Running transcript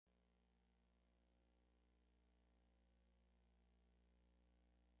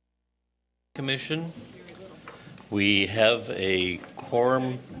Commission. We have a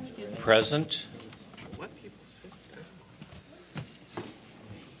quorum present.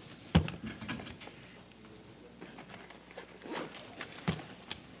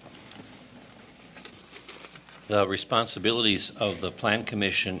 The responsibilities of the Plan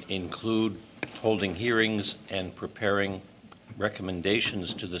Commission include holding hearings and preparing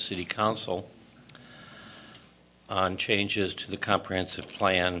recommendations to the City Council on changes to the comprehensive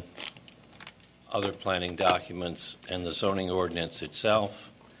plan, other planning documents, and the zoning ordinance itself,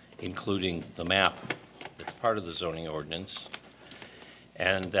 including the map that's part of the zoning ordinance.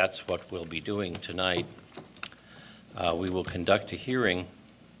 And that's what we'll be doing tonight. We will conduct a hearing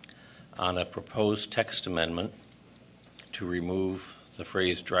on a proposed text amendment to remove the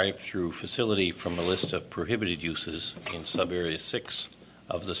phrase drive-through facility from a list of prohibited uses in sub-area 6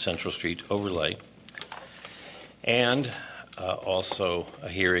 of the Central Street overlay. And also a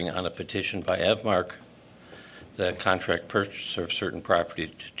hearing on a petition by Evmark, the contract purchaser of certain property,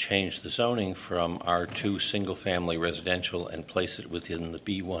 to change the zoning from R2 single-family residential and place it within the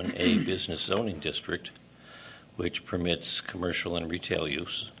B1A business zoning district, which permits commercial and retail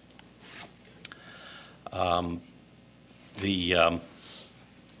use. The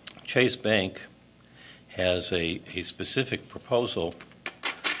Chase Bank has a specific proposal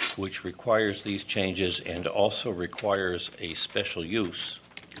which requires these changes and also requires a special use.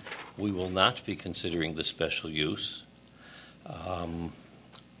 We will not be considering the special use.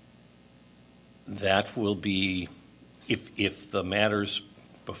 That will be, if the matters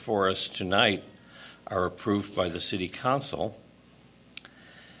before us tonight are approved by the City Council,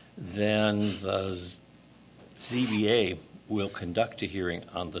 then the ZBA will conduct a hearing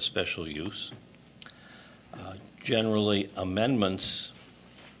on the special use. Generally, amendments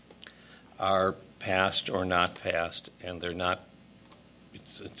are passed or not passed, and they're not,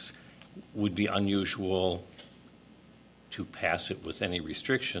 it would be unusual to pass it with any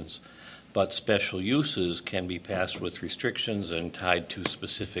restrictions, but special uses can be passed with restrictions and tied to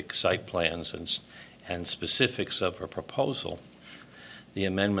specific site plans and specifics of a proposal. The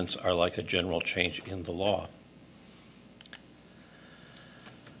amendments are like a general change in the law.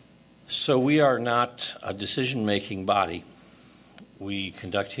 So we are not a decision-making body. We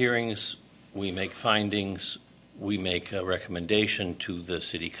conduct hearings, we make findings, we make a recommendation to the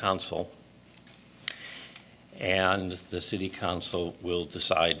City Council, and the City Council will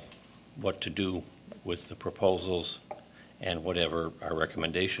decide what to do with the proposals and whatever our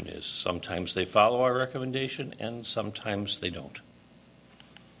recommendation is. Sometimes they follow our recommendation and sometimes they don't.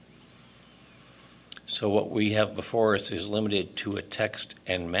 So what we have before us is limited to a text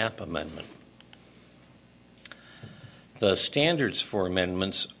and map amendment. The standards for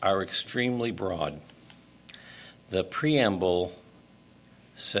amendments are extremely broad. The preamble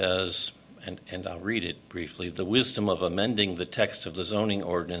says, and I'll read it briefly, the wisdom of amending the text of the zoning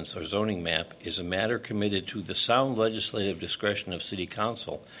ordinance or zoning map is a matter committed to the sound legislative discretion of City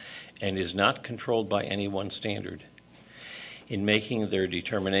Council and is not controlled by any one standard. In making their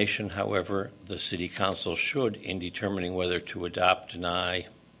determination, however, the City Council should, in determining whether to adopt, deny,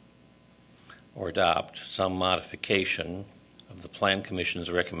 or adopt some modification of the Plan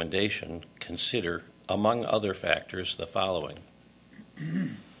Commission's recommendation, consider, among other factors, the following.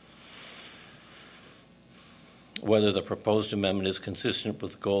 Whether the proposed amendment is consistent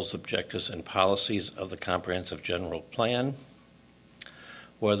with the goals, objectives, and policies of the Comprehensive General Plan,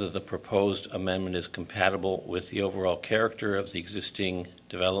 whether the proposed amendment is compatible with the overall character of the existing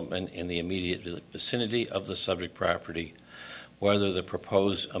development in the immediate vicinity of the subject property, whether the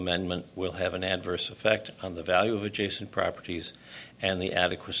proposed amendment will have an adverse effect on the value of adjacent properties and the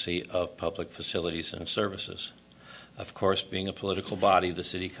adequacy of public facilities and services. Of course, being a political body, the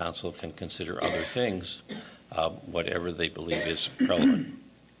City Council can consider other things, whatever they believe is relevant.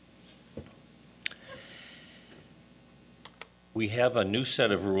 We have a new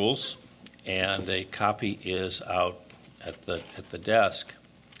set of rules, and a copy is out at the desk.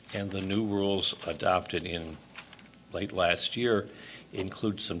 And the new rules adopted in late last year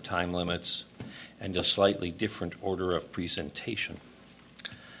include some time limits and a slightly different order of presentation.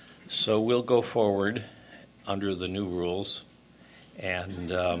 So we'll go forward under the new rules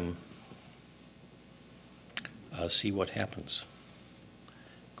and see what happens.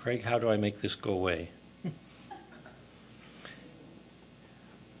 Craig, how do I make this go away?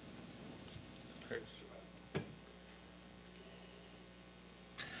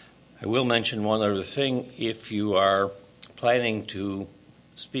 I will mention one other thing. If you are planning to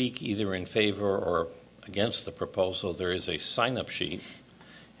speak either in favor or against the proposal, there is a sign-up sheet,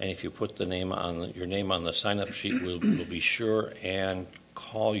 and if you put your name on the sign-up sheet, we'll be sure and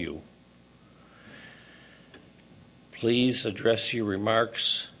call you Please address your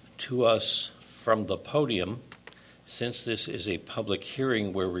remarks to us from the podium. Since this is a public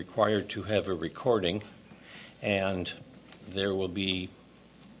hearing, we're required to have a recording, and there will be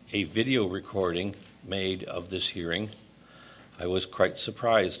a video recording made of this hearing. I was quite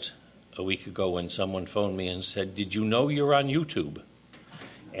surprised a week ago when someone phoned me and said, "Did you know you're on YouTube?"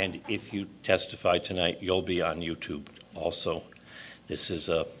 And if you testify tonight, you'll be on YouTube also. This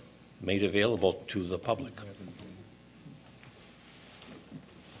is made available to the public.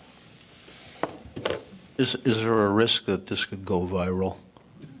 Is there a risk that this could go viral?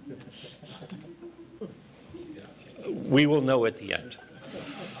 We will know at the end.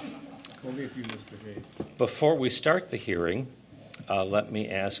 Only if you misbehave. Before we start the hearing, let me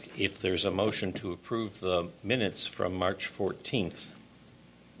ask if there's a motion to approve the minutes from March 14th.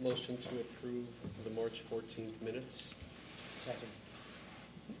 Motion to approve the March 14th minutes. Second.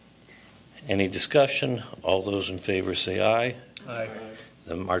 Any discussion? All those in favor say aye. Aye.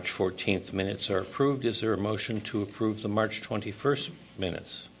 The March 14th minutes are approved. Is there a motion to approve the March 21st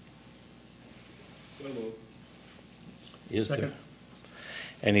minutes? So moved. Is Second. there?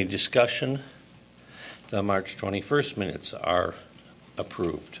 Any discussion? The March 21st minutes are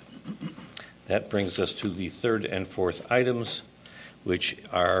approved. That brings us to the third and fourth items, which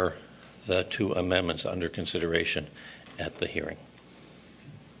are the two amendments under consideration at the hearing.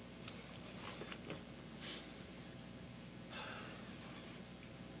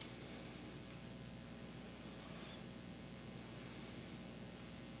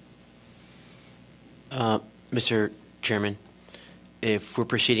 Mr. Chairman, if we're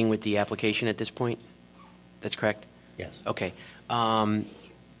proceeding with the application at this point, that's correct? Yes. Okay. I'm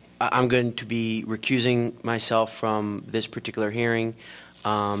going to be recusing myself from this particular hearing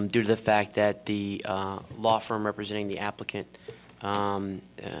due to the fact that the law firm representing the applicant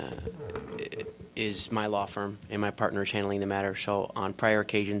is my law firm, and my partner is handling the matter. So on prior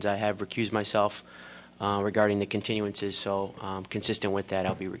occasions, I have recused myself regarding the continuances. So consistent with that,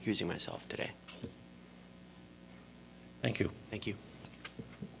 I'll be recusing myself today. Thank you. Thank you.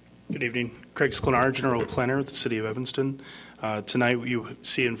 Good evening. Craig Sklenar, General Planner of the City of Evanston. Tonight you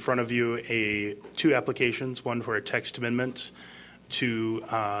see in front of you two applications, one for a text amendment to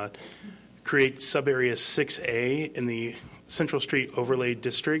create sub-area 6A in the Central Street Overlay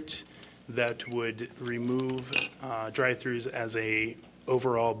District that would remove drive-throughs as a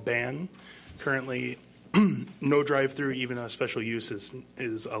overall ban. Currently, no drive-through, even a special use,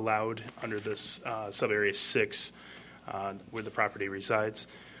 is allowed under this sub-area 6 where the property resides.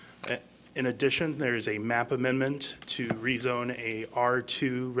 In addition, there is a map amendment to rezone a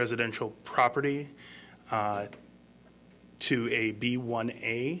R2 residential property to a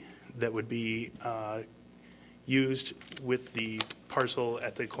B1A that would be used with the parcel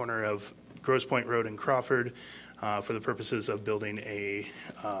at the corner of Grosse Pointe Road and Crawford for the purposes of building a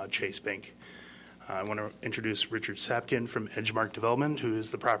Chase Bank. I want to introduce Richard Sapkin from Edgemark Development, who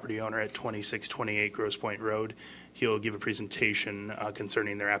is the property owner at 2628 Grosse Pointe Road. He'll give a presentation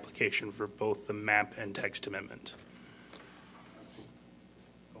concerning their application for both the map and text amendment.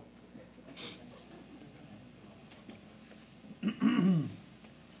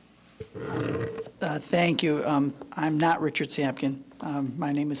 Thank you. I'm not Richard Sapkin.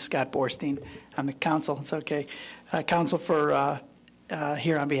 My name is Scott Borstein. I'm the counsel. It's okay. Counsel for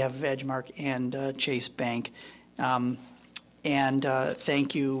here on behalf of Edgemark and Chase Bank. Thank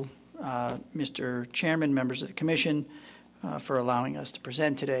you, Mr. Chairman, members of the Commission, for allowing us to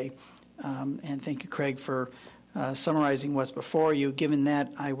present today. And thank you, Craig, for summarizing what's before you. Given that,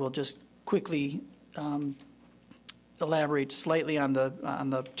 I will just quickly elaborate slightly on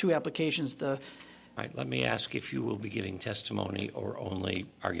the two applications. All right, let me ask if you will be giving testimony or only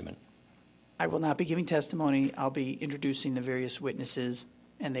argument. I will not be giving testimony. I'll be introducing the various witnesses,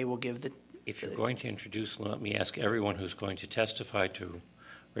 and they will give the... If you're going to introduce, let me ask everyone who's going to testify to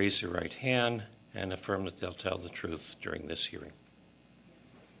raise their right hand and affirm that they'll tell the truth during this hearing.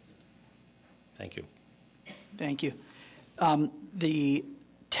 Thank you. Thank you. The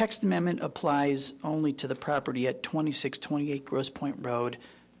text amendment applies only to the property at 2628 Grosse Pointe Road.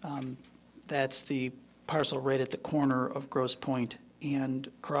 That's the parcel right at the corner of Grosse Pointe and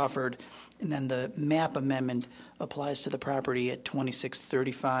Crawford. And then the map amendment applies to the property at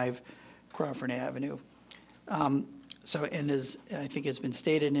 2635 Crawford Avenue. And as I think has been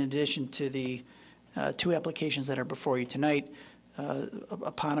stated, in addition to the two applications that are before you tonight,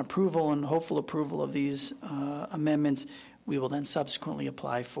 upon approval and hopeful approval of these amendments, we will then subsequently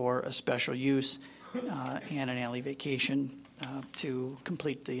apply for a special use and an alley vacation to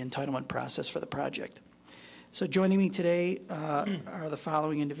complete the entitlement process for the project. So joining me today are the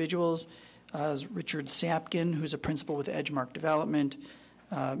following individuals. is Richard Sapkin, who's a principal with Edgemark Development,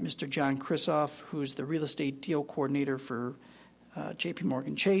 Mr. John Krisoff, who's the real estate deal coordinator for J.P.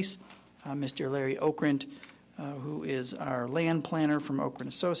 Morgan Chase, Mr. Larry Okrent, who is our land planner from Okrent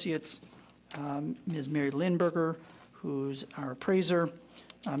Associates, Ms. Mary Lindberger, who's our appraiser,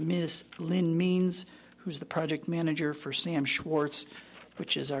 Ms. Lynn Means, who's the project manager for Sam Schwartz,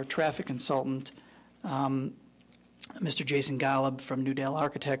 which is our traffic consultant, Mr. Jason Golub from Newdale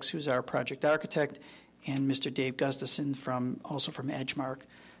Architects, who's our project architect, and Mr. Dave Gustafson also from Edgemark.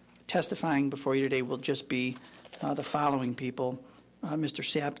 Testifying before you today will just be the following people: Mr.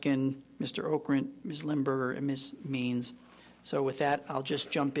 Sapkin, Mr. Okrent, Ms. Lindberger, and Ms. Means. So with that, I'll just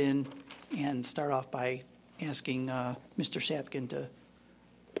jump in and start off by asking Mr. Sapkin to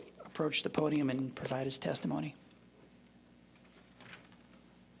approach the podium and provide his testimony.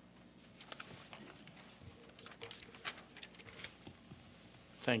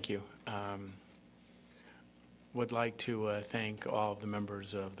 Thank you. Would like to thank all of the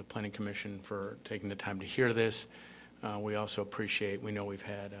members of the Planning Commission for taking the time to hear this. We also appreciate, we know we've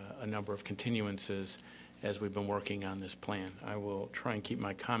had a number of continuances as we've been working on this plan. I will try and keep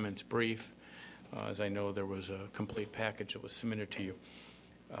my comments brief, as I know there was a complete package that was submitted to you.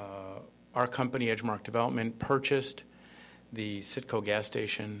 Our company, Edgemark Development, purchased the Citgo gas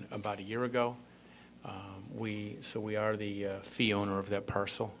station about a year ago. So we are the fee owner of that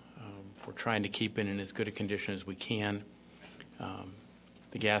parcel. We're trying to keep it in as good a condition as we can.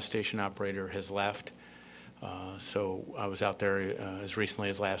 The gas station operator has left, so I was out there as recently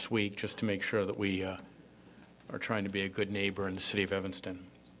as last week just to make sure that we are trying to be a good neighbor in the city of Evanston.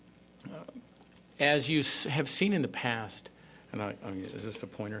 As you have seen in the past, and I mean, is this the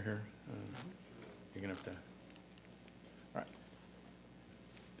pointer here? You're going to have to.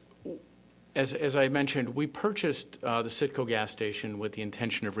 As I mentioned, we purchased the Citgo gas station with the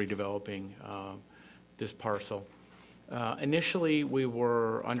intention of redeveloping this parcel. Initially, we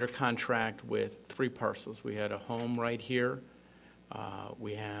were under contract with 3 parcels. We had a home right here,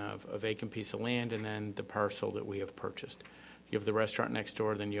 we have a vacant piece of land, and then the parcel that we have purchased. You have the restaurant next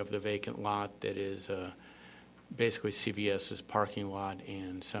door, then you have the vacant lot that is basically CVS's parking lot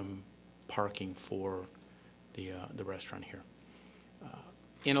and some parking for the restaurant here.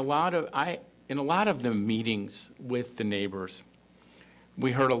 In a lot of the meetings with the neighbors,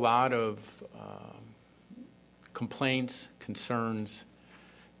 we heard a lot of complaints, concerns,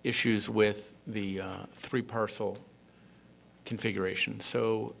 issues with the 3-parcel configuration.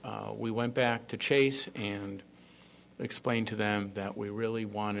 So we went back to Chase and explained to them that we really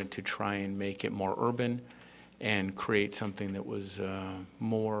wanted to try and make it more urban and create something that was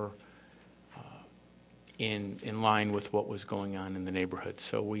more in line with what was going on in the neighborhood.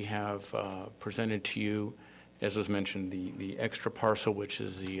 So we have presented to you, as was mentioned, the extra parcel, which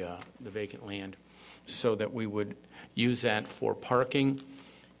is the vacant land, so that we would use that for parking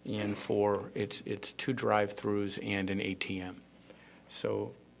and for its 2 drive-throughs and an ATM.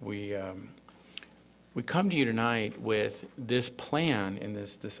 So we come to you tonight with this plan and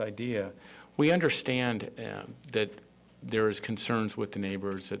this idea. We understand that there is concerns with the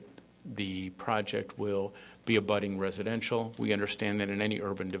neighbors that the project will be abutting residential. We understand that in any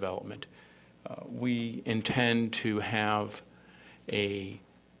urban development. We intend to have a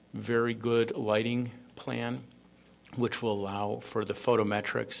very good lighting plan, which will allow for the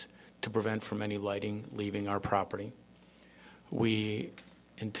photometrics to prevent from any lighting leaving our property. We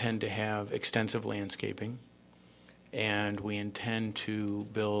intend to have extensive landscaping, and we intend to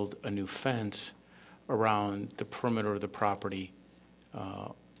build a new fence around the perimeter of the property.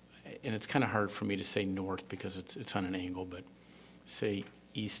 And it's kind of hard for me to say north because it's on an angle, but say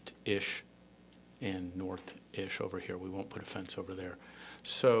east-ish and north-ish over here. We won't put a fence over there.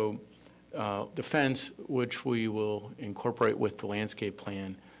 So the fence, which we will incorporate with the landscape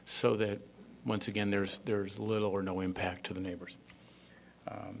plan so that, once again, there's little or no impact to the neighbors.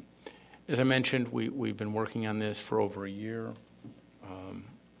 As I mentioned, we've been working on this for over a year.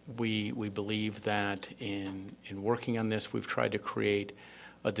 We believe that in working on this, we've tried to create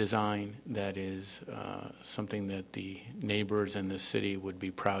a design that is something that the neighbors and the city would be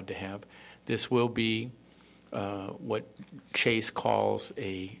proud to have. This will be what Chase calls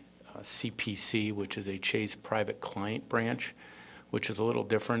a CPC, which is a Chase Private Client Branch, which is a little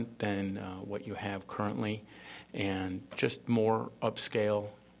different than what you have currently, and just more upscale,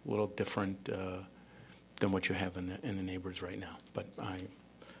 a little different than what you have in the neighbors right now. But I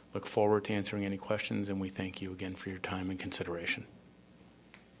look forward to answering any questions, and we thank you again for your time and consideration.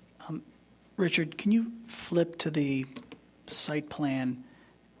 Richard, can you flip to the site plan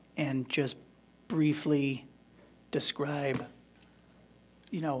and just briefly describe,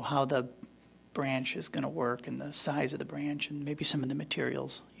 how the branch is going to work and the size of the branch and maybe some of the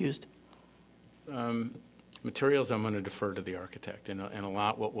materials used? Materials I'm going to defer to the architect, and a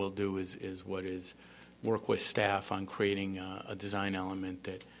lot what we'll do is work with staff on creating a design element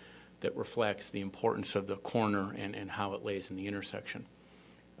that reflects the importance of the corner and how it lays in the intersection.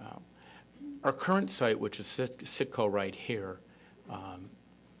 Our current site, which is Sitco right here,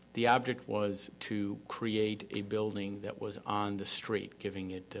 the object was to create a building that was on the street,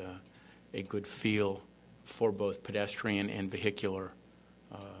 giving it a good feel for both pedestrian and vehicular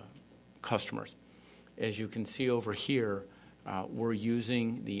customers. As you can see over here, we're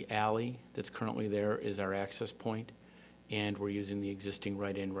using the alley that's currently there as our access point, and we're using the existing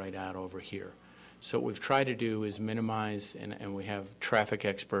right-in, right-out over here. So what we've tried to do is minimize, and we have traffic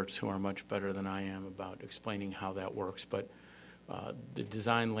experts who are much better than I am about explaining how that works, but the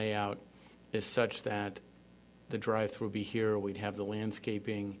design layout is such that the drive-through would be here, we'd have the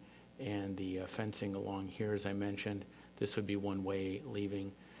landscaping and the fencing along here, as I mentioned. This would be one-way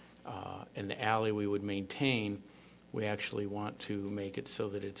leaving. And the alley we would maintain, we actually want to make it so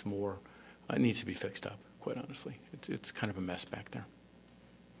that it's more, it needs to be fixed up, quite honestly. It's kind of a mess back there.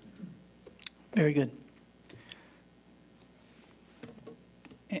 Very good.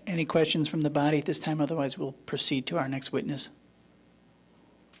 Any questions from the body at this time? Otherwise, we'll proceed to our next witness.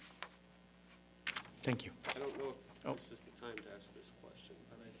 Thank you. I don't know if this is the time to ask this question,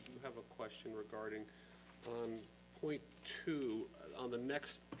 but I do have a question regarding point 2 on the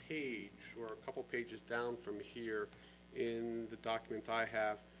next page, or a couple pages down from here in the document I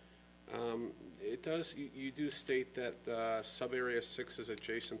have. It does, you do state that sub-area 6 is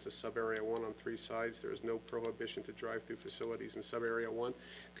adjacent to sub-area 1 on 3 sides. There is no prohibition to drive through facilities in sub-area 1.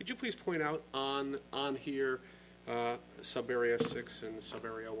 Could you please point out on here sub-area 6 and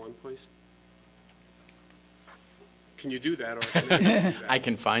sub-area 1, please? Can you do that, or can I do that? I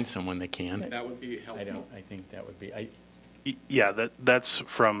can find someone that can. That would be helpful. I think that would be, Yeah, that's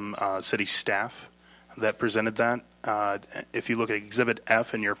from city staff that presented that. If you look at Exhibit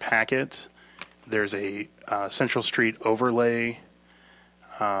F in your packet, there's a Central Street overlay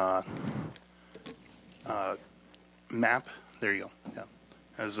map. There you go. Yeah,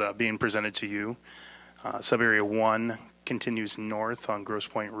 as being presented to you. Sub-area 1 continues north on Grosse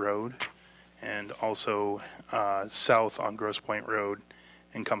Pointe Road, and also south on Grosse Pointe Road,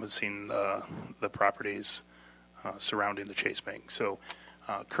 encompassing the properties surrounding the Chase Bank. So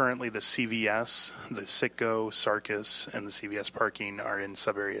currently the CVS, the Sitco, Sarkis, and the CVS parking are in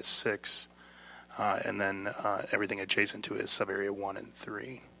sub-area 6, and then everything adjacent to it is sub-area 1 and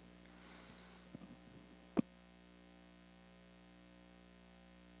 3.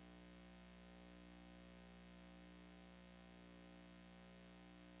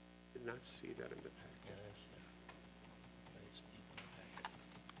 Did not see that in the packet.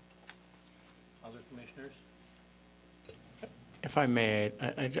 Other commissioners? if I may,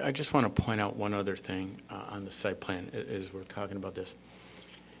 I just want to point out one other thing on the site plan as we're talking about this.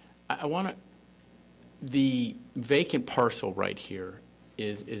 I want to, the vacant parcel right here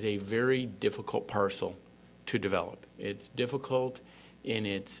is a very difficult parcel to develop. It's difficult in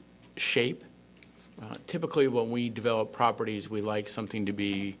its shape. Typically when we develop properties, we like something to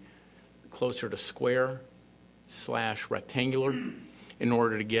be closer to square / rectangular in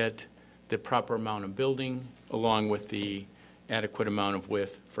order to get the proper amount of building along with the adequate amount of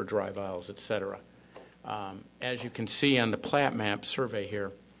width for drive aisles, et cetera. As you can see on the plat map survey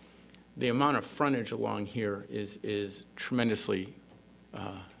here, the amount of frontage along here is tremendously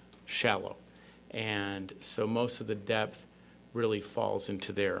shallow. And so most of the depth really falls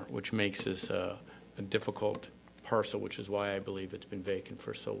into there, which makes this a difficult parcel, which is why I believe it's been vacant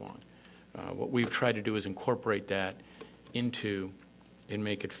for so long. What we've tried to do is incorporate that into and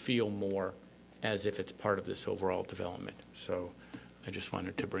make it feel more as if it's part of this overall development. So I just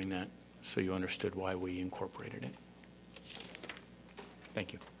wanted to bring that so you understood why we incorporated it.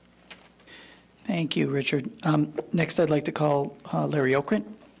 Thank you. Thank you, Richard. Next, I'd like to call Larry Okrent.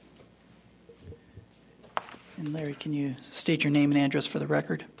 And Larry, can you state your name and address for the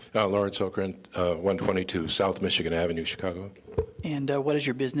record? Lawrence Okrent, 122 South Michigan Avenue, Chicago. And what is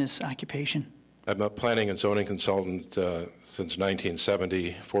your business occupation? I'm a planning and zoning consultant since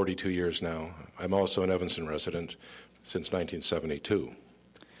 1970, 42 years now. I'm also an Evanston resident since 1972.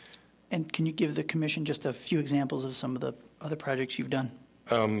 And can you give the commission just a few examples of some of the other projects you've done?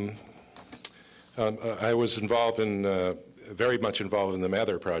 I was involved in, very much involved in the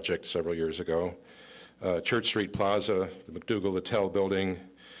Mather project several years ago. Church Street Plaza, the McDougall Littell building.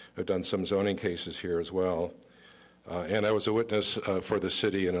 I've done some zoning cases here as well. And I was a witness for the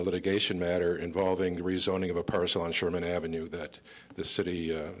city in a litigation matter involving the rezoning of a parcel on Sherman Avenue that the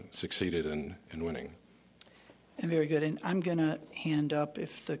city succeeded in winning. And very good. And I'm going to hand up,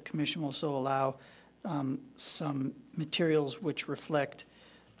 if the commission will so allow, some materials which reflect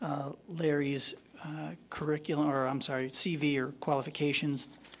Larry's curriculum, or I'm sorry, CV or qualifications,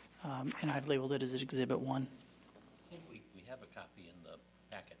 and I've labeled it as Exhibit 1. I think we have a copy in the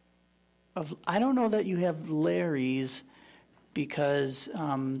packet. I don't know that you have Larry's because,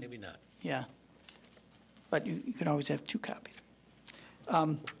 Maybe not. yeah, but you can always have 2 copies.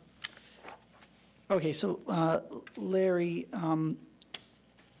 Okay, so Larry, are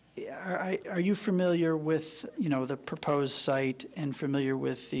you familiar with, the proposed site and familiar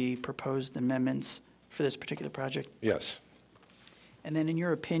with the proposed amendments for this particular project? Yes. And then in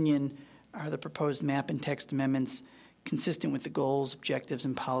your opinion, are the proposed map and text amendments consistent with the goals, objectives,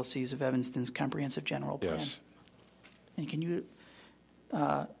 and policies of Evanston's comprehensive general plan? Yes. And can you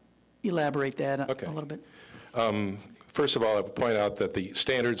elaborate that Okay. a little bit? First of all, I would point out that the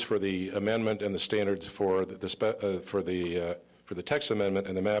standards for the amendment and the standards for the text amendment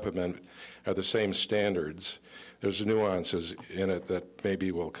and the map amendment are the same standards. There's nuances in it that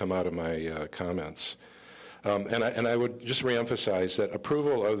maybe will come out of my comments. And I would just reemphasize that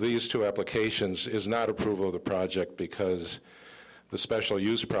approval of these 2 applications is not approval of the project, because the special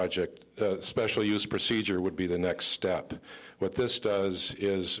use procedure would be the next step. What this does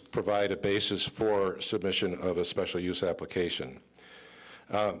is provide a basis for submission of a special use application.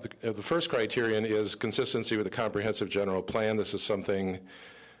 The first criterion is consistency with the comprehensive general plan. This is something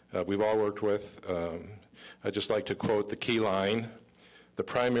we've all worked with. I'd just like to quote the key line. The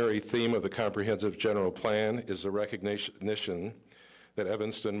primary theme of the comprehensive general plan is the recognition that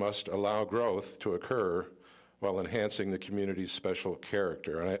Evanston must allow growth to occur while enhancing the community's special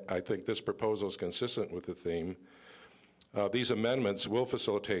character. And I think this proposal is consistent with the theme. These amendments will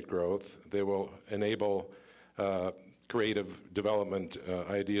facilitate growth. They will enable creative development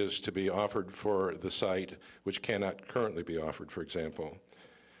ideas to be offered for the site, which cannot currently be offered, for example.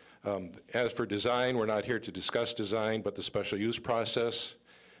 As for design, we're not here to discuss design, but the special use process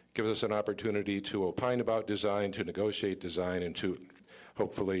gives us an opportunity to opine about design, to negotiate design, and to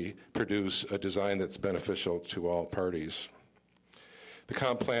hopefully produce a design that's beneficial to all parties. The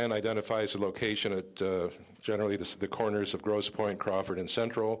comp plan identifies the location at generally the corners of Grosse Pointe, Crawford, and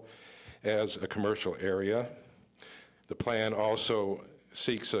Central as a commercial area. The plan also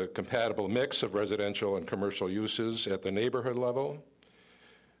seeks a compatible mix of residential and commercial uses at the neighborhood level,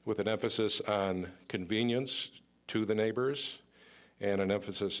 with an emphasis on convenience to the neighbors and an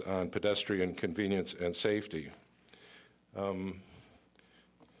emphasis on pedestrian convenience and safety. If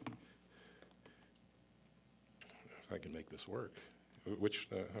I can make this work. How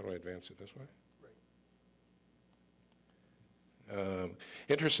do I advance it this way?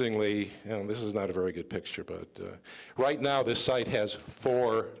 Interestingly, this is not a very good picture, but right now this site has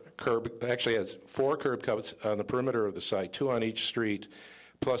 4 curb cuts on the perimeter of the site, 2 on each street,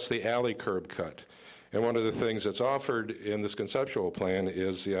 plus the alley curb cut. And one of the things that's offered in this conceptual plan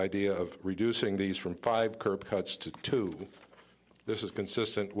is the idea of reducing these from 5 curb cuts to 2. This is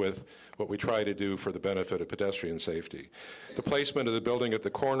consistent with what we try to do for the benefit of pedestrian safety. The placement of the building at the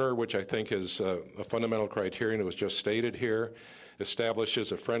corner, which I think is a fundamental criterion that was just stated here,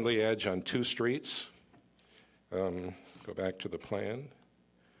 establishes a friendly edge on 2 streets. Go back to the plan.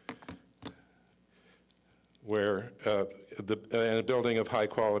 Where a building of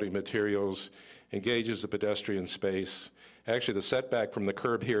high-quality materials engages the pedestrian space. Actually, the setback from the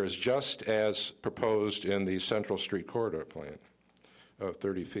curb here is just as proposed in the Central Street Corridor plan of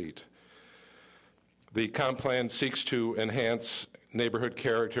 30 feet. The comp plan seeks to enhance neighborhood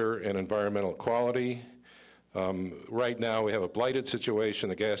character and environmental quality. Right now, we have a blighted situation.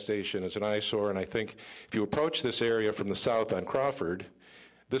 The gas station is an eyesore, and I think if you approach this area from the south on Crawford,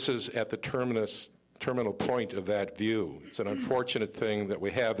 this is at the terminal point of that view. It's an unfortunate thing that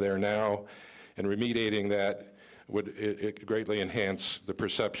we have there now, and remediating that would it greatly enhance the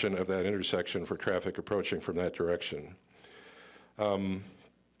perception of that intersection for traffic approaching from that direction.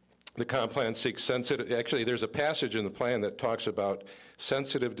 The comp plan seeks sensitive, actually there's a passage in the plan that talks about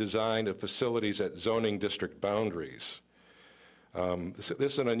sensitive design of facilities at zoning district boundaries. This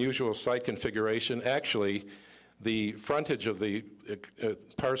is an unusual site configuration. Actually, the frontage of the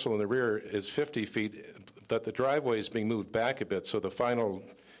parcel in the rear is 50 feet, but the driveway is being moved back a bit, so the final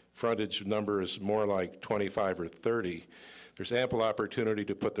frontage number is more like 25 or 30. There's ample opportunity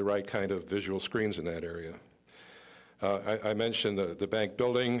to put the right kind of visual screens in that area. I mentioned the bank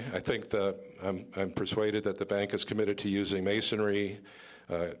building. I think I'm persuaded that the bank is committed to using masonry,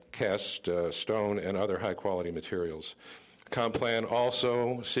 cast stone, and other high-quality materials. Comp plan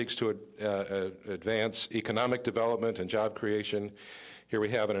also seeks to advance economic development and job creation. Here we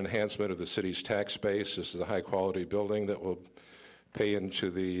have an enhancement of the city's tax base. This is a high-quality building that will pay into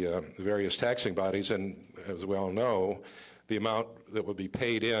the various taxing bodies, and as we all know, the amount that will be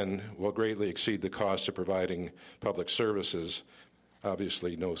paid in will greatly exceed the cost of providing public services.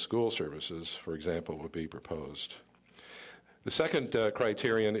 Obviously, no school services, for example, would be proposed. The second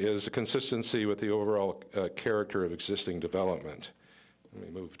criterion is the consistency with the overall character of existing development. Let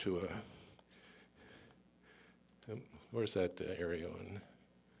me move to where's that area on?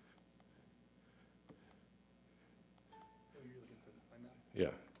 Yeah.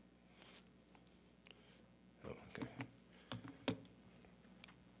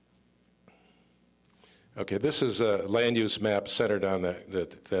 Okay, this is a land use map centered on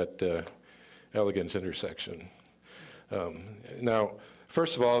that elegant intersection. Now,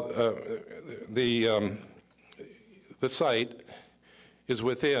 first of all, the site is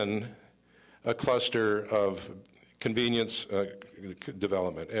within a cluster of convenience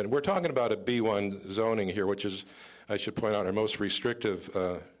development. And we're talking about a B1 zoning here, which is, I should point out, our most restrictive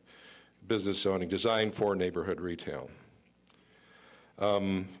business zoning designed for neighborhood retail.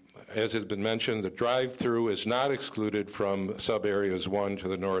 As has been mentioned, the drive-through is not excluded from sub-areas 1 to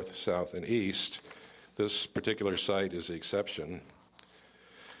the north, south, and east. This particular site is the exception.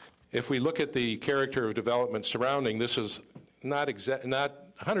 If we look at the character of development surrounding, this is not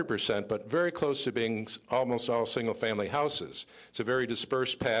 100%, but very close to being almost all single-family houses. It's a very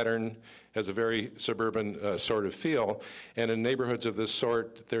dispersed pattern, has a very suburban sort of feel, and in neighborhoods of this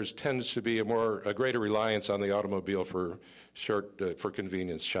sort, there tends to be a greater reliance on the automobile for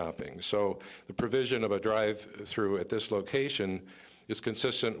convenience shopping. So the provision of a drive-through at this location is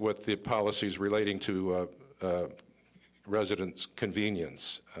consistent with the policies relating to residents'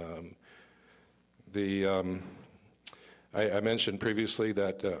 convenience. I mentioned previously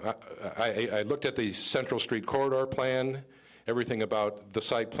that I looked at the Central Street Corridor plan. Everything about the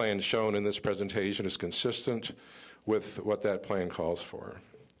site plan shown in this presentation is consistent with what that plan calls for.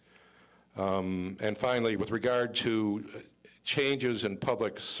 And finally, with regard to changes in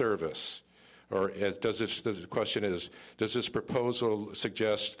public service, or the question is, does this proposal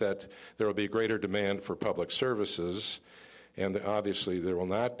suggest that there will be greater demand for public services? And obviously there will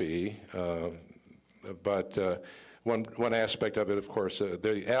not be, but one aspect of it, of course,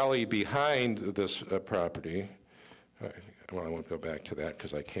 the alley behind this property, well, I won't go back to that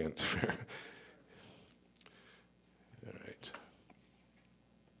because I can't. All right.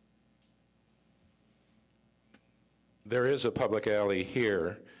 There is a public alley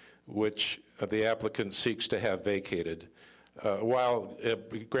here, which the applicant seeks to have vacated. While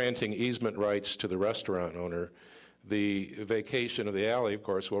granting easement rights to the restaurant owner, the vacation of the alley, of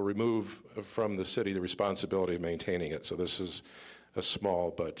course, will remove from the city the responsibility of maintaining it. So this is a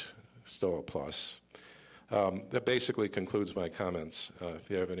small but still a plus. That basically concludes my comments. If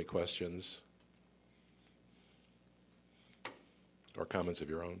you have any questions or comments of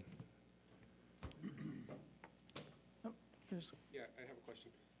your own. Yeah, I have a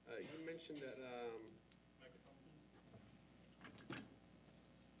question. You mentioned that.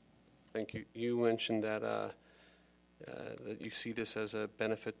 Thank you. You mentioned that that you see this as a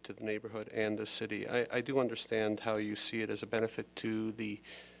benefit to the neighborhood and the city. I do understand how you see it as a benefit to the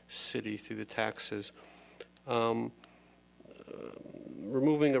city through the taxes.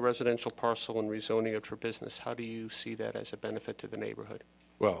 Removing a residential parcel and rezoning it for business, how do you see that as a benefit to the neighborhood?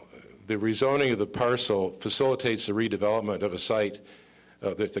 Well, the rezoning of the parcel facilitates the redevelopment of a site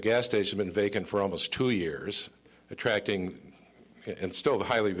that the gas station has been vacant for almost 2 years, attracting and still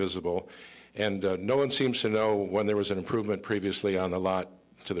highly visible. And no one seems to know when there was an improvement previously on the lot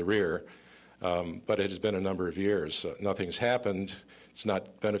to the rear, but it has been a number of years. Nothing's happened. It's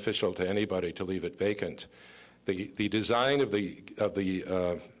not beneficial to anybody to leave it vacant. The design of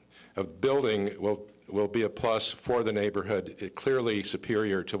the building will be a plus for the neighborhood, clearly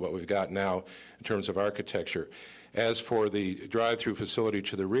superior to what we've got now in terms of architecture. As for the drive-through facility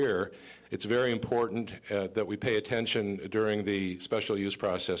to the rear, it's very important that we pay attention during the special use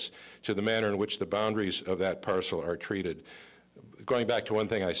process to the manner in which the boundaries of that parcel are treated. Going back to one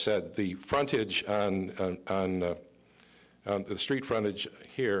thing I said, the frontage on the street frontage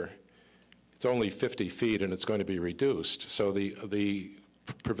here, it's only 50 feet and it's going to be reduced. So the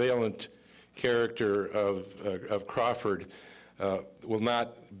prevalent character of Crawford will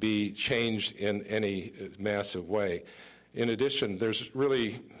not be changed in any massive way. In addition, there's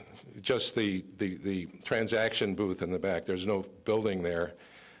really just the transaction booth in the back. There's no building there.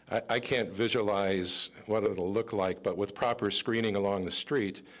 I can't visualize what it'll look like, but with proper screening along the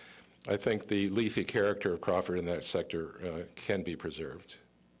street, I think the leafy character of Crawford in that sector can be preserved.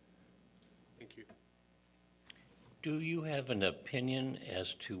 Thank you. Do you have an opinion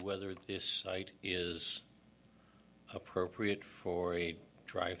as to whether this site is appropriate for a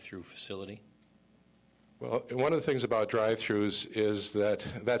drive-through facility? Well, one of the things about drive-throughs is that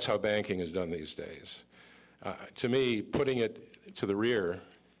that's how banking is done these days. To me, putting it to the rear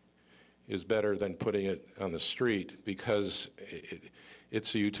is better than putting it on the street because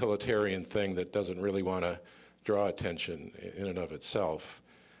it's a utilitarian thing that doesn't really want to draw attention in and of itself.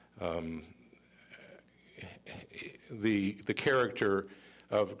 The character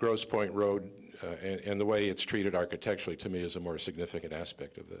of Grosse Pointe Road and the way it's treated architecturally to me is a more significant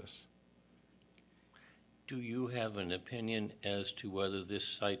aspect of this. Do you have an opinion as to whether this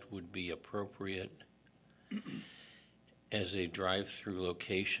site would be appropriate as a drive-through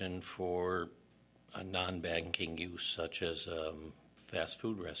location for a non-banking use such as a fast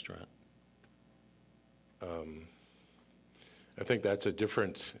food restaurant? I think that's a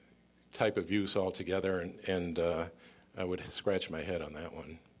different type of use altogether, and I would scratch my head on that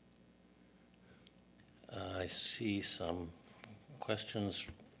one. I see some questions,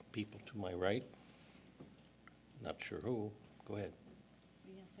 people to my right. Not sure who. Go ahead.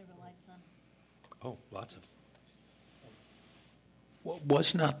 We have several lights on. Oh, lots of.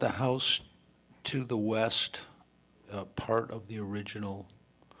 Was not the house to the west part of the original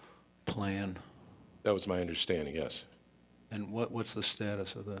plan? That was my understanding, yes. And what's the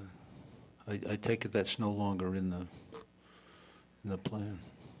status of that? I take it that's no longer in the plan.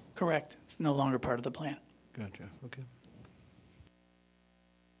 Correct. It's no longer part of the plan. Gotcha. Okay.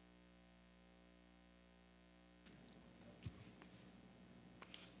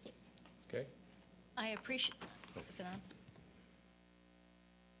 Okay. I appreciate, is it on?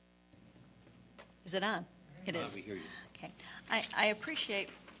 Is it on? It is. We hear you. Okay. I appreciate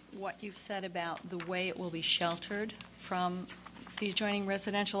what you've said about the way it will be sheltered from the adjoining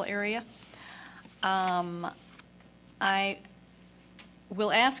residential area. I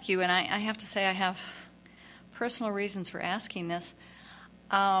will ask you, and I have to say I have personal reasons for asking this.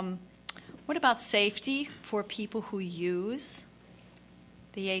 What about safety for people who use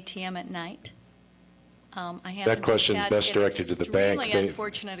the ATM at night? That question is best directed to the bank. Extremely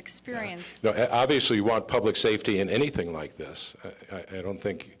unfortunate experience. No, obviously you want public safety in anything like this. I don't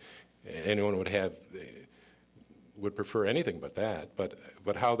think anyone would prefer anything but that.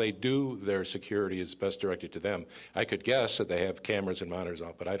 But how they do their security is best directed to them. I could guess that they have cameras and monitors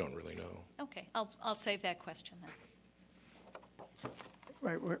out, but I don't really know. Okay, I'll save that question then.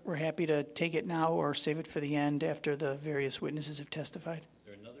 Right, we're happy to take it now or save it for the end after the various witnesses have testified. Is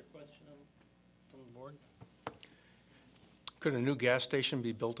there another question from the board? Could a new gas station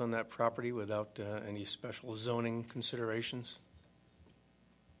be built on that property without any special zoning considerations?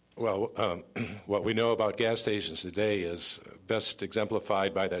 Well, what we know about gas stations today is best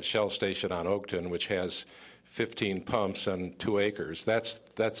exemplified by that Shell station on Oakton, which has 15 pumps on 2 acres. That's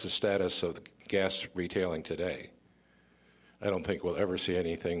the status of gas retailing today. I don't think we'll ever see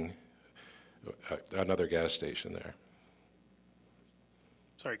anything, another gas station there.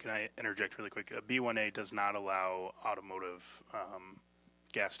 Sorry, can I interject really quick? B1A does not allow automotive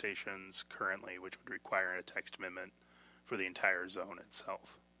gas stations currently, which would require a text amendment for the entire zone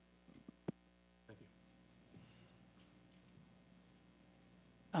itself.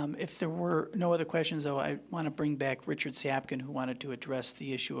 If there were no other questions, though, I want to bring back Richard Sapkin, who wanted to address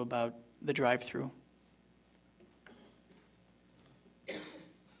the issue about the drive-through.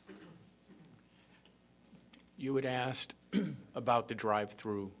 You had asked about the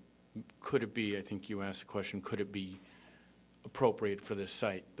drive-through. Could it be, I think you asked the question, could it be appropriate for this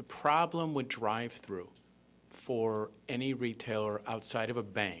site? The problem with drive-through for any retailer outside of a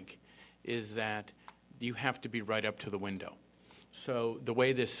bank is that you have to be right up to the window. So the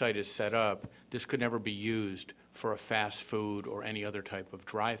way this site is set up, this could never be used for a fast food or any other type of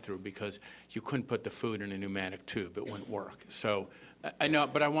drive-through because you couldn't put the food in a pneumatic tube. It wouldn't work. So I know,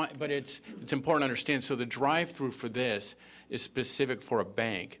 but it's important to understand. So the drive-through for this is specific for a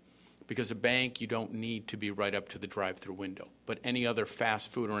bank because a bank you don't need to be right up to the drive-through window. But any other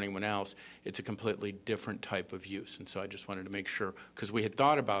fast food or anyone else, it's a completely different type of use. And so I just wanted to make sure, because we had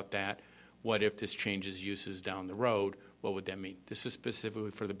thought about that, what if this changes uses down the road? What would that mean? This is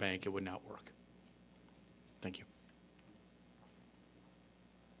specifically for the bank. It would not work. Thank you.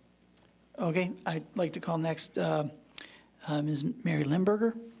 Okay, I'd like to call next Ms. Mary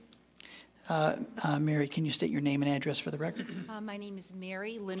Limburger. Mary, can you state your name and address for the record? My name is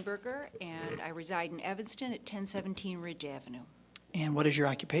Mary Lindberger, and I reside in Evanston at 1017 Ridge Avenue. And what is your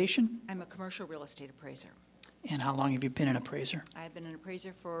occupation? I'm a commercial real estate appraiser. And how long have you been an appraiser? I've been an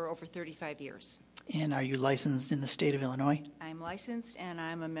appraiser for over 35 years. And are you licensed in the state of Illinois? I'm licensed, and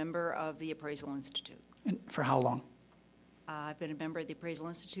I'm a member of the Appraisal Institute. And for how long? I've been a member of the Appraisal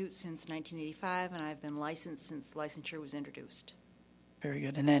Institute since 1985, and I've been licensed since licensure was introduced. Very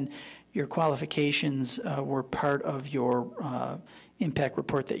good. And then your qualifications were part of your impact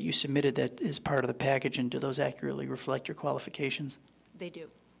report that you submitted that is part of the package, and do those accurately reflect your qualifications? They do.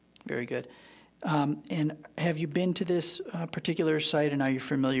 Very good. And have you been to this particular site, and are you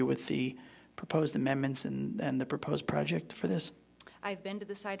familiar with the proposed amendments and the proposed project for this? I've been to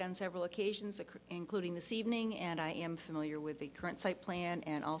the site on several occasions, including this evening, and I am familiar with the current site plan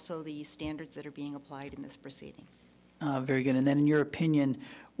and also the standards that are being applied in this proceeding. Very good. And then in your opinion,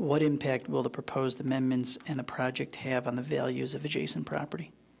 what impact will the proposed amendments and the project have on the values of adjacent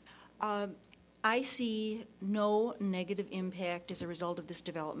property? I see no negative impact as a result of this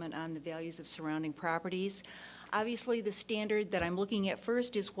development on the values of surrounding properties. Obviously, the standard that I'm looking at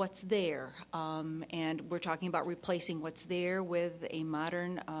first is what's there, and we're talking about replacing what's there with a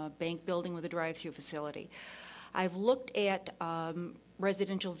modern bank building with a drive-through facility. I've looked at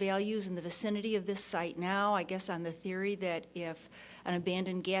residential values in the vicinity of this site now, I guess on the theory that if an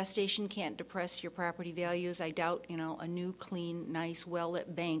abandoned gas station can't depress your property values, I doubt, a new, clean, nice,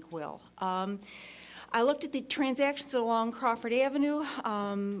 well-lit bank will. I looked at the transactions along Crawford Avenue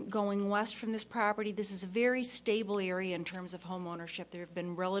going west from this property. This is a very stable area in terms of home ownership. There have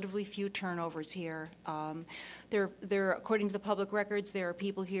been relatively few turnovers here. According to the public records, there are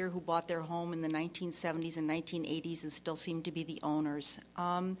people here who bought their home in the 1970s and 1980s and still seem to be the owners.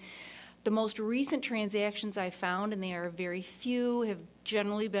 The most recent transactions I found, and they are very few, have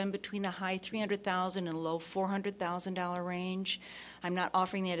generally been between the high $300,000 and low $400,000 range. I'm not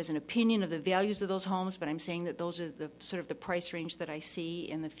offering that as an opinion of the values of those homes, but I'm saying that those are the sort of the price range that I see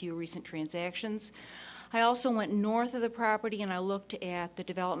in the few recent transactions. I also went north of the property and I looked at the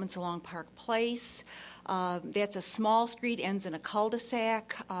developments along Park Place. That's a small street, ends in a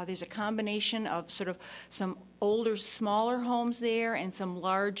cul-de-sac. There's a combination of sort of some older, smaller homes there and some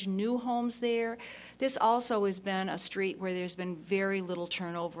large new homes there. This also has been a street where there's been very little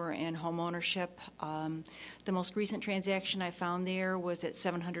turnover in home ownership. The most recent transaction I found there was at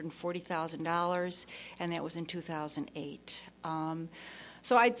 $740,000, and that was in 2008.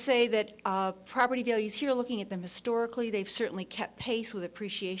 So I'd say that property values here, looking at them historically, they've certainly kept pace with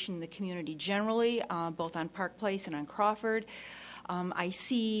appreciation in the community generally, both on Park Place and on Crawford. I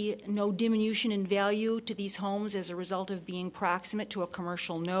see no diminution in value to these homes as a result of being proximate to a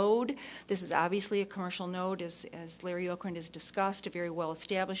commercial node. This is obviously a commercial node, as Larry Okrand has discussed, a very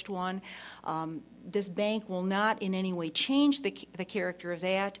well-established one. This bank will not in any way change the character of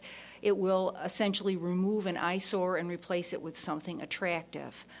that. It will essentially remove an eyesore and replace it with something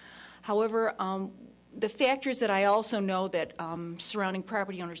attractive. However, the factors that I also know that surrounding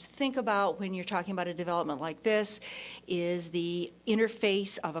property owners think about when you're talking about a development like this is the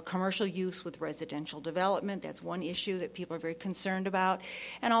interface of a commercial use with residential development. That's one issue that people are very concerned about.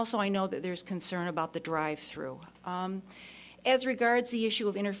 And also I know that there's concern about the drive-through. As regards the issue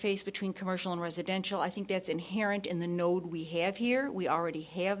of interface between commercial and residential, I think that's inherent in the node we have here. We already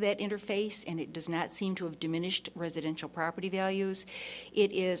have that interface, and it does not seem to have diminished residential property values.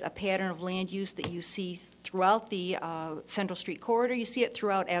 It is a pattern of land use that you see throughout the Central Street corridor. You see it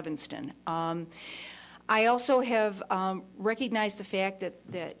throughout Evanston. I also have recognized the fact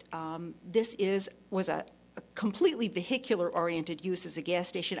that this was a completely vehicular-oriented use as a gas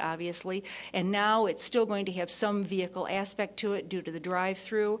station, obviously, and now it's still going to have some vehicle aspect to it due to the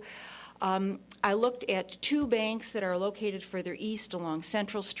drive-through. I looked at two banks that are located further east along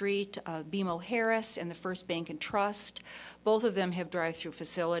Central Street, BMO Harris and the First Bank and Trust. Both of them have drive-through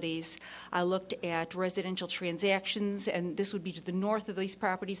facilities. I looked at residential transactions, and this would be to the north of these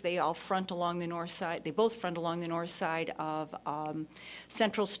properties. They all front along the north side. They both front along the north side of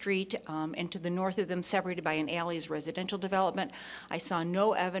Central Street, and to the north of them, separated by an alley, is residential development. I saw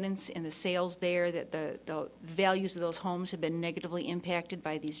no evidence in the sales there that the values of those homes have been negatively impacted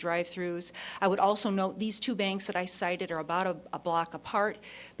by these drive-throughs. I would also note these two banks that I cited are about a block apart.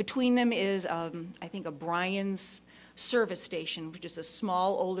 Between them is, I think, a Bryan's service station, which is a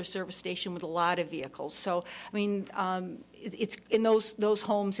small, older service station with a lot of vehicles. So, I mean, it's in those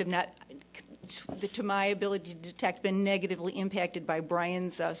homes have not, to my ability to detect, been negatively impacted by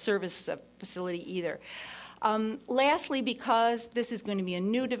Bryan's service facility either. Lastly, because this is going to be a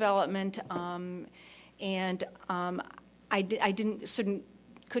new development, and I didn't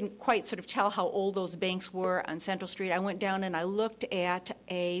couldn't quite sort of tell how old those banks were on Central Street. I went down and I looked at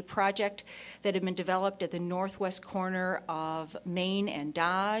a project that had been developed at the northwest corner of Main and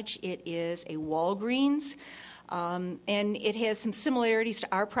Dodge. It is a Walgreens. And it has some similarities to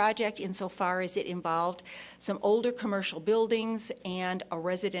our project insofar as it involved some older commercial buildings and a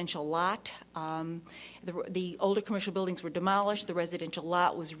residential lot. The older commercial buildings were demolished. The residential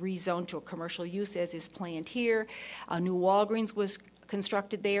lot was rezoned to a commercial use, as is planned here. A new Walgreens was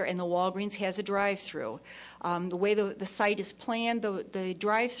constructed there, and the Walgreens has a drive-through. The way the site is planned, the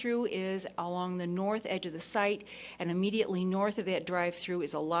drive-through is along the north edge of the site, and immediately north of that drive-through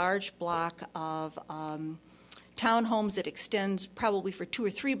is a large block of townhomes that extends probably for 2 or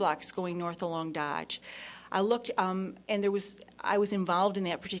 3 blocks going north along Dodge. I looked, and I was involved in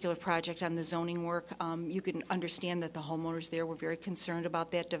that particular project on the zoning work. You can understand that the homeowners there were very concerned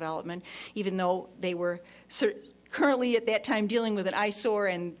about that development, even though they were currently at that time dealing with an eyesore,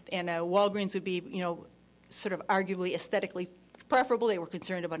 and a Walgreens would be, sort of arguably aesthetically preferable. They were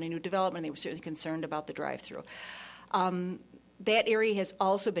concerned about a new development. They were certainly concerned about the drive-through. That area has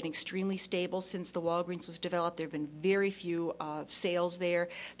also been extremely stable since the Walgreens was developed. There have been very few sales there.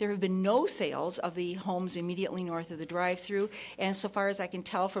 There have been no sales of the homes immediately north of the drive-through, and so far as I can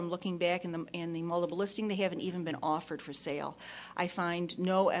tell from looking back in the multiple listing, they haven't even been offered for sale. I find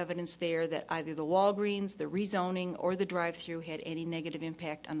no evidence there that either the Walgreens, the rezoning, or the drive-through had any negative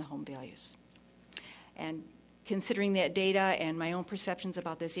impact on the home values. And considering that data and my own perceptions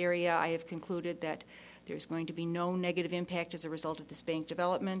about this area, I have concluded that there's going to be no negative impact as a result of this bank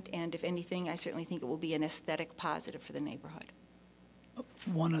development, and if anything, I certainly think it will be an aesthetic positive for the neighborhood.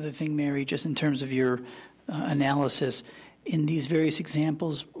 One other thing, Mary, just in terms of your analysis, in these various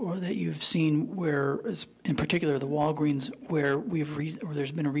examples or that you've seen where, in particular the Walgreens, where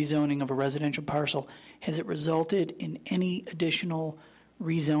there's been a rezoning of a residential parcel, has it resulted in any additional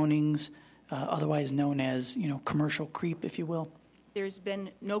rezonings, otherwise known as, commercial creep, if you will? There's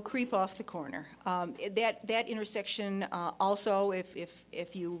been no creep off the corner. That intersection also,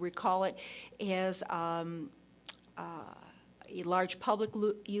 if you recall it, has a large public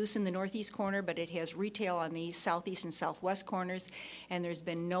use in the northeast corner, but it has retail on the southeast and southwest corners, and there's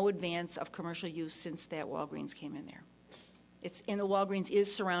been no advance of commercial use since that Walgreens came in there. And the Walgreens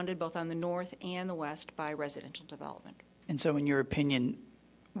is surrounded both on the north and the west by residential development. And so in your opinion,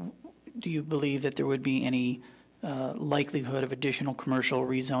 do you believe that there would be any likelihood of additional commercial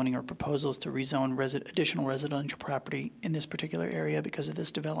rezoning or proposals to rezone additional residential property in this particular area because of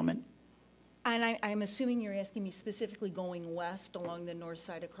this development? And I'm assuming you're asking me specifically going west along the north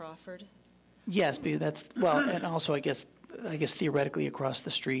side of Crawford? Yes, but that's, well, and also I guess theoretically across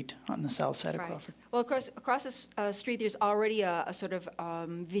the street on the south side of Crawford. Well, across the street, there's already a sort of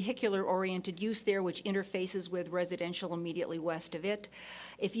vehicular-oriented use there, which interfaces with residential immediately west of it.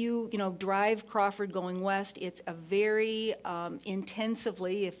 If you drive Crawford going west, it's a very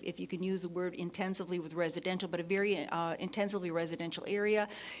intensively, if you can use the word intensively with residential, but a very intensively residential area.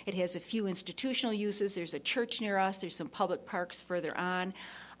 It has a few institutional uses. There's a church near us. There's some public parks further on.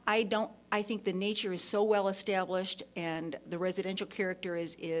 I think the nature is so well established, and the residential character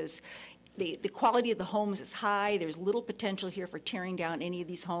is the quality of the homes is high. There's little potential here for tearing down any of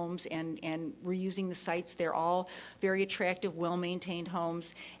these homes and reusing the sites. They're all very attractive, well-maintained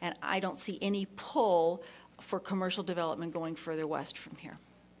homes, and I don't see any pull for commercial development going further west from here.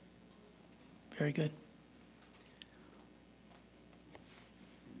 Very good.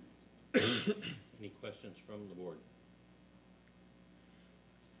 Any questions from the board?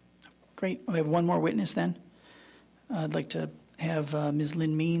 Great. We have one more witness then. I'd like to have Ms.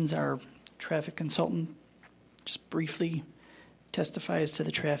 Lynn Means, our traffic consultant, just briefly testify as to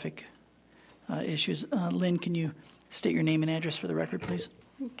the traffic issues. Lynn, can you state your name and address for the record, please?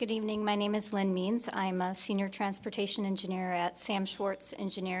 Good evening. My name is Lynn Means. I'm a senior transportation engineer at Sam Schwartz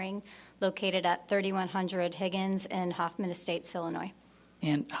Engineering, located at 3100 Higgins in Hoffman Estates, Illinois.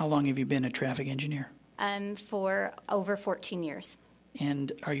 And how long have you been a traffic engineer? For over 14 years.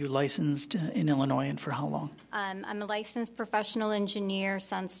 And are you licensed in Illinois, and for how long? I'm a licensed professional engineer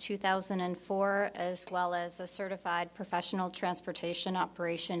since 2004, as well as a certified professional transportation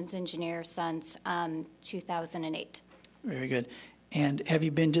operations engineer since 2008. Very good. And have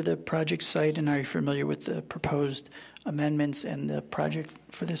you been to the project site, and are you familiar with the proposed amendments and the project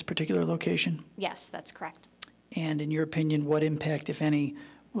for this particular location? Yes, that's correct. And in your opinion, what impact, if any,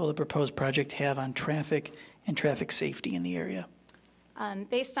 will the proposed project have on traffic and traffic safety in the area?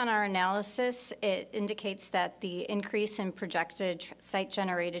 Based on our analysis, it indicates that the increase in projected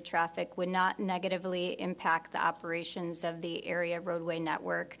site-generated traffic would not negatively impact the operations of the area roadway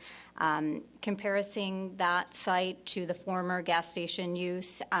network. Comparing that site to the former gas station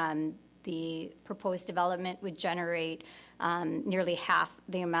use, the proposed development would generate nearly half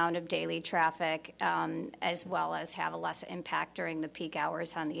the amount of daily traffic, as well as have a less impact during the peak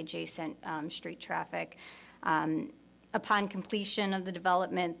hours on the adjacent street traffic. Upon completion of the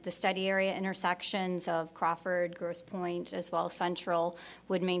development, the study area intersections of Crawford, Grosse Pointe, as well as Central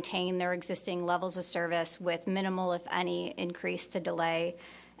would maintain their existing levels of service with minimal, if any, increase to delay.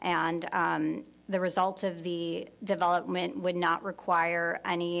 And the result of the development would not require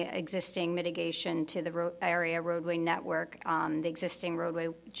any existing mitigation to the area roadway network. The existing roadway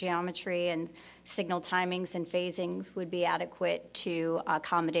geometry and signal timings and phasings would be adequate to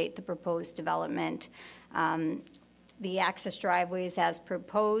accommodate the proposed development. The access driveways as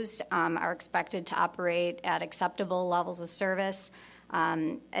proposed are expected to operate at acceptable levels of service,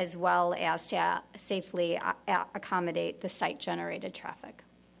 as well as to safely accommodate the site-generated traffic.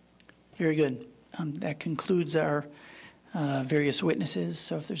 Very good. That concludes our various witnesses,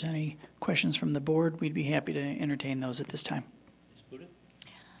 so if there's any questions from the board, we'd be happy to entertain those at this time.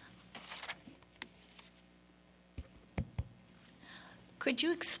 Could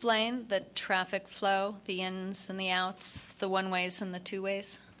you explain the traffic flow, the ins and the outs, the one-ways and the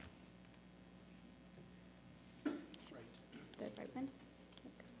two-ways?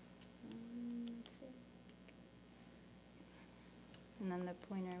 And then the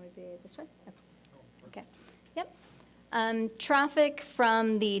pointer would be this way? Okay. Yep. Traffic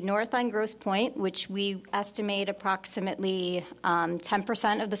from the north on Grosse Pointe, which we estimate approximately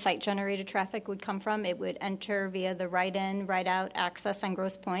 10% of the site-generated traffic would come from. It would enter via the right-in, right-out access on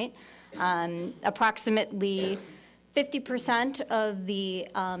Grosse Pointe. Approximately 50% of the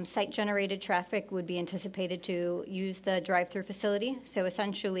site-generated traffic would be anticipated to use the drive-through facility. So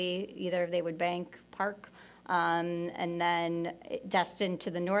essentially, either they would bank, park, and then destined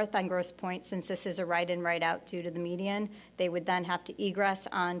to the north on Grosse Pointe, since this is a right-in, right-out due to the median, they would then have to egress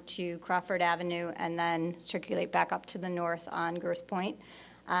onto Crawford Avenue and then circulate back up to the north on Grosse Pointe.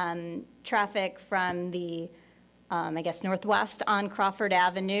 Traffic from the, northwest on Crawford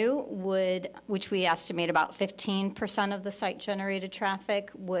Avenue which we estimate about 15% of the site-generated traffic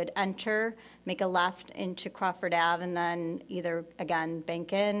would enter, make a left into Crawford Ave, and then either, again,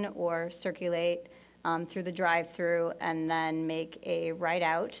 bank in or circulate through the drive-through and then make a right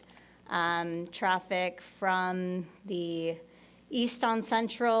out. Traffic from the east on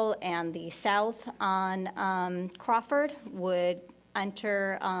Central and the south on Crawford would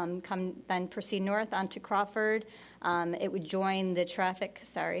enter, then proceed north onto Crawford. It would join the traffic,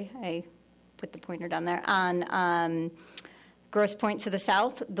 sorry, I put the pointer down there, on Grosse Pointe to the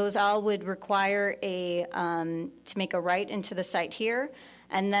south. Those all would require to make a right into the site here.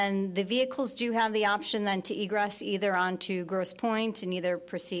 And then the vehicles do have the option then to egress either onto Grosse Pointe and either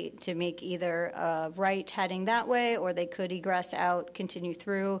proceed to make either a right heading that way, or they could egress out, continue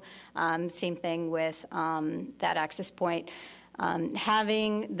through. Same thing with that access point.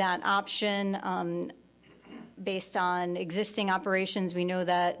 Having that option based on existing operations, we know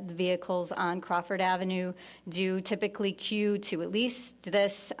that the vehicles on Crawford Avenue do typically queue to at least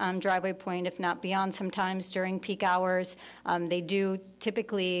this driveway point, if not beyond sometimes during peak hours. They do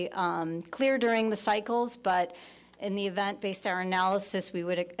typically clear during the cycles, but in the event, based on our analysis, we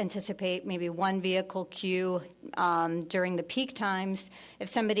would anticipate maybe one vehicle queue during the peak times. If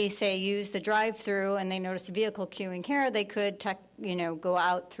somebody, say, used the drive-through and they noticed a vehicle queuing here, they could go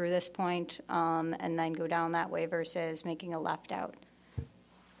out through this point and then go down that way versus making a left out.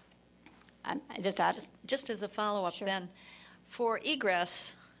 Just as a follow-up, sure. Then, for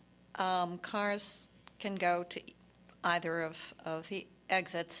egress, cars can go to either of the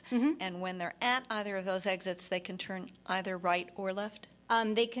exits, and when they're at either of those exits, they can turn either right or left?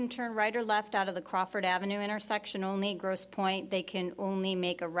 They can turn right or left out of the Crawford Avenue intersection only. Grosse Pointe, they can only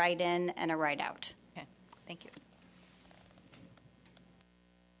make a right in and a right out. Okay, thank you.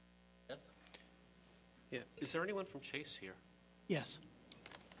 Yes? Yeah, is there anyone from Chase here? Yes.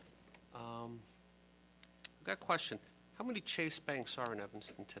 I've got a question. How many Chase banks are in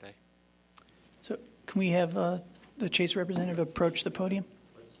Evanston today? So can we have the Chase representative approach the podium?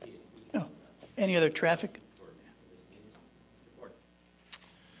 Oh, any other traffic?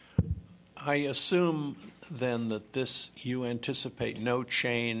 I assume then that you anticipate no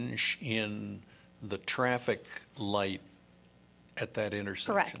change in the traffic light at that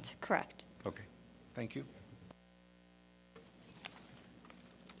intersection? Correct. Okay, thank you.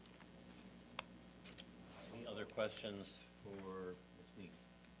 Any other questions for Ms.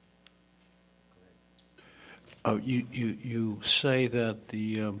 You say that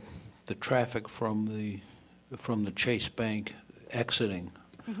the traffic from the Chase Bank exiting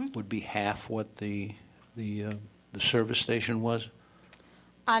would be half what the service station was?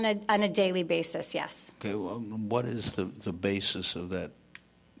 On a daily basis, yes. Okay, well, what is the basis of that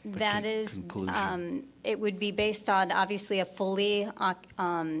That is, conclusion? it would be based on, obviously, a fully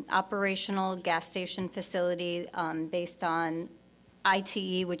operational gas station facility based on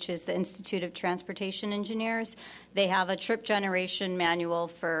ITE, which is the Institute of Transportation Engineers. They have a trip generation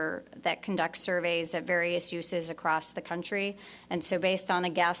manual that conducts surveys at various uses across the country. And so based on a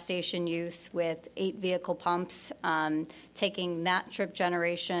gas station use with 8 vehicle pumps, taking that trip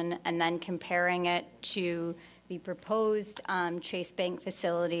generation and then comparing it to the proposed Chase Bank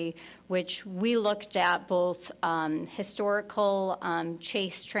facility, which we looked at both historical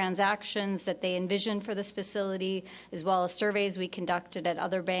Chase transactions that they envisioned for this facility, as well as surveys we conducted at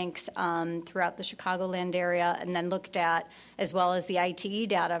other banks throughout the Chicagoland area, and then looked at, as well as the ITE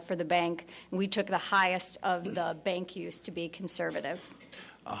data for the bank. We took the highest of the bank use to be conservative.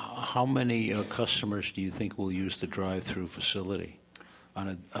 How many customers do you think will use the drive-through facility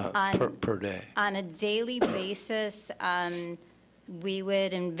per day? On a daily basis, we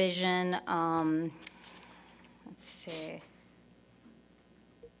would envision, let's see,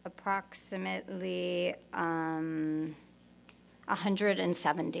 approximately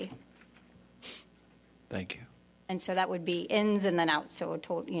 170. Thank you. And so that would be ins and then outs, so a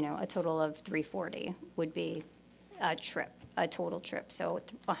total of 340 would be a total trip. So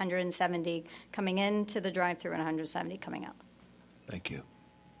 170 coming into the drive-through and 170 coming out. Thank you.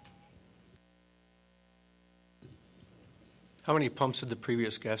 How many pumps did the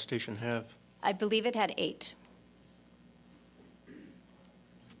previous gas station have? I believe it had 8.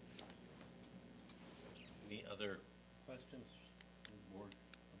 Any other questions from the board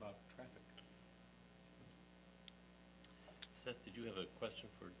about traffic? Seth, did you have a question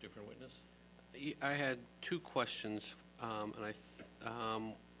for a different witness? I had 2 questions, and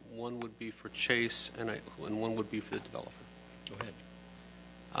one would be for Chase, and one would be for the developer. Go ahead.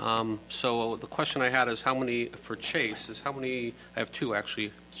 So the question I had is how many, for Chase, I have 2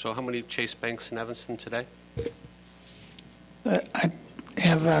 actually, so how many Chase banks in Evanston today? I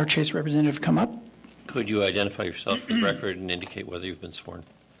have our Chase representative come up. Could you identify yourself for the record and indicate whether you've been sworn?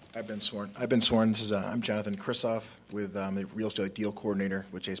 I've been sworn. This is I'm Jonathan Krisoff with the Real Estate Deal Coordinator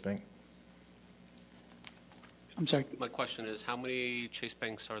with Chase Bank. I'm sorry. My question is, how many Chase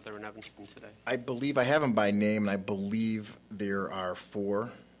banks are there in Evanston today? I believe I have them by name, and I believe there are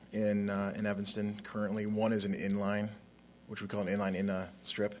 4 in Evanston currently. One is an inline, which we call an inline in a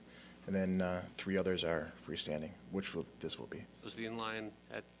strip, and then 3 others are freestanding, which this will be. Was the inline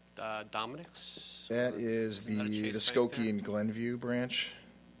at Dominic's? That is the Skokie and Glenview branch.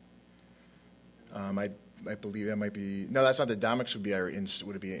 I believe that might be, no, that's not the Dominic's. Would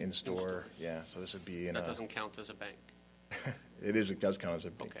it be an in-store? Yeah, so this would be in that doesn't count as a bank. It does count as a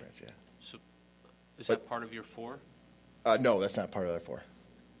bank branch, yeah. So is that part of your 4? No, that's not part of that 4.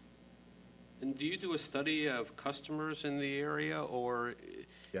 And do you do a study of customers in the area, or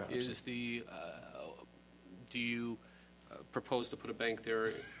Yeah, do you propose to put a bank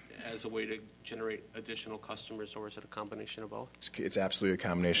there as a way to generate additional customers, or is it a combination of both? It's absolutely a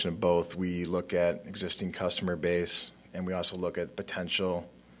combination of both. We look at existing customer base, and we also look at potential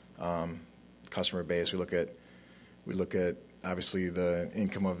customer base. We look at obviously the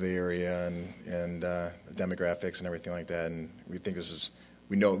income of the area and the demographics and everything like that. And we think this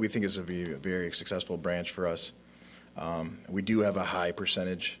will be a very successful branch for us. We do have a high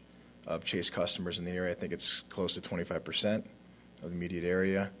percentage of Chase customers in the area. I think it's close to 25% of the immediate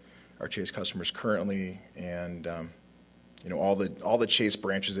area are Chase customers currently, and all the Chase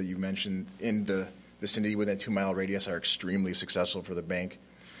branches that you mentioned in the vicinity within a 2-mile radius are extremely successful for the bank.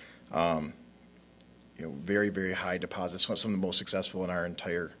 Very, very high deposits, some of the most successful in our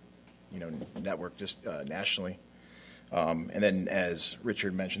entire network, just nationally. And then, as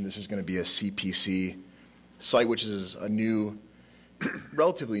Richard mentioned, this is going to be a CPC site, which is a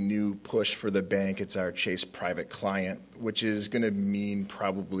relatively new push for the bank. It's our Chase Private Client, which is going to mean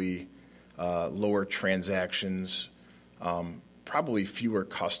probably lower transactions, probably fewer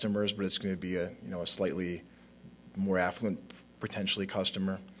customers, but it's going to be a slightly more affluent, potentially,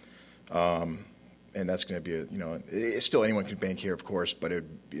 customer. And that's going to be it's still anyone can bank here, of course, but a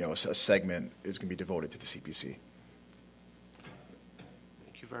segment is going to be devoted to the CPC.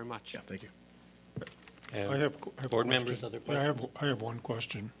 Thank you very much. Yeah, thank you. I have board members, other questions? I have one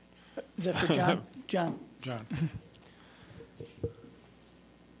question. Is that for John? John.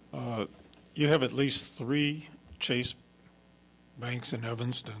 You have at least 3 Chase banks in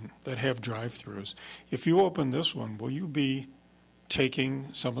Evanston that have drive-throughs. If you open this one, will you be taking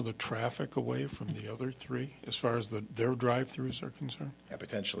some of the traffic away from the other three as far as their drive-throughs are concerned? Yeah,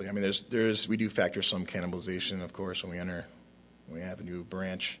 potentially. I mean, we do factor some cannibalization, of course, when we have a new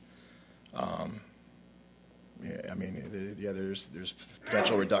branch. Yeah, I mean, there's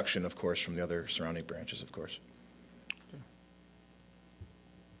potential reduction, of course, from the other surrounding branches, of course.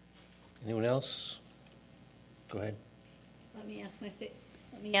 Anyone else? Go ahead. Let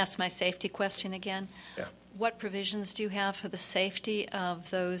me ask my safety question again. Yeah. What provisions do you have for the safety of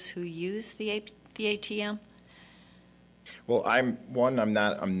those who use the ATM? Well, I'm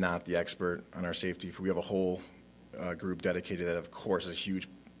not the expert on our safety. We have a whole group dedicated that, of course, is a huge,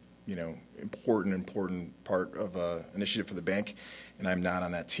 important part of initiative for the bank, and I'm not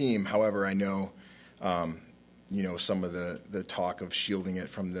on that team. However, I know, some of the talk of shielding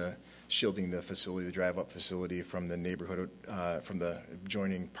the facility, the drive-up facility from the neighborhood, from the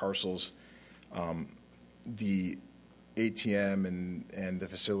adjoining parcels. The ATM and the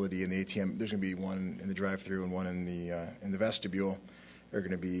facility and the ATM, there's going to be one in the drive-through and one in the vestibule. They're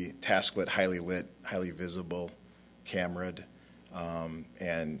going to be task lit, highly visible, cameraed,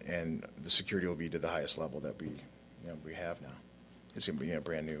 and the security will be to the highest level that we have now. It's going to be a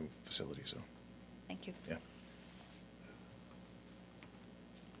brand new facility. So, thank you. Yeah.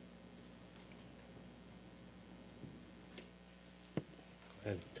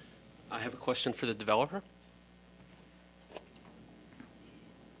 I have a question for the developer.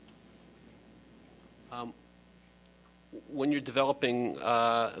 When you're developing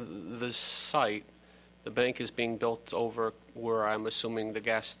the site, the bank is being built over where I'm assuming the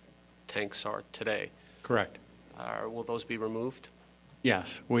gas tanks are today. Correct. Will those be removed?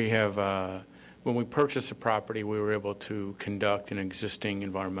 Yes. We have, when we purchased the property, we were able to conduct an existing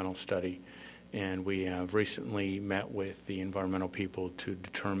environmental study, and we have recently met with the environmental people to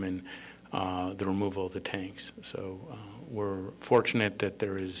determine the removal of the tanks. So we're fortunate that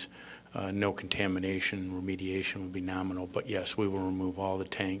there is no contamination. Remediation would be nominal, but yes, we will remove all the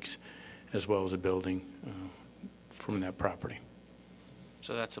tanks as well as the building from that property.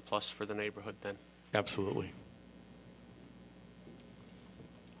 So that's a plus for the neighborhood then? Absolutely.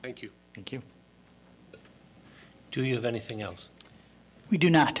 Thank you. Thank you. Do you have anything else? We do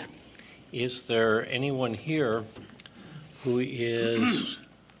not. Is there anyone here who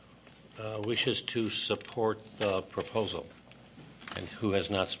wishes to support the proposal and who has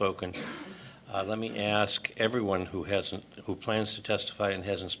not spoken? Let me ask everyone who plans to testify and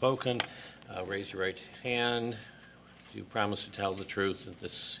hasn't spoken, raise your right hand. Do you promise to tell the truth at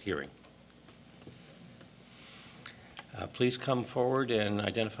this hearing? Please come forward and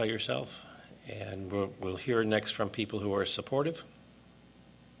identify yourself, and we'll hear next from people who are supportive.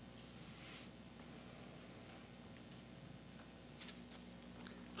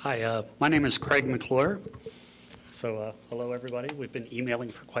 Hi, my name is Craig McClure. So hello, everybody. We've been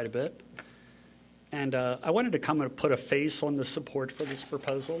emailing for quite a bit. And I wanted to come and put a face on the support for this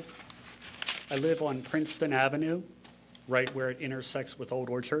proposal. I live on Princeton Avenue, right where it intersects with Old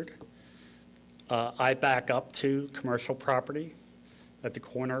Orchard. I back up to commercial property at the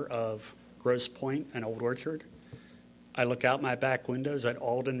corner of Grosse Pointe and Old Orchard. I look out my back windows at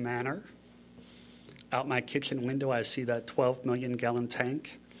Alden Manor. Out my kitchen window, I see that 12 million gallon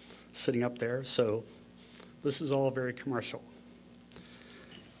tank sitting up there. So this is all very commercial.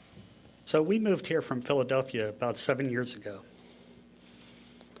 So we moved here from Philadelphia about 7 years ago.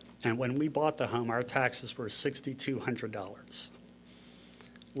 And when we bought the home, our taxes were $6,200.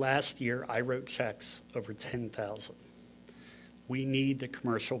 Last year, I wrote checks over $10,000. We need the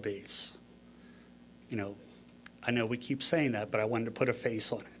commercial base. I know we keep saying that, but I wanted to put a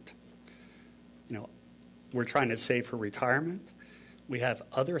face on it. We're trying to save for retirement. We have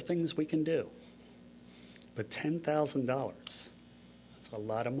other things we can do. But $10,000, that's a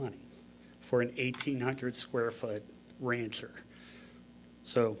lot of money for an 1,800 square foot rancher.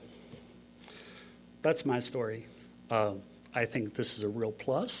 So that's my story. I think this is a real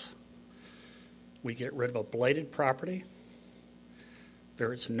plus. We get rid of a blighted property.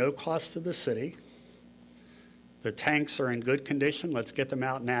 There is no cost to the city. The tanks are in good condition. Let's get them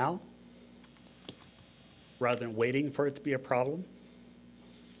out now rather than waiting for it to be a problem.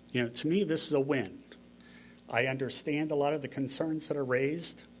 To me, this is a win. I understand a lot of the concerns that are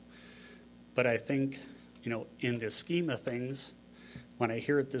raised, but I think, in the scheme of things, when I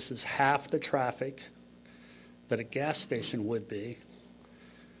hear this is half the traffic that a gas station would be,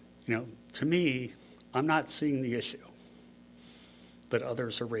 to me, I'm not seeing the issue that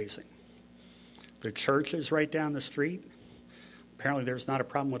others are raising. The church is right down the street. Apparently there's not a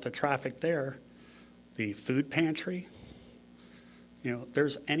problem with the traffic there. The food pantry,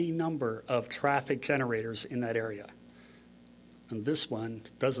 There's any number of traffic generators in that area. And this one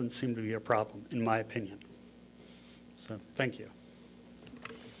doesn't seem to be a problem, in my opinion. So, thank you.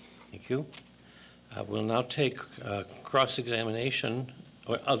 Thank you. We'll now take cross-examination,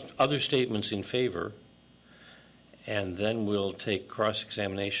 or other statements in favor, and then we'll take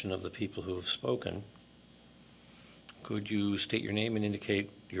cross-examination of the people who have spoken. Could you state your name and indicate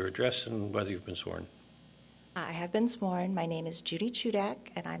your address and whether you've been sworn? I have been sworn. My name is Judy Chudak,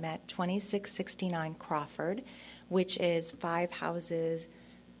 and I'm at 2669 Crawford, which is 5 houses.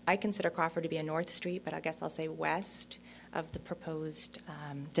 I consider Crawford to be a North Street, but I guess I'll say west of the proposed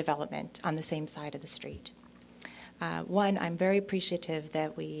development on the same side of the street. One, I'm very appreciative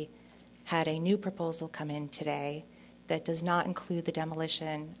that we had a new proposal come in today that does not include the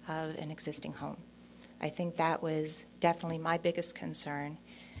demolition of an existing home. I think that was definitely my biggest concern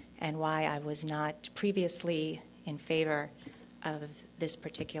and why I was not previously in favor of this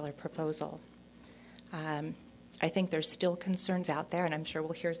particular proposal. I think there's still concerns out there, and I'm sure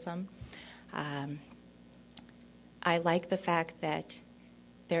we'll hear some. I like the fact that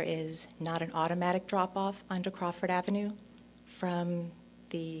there is not an automatic drop-off onto Crawford Avenue from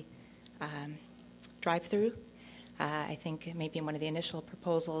the drive-through. I think maybe in one of the initial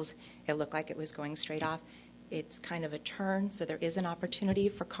proposals, it looked like it was going straight off. It's kind of a turn, so there is an opportunity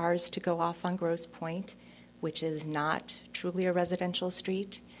for cars to go off on Grosse Pointe, which is not truly a residential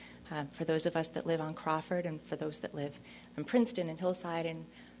street. For those of us that live on Crawford and for those that live in Princeton and Hillside, and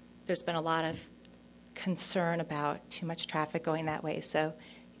there's been a lot of concern about too much traffic going that way. So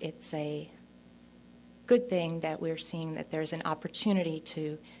it's a good thing that we're seeing that there's an opportunity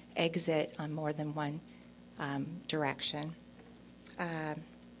to exit on more than one direction.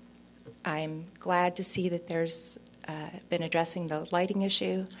 I'm glad to see that there's been addressing the lighting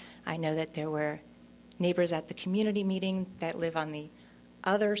issue. I know that there were neighbors at the community meeting that live on the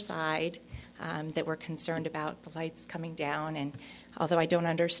other side that were concerned about the lights coming down. And although I don't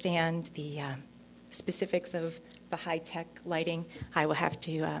understand the specifics of the high-tech lighting, I will have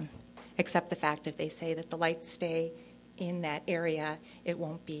to accept the fact if they say that the lights stay in that area, it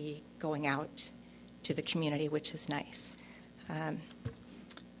won't be going out to the community, which is nice.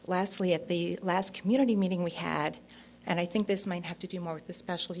 Lastly, at the last community meeting we had, and I think this might have to do more with the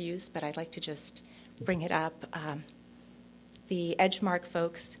special use, but I'd like to just bring it up. The Edgemark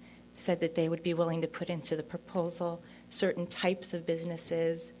folks said that they would be willing to put into the proposal certain types of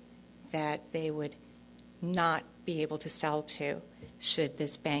businesses that they would not be able to sell to should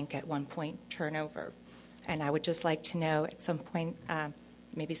this bank at one point turn over. And I would just like to know at some point,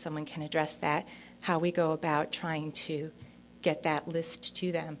 maybe someone can address that, how we go about trying to get that list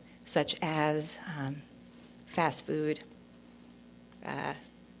to them, such as fast food,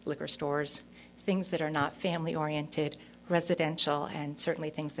 liquor stores, things that are not family-oriented, residential, and certainly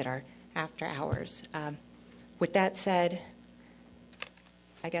things that are after hours. With that said,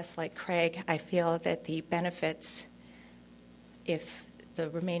 I guess like Craig, I feel that the benefits, if the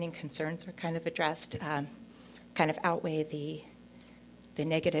remaining concerns are kind of addressed, kind of outweigh the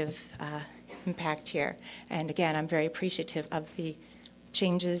negative impact here. And again, I'm very appreciative of the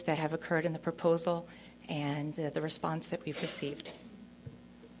changes that have occurred in the proposal and the response that we've received.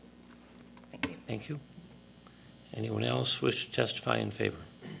 Thank you. Thank you. Anyone else wish to testify in favor?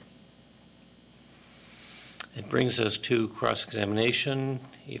 It brings us to cross-examination.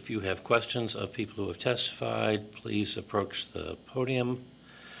 If you have questions of people who have testified, please approach the podium.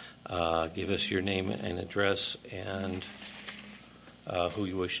 Give us your name and address and who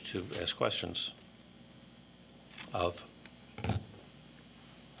you wish to ask questions of. I'm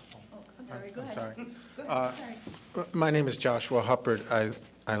sorry, go ahead. Go ahead. My name is Joshua Huppert.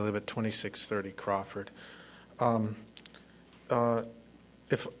 I live at 2630 Crawford.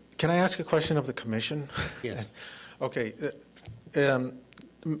 Can I ask a question of the commission? Yes. Okay.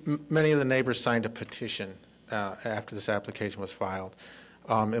 Many of the neighbors signed a petition after this application was filed.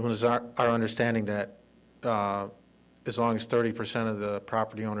 It was our understanding that as long as 30% of the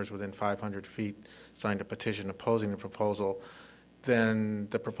property owners within 500 feet signed a petition opposing the proposal, then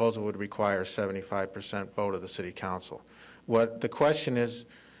the proposal would require a 75% vote of the city council. What the question is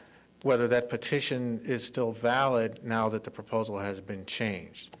whether that petition is still valid now that the proposal has been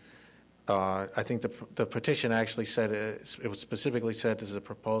changed. I think the petition actually said, it was specifically said this is a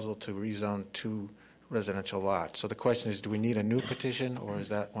proposal to rezone 2 residential lots. So the question is, do we need a new petition or is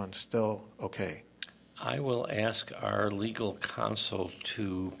that one still okay? I will ask our legal counsel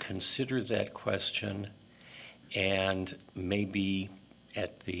to consider that question, and maybe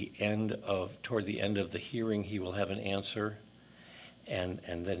at the end toward the end of the hearing, he will have an answer, and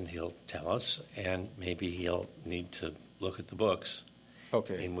then he'll tell us, and maybe he'll need to look at the books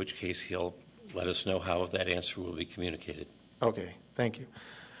Okay. In which case, he'll let us know how that answer will be communicated. Okay, thank you.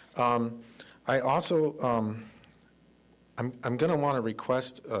 I also, I'm going to want to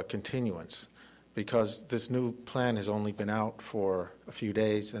request a continuance because this new plan has only been out for a few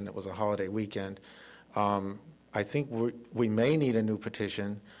days and it was a holiday weekend. I think we may need a new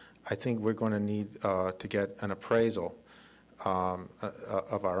petition. I think we're going to need to get an appraisal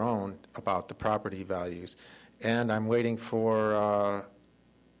of our own about the property values. And I'm waiting for,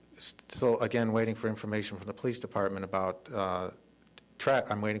 still again, waiting for information from the police department about,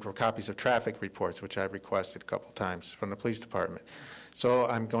 I'm waiting for copies of traffic reports, which I've requested a couple times from the police department. So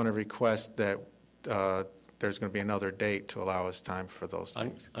I'm going to request that there's going to be another date to allow us time for those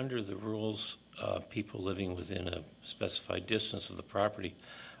things. Under the rules, people living within a specified distance of the property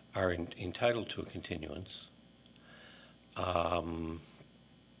are entitled to a continuance. The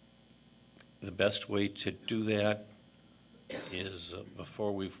best way to do that is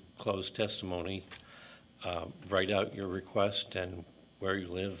before we've closed testimony, write out your request and where you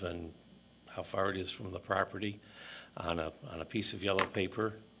live and how far it is from the property on a piece of yellow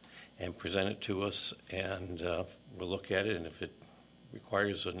paper and present it to us, and we'll look at it, and if it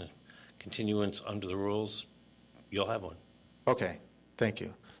requires a continuance under the rules, you'll have one. Okay, thank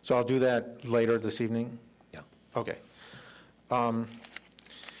you. So I'll do that later this evening? Yeah. Okay.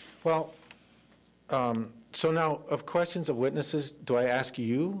 So now, of questions of witnesses, do I ask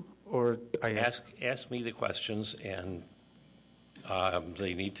you, or I ask me the questions, and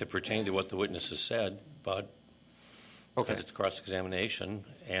they need to pertain to what the witness has said, but because it's cross-examination,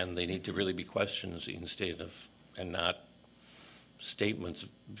 and they need to really be questions instead of, and not statements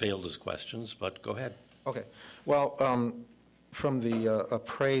veiled as questions, but go ahead. Okay. Well, from the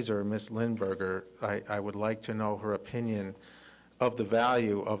appraiser, Ms. Lindberger, I would like to know her opinion of the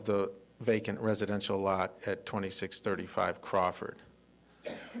value of the vacant residential lot at 2635 Crawford.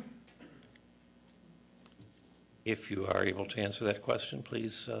 If you are able to answer that question,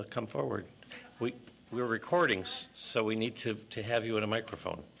 please come forward. We're recording, so we need to have you at a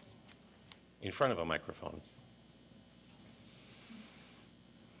microphone, in front of a microphone.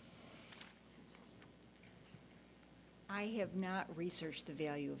 I have not researched the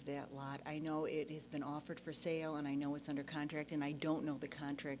value of that lot. I know it has been offered for sale, and I know it's under contract, and I don't know the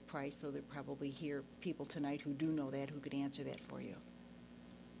contract price, so there probably here people tonight who do know that, who could answer that for you.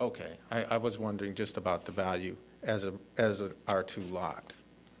 Okay. I was wondering just about the value as a R2 lot.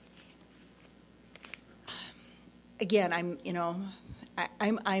 Again,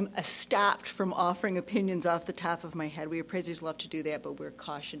 I'm stopped from offering opinions off the top of my head. We appraisers love to do that, but we're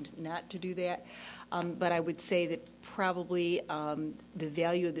cautioned not to do that. But I would say that probably the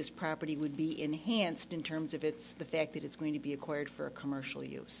value of this property would be enhanced in terms of the fact that it's going to be acquired for a commercial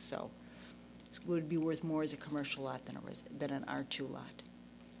use. So it would be worth more as a commercial lot than an R2 lot.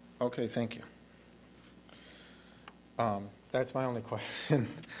 Okay, thank you. That's my only question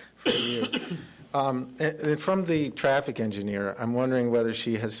for you. And from the traffic engineer, I'm wondering whether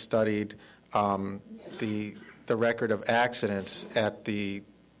she has studied the record of accidents at the.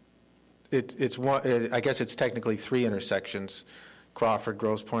 It's one. I guess it's technically three intersections: Crawford,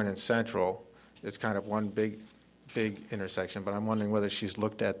 Grosse Pointe, and Central. It's kind of one big intersection. But I'm wondering whether she's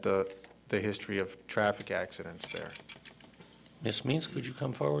looked at the history of traffic accidents there. Ms. Means, could you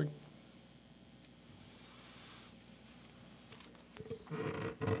come forward?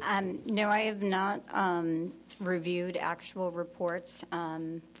 No, I have not reviewed actual reports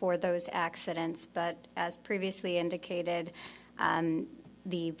for those accidents, but as previously indicated,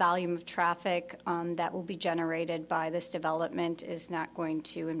 the volume of traffic that will be generated by this development is not going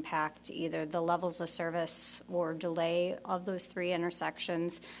to impact either the levels of service or delay of those three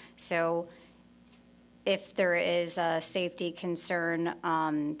intersections. So if there is a safety concern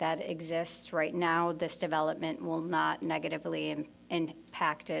that exists right now, this development will not negatively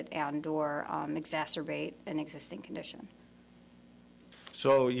impact it and or exacerbate an existing condition.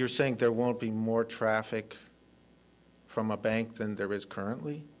 So you're saying there won't be more traffic from a bank than there is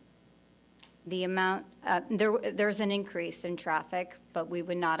currently? The amount, there's an increase in traffic, but we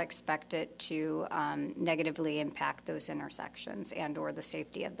would not expect it to negatively impact those intersections and or the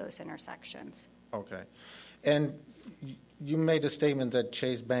safety of those intersections. Okay. And you made a statement that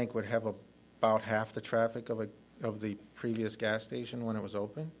Chase Bank would have about half the traffic of the previous gas station when it was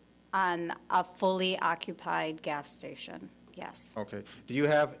open? A fully occupied gas station, yes. Okay. Do you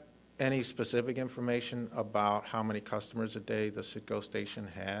have any specific information about how many customers a day the Citgo station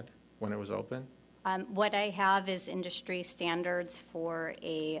had when it was open? What I have is industry standards for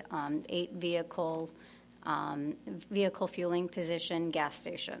a 8-vehicle fueling position gas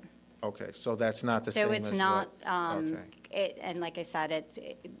station. Okay, so that's not the same as So it's not And like I said,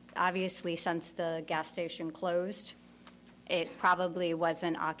 obviously since the gas station closed, it probably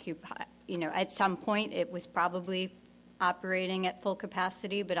wasn't occupied. At some point it was probably operating at full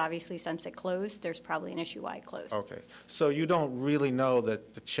capacity, but obviously since it closed, there's probably an issue why it closed. Okay. So you don't really know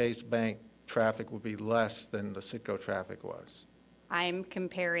that the Chase Bank traffic would be less than the Citgo traffic was? I'm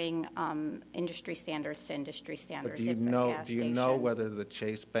comparing industry standards to industry standards. But do you know whether the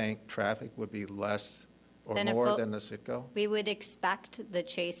Chase Bank traffic would be less or more than the Citgo? We would expect the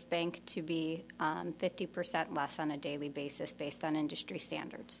Chase Bank to be 50% less on a daily basis based on industry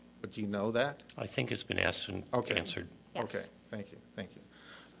standards. But do you know that? I think it's been asked and answered. Yes. Okay, thank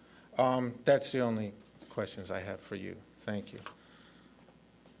you. That's the only questions I have for you. Thank you.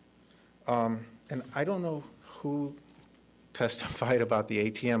 And I don't know who testified about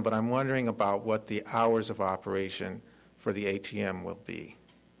the ATM, but I'm wondering about what the hours of operation for the ATM will be.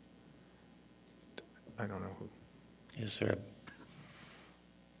 I don't know who. Is there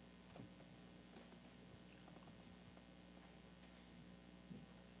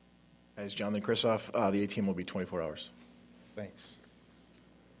As Jonathan Kristoff, the ATM will be 24 hours. Thanks.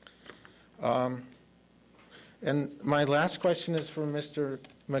 And my last question is for Mr.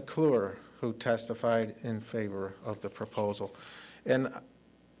 McClure, who testified in favor of the proposal. And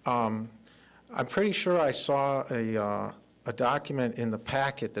I'm pretty sure I saw a document in the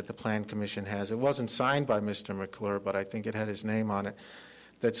packet that the Plan Commission has. It wasn't signed by Mr. McClure, but I think it had his name on it,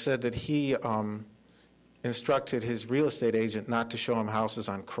 that said that he instructed his real estate agent not to show him houses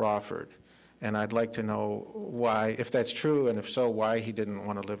on Crawford. And I'd like to know why, if that's true, and if so, why he didn't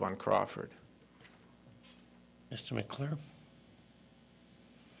want to live on Crawford. Mr. McClure?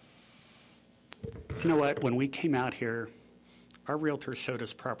 You know what? When we came out here, our realtor showed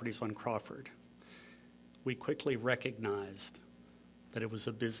us properties on Crawford. We quickly recognized that it was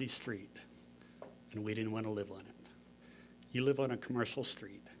a busy street, and we didn't want to live on it. You live on a commercial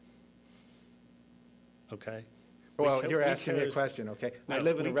street, okay? Well, you're asking me a question, okay? I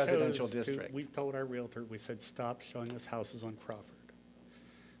live in a residential district. We told our realtor, we said, stop showing us houses on Crawford.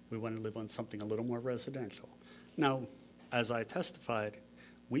 We want to live on something a little more residential. Now, as I testified,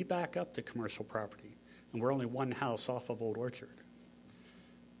 we back up to commercial property, and we're only one house off of Old Orchard.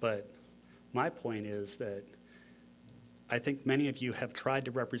 But my point is that I think many of you have tried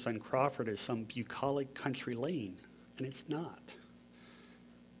to represent Crawford as some bucolic country lane, and it's not.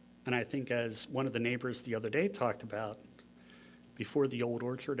 And I think as one of the neighbors the other day talked about, before the Old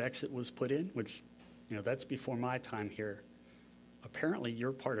Orchard exit was put in, which, that's before my time here, apparently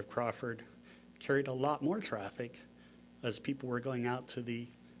your part of Crawford carried a lot more traffic as people were going out to the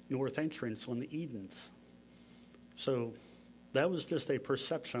north entrance on the Edens. So that was just a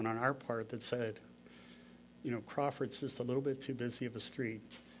perception on our part that said, Crawford's just a little bit too busy of a street,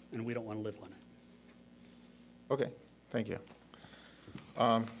 and we don't want to live on it. Okay, thank you.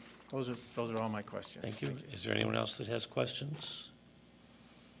 Those are all my questions. Thank you. Is there anyone else that has questions?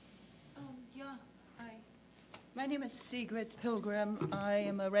 My name is Sigrid Pilgrim. I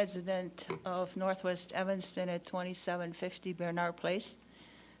am a resident of Northwest Evanston at 2750 Bernard Place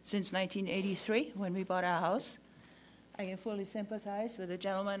since 1983 when we bought our house. I can fully sympathize with the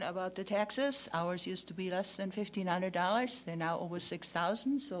gentleman about the taxes. Ours used to be less than $1,500. They're now over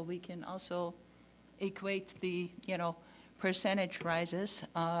 $6,000, so we can also equate the, percentage rises.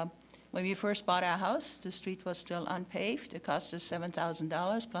 When we first bought our house, the street was still unpaved. It cost us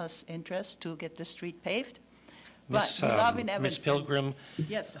 $7,000 plus interest to get the street paved. But we love in Evanston. Ms. Pilgrim,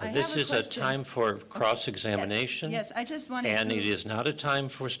 yes, I this have a is question. a time for cross-examination. Yes, I just wanted and to... it is not a time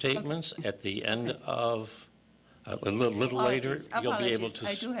for statements. Okay. At the end of, a little later, you'll be able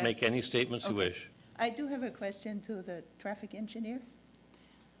to make any statements you wish. I do have a question to the traffic engineer.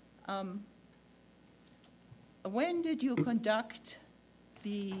 When did you conduct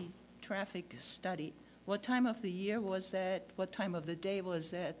the traffic study? What time of the year was that? What time of the day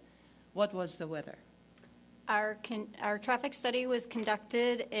was that? What was the weather? Our traffic study was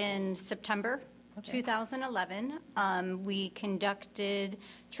conducted in September 2011. We conducted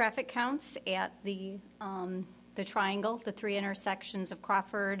traffic counts at the triangle, the three intersections of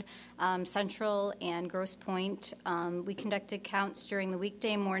Crawford, Central, and Grosse Pointe. We conducted counts during the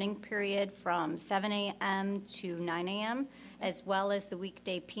weekday morning period from 7 a.m. to 9 a.m., as well as the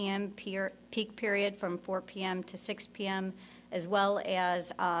weekday PM peak period from 4 p.m. to 6 p.m., as well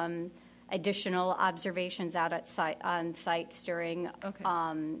as additional observations out at on sites during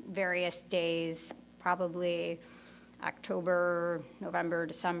various days, probably October, November,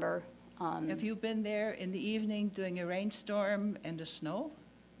 December. Have you been there in the evening during a rainstorm and the snow?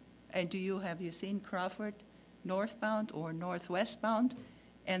 And have you seen Crawford northbound or northwestbound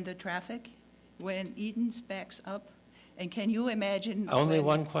and the traffic when Edens backs up? And can you imagine? Only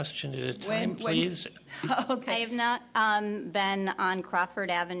one question at a time, please. Okay. I have not been on Crawford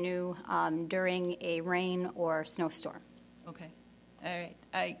Avenue during a rain or snowstorm. Okay. All right.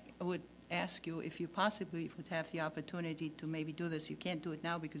 I would ask you if you possibly would have the opportunity to maybe do this. You can't do it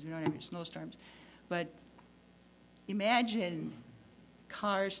now because we don't have any snowstorms. But imagine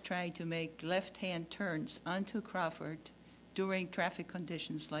cars trying to make left-hand turns onto Crawford during traffic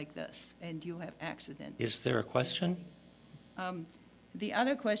conditions like this, and you have accidents. Is there a question? The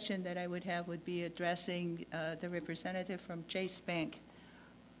other question that I would have would be addressing the representative from Chase Bank.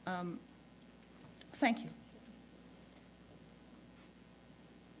 Thank you.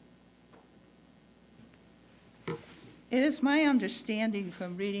 It is my understanding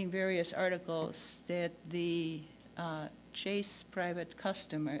from reading various articles that the Chase private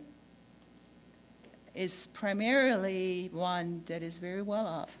customer is primarily one that is very well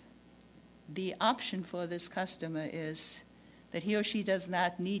off. The option for this customer is that he or she does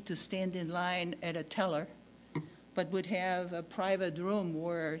not need to stand in line at a teller, but would have a private room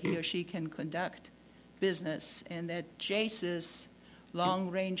where he or she can conduct business, and that Chase's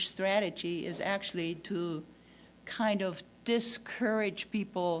long-range strategy is actually to kind of discourage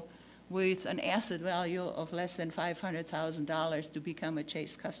people with an asset value of less than $500,000 to become a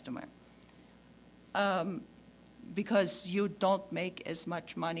Chase customer. Because you don't make as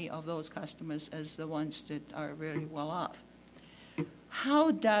much money of those customers as the ones that are really well off.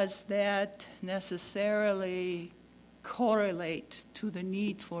 How does that necessarily correlate to the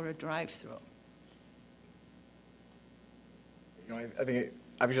need for a drive-through? You know, I think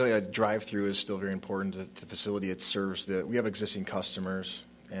obviously a drive-through is still very important to the facility. It serves we have existing customers,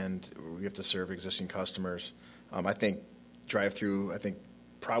 and we have to serve existing customers. I think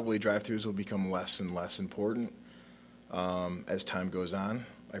probably drive-throughs will become less and less important as time goes on.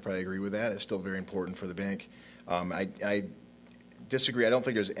 I probably agree with that. It's still very important for the bank. I disagree. I don't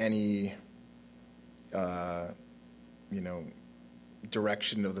think there's any,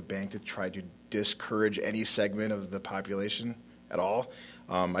 direction of the bank to try to discourage any segment of the population at all.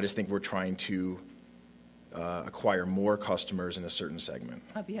 I just think we're trying to acquire more customers in a certain segment.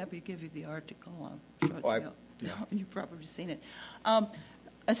 I'll be happy to give you the article. You've probably seen it.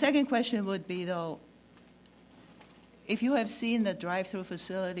 A second question would be, though, if you have seen the drive-through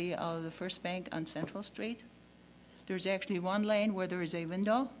facility of the First Bank on Central Street, there's actually one lane where there is a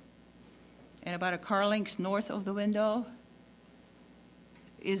window, and about a car length north of the window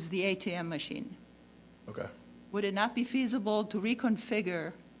is the ATM machine. Okay. Would it not be feasible to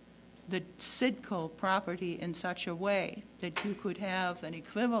reconfigure the Citco property in such a way that you could have an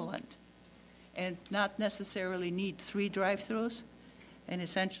equivalent and not necessarily need 3 drive-throughs and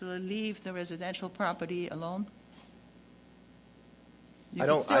essentially leave the residential property alone? You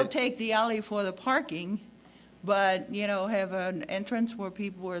could still take the alley for the parking, but, have an entrance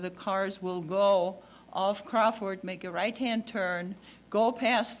where the cars will go off Crawford, make a right-hand turn, go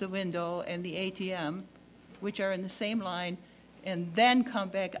past the window and the ATM, which are in the same line, and then come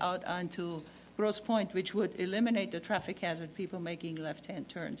back out onto Grosse Pointe, which would eliminate the traffic hazard, people making left-hand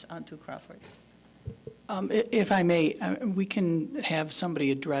turns onto Crawford. If I may, we can have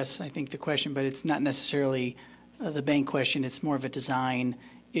somebody address, I think, the question, but it's not necessarily the bank question. It's more of a design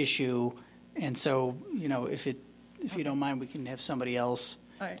issue. And so, if you don't mind, we can have somebody else,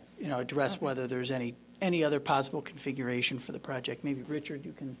 address whether there's any other possible configuration for the project. Maybe Richard,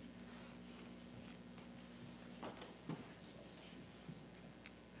 you can.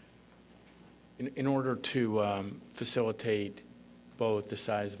 In order to facilitate both the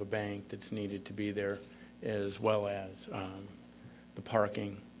size of a bank that's needed to be there as well as the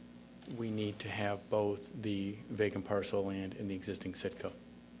parking, we need to have both the vacant parcel land and the existing Citco.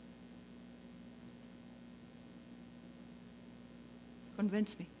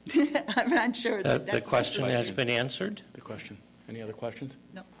 Convince me. I'm not sure. The question has been answered. The question. Any other questions?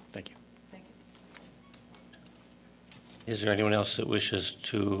 No. Thank you. Thank you. Is there anyone else that wishes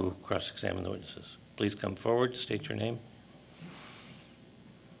to cross-examine the witnesses? Please come forward, state your name.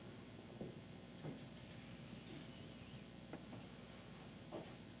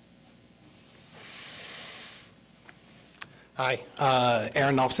 Hi,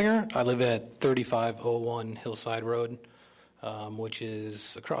 Aaron Knopfsinger. I live at 3501 Hillside Road, which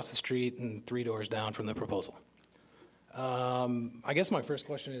is across the street and 3 doors down from the proposal. I guess my first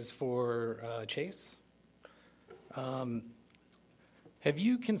question is for Chase. Have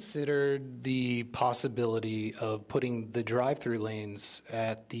you considered the possibility of putting the drive-through lanes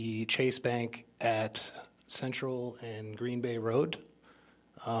at the Chase Bank at Central and Green Bay Road?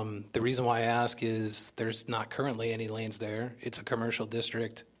 The reason why I ask is there's not currently any lanes there. It's a commercial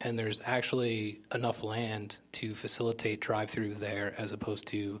district, and there's actually enough land to facilitate drive-through there as opposed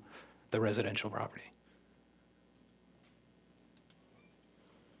to the residential property.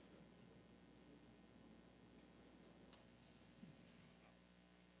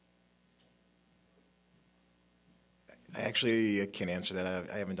 I actually can't answer that.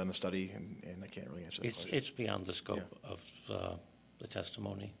 I haven't done the study, and I can't really answer that question. It's beyond the scope of the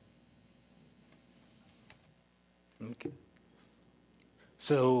testimony. Okay.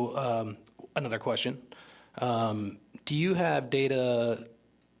 So another question. Do you have data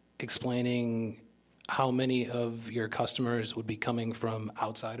explaining how many of your customers would be coming from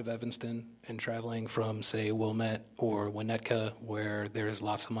outside of Evanston and traveling from, say, Wilmette or Winnetka, where there's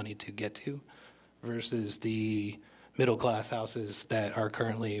lots of money to get to, versus the middle-class houses that are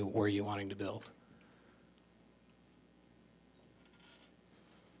currently where you're wanting to build?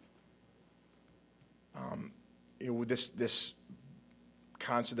 This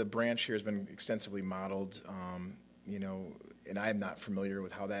concept, the branch here has been extensively modeled, and I am not familiar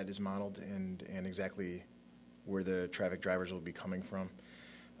with how that is modeled and exactly where the traffic drivers will be coming from,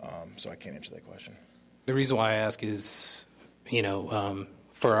 so I can't answer that question. The reason why I ask is,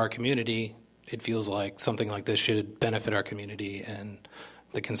 for our community, it feels like something like this should benefit our community and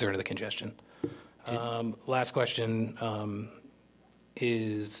the concern of the congestion. Last question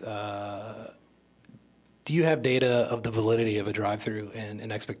is, do you have data of the validity of a drive-through and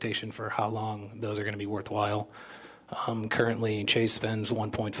an expectation for how long those are going to be worthwhile? Currently, Chase spends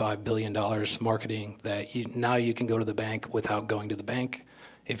 $1.5 billion marketing that now you can go to the bank without going to the bank.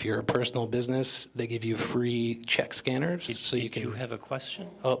 If you're a personal business, they give you free check scanners. Did you have a question?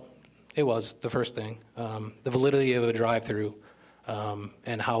 Oh, it was the first thing. The validity of a drive-through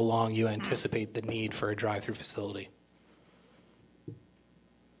and how long you anticipate the need for a drive-through facility.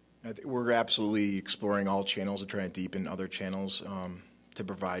 We're absolutely exploring all channels and trying to deepen other channels to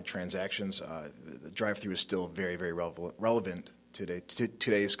provide transactions. The drive-through is still very, very relevant to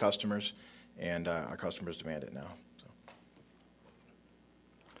today's customers, and our customers demand it now. So.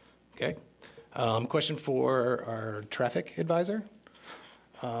 Okay. Question for our traffic advisor.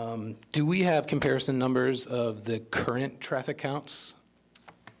 Do we have comparison numbers of the current traffic counts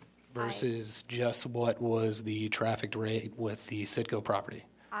versus just what was the traffic rate with the Citgo property?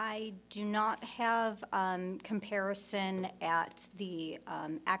 I do not have comparison at the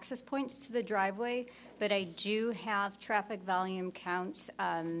access points to the driveway, but I do have traffic volume counts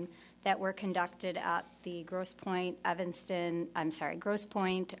that were conducted at the Grosse Pointe,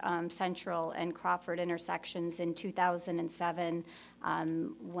 Central, and Crawford intersections in 2007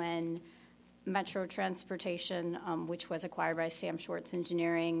 when Metro Transportation, which was acquired by Sam Schwartz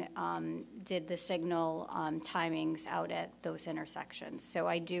Engineering, did the signal timings out at those intersections. So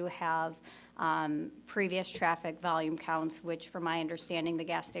I do have previous traffic volume counts, which, from my understanding, the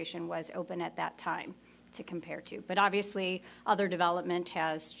gas station was open at that time to compare to. But obviously, other development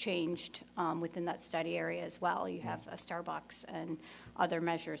has changed within that study area as well. You have a Starbucks and other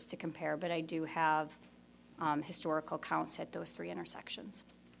measures to compare, but I do have historical counts at those three intersections.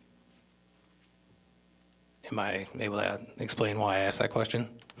 Am I able to explain why I asked that question?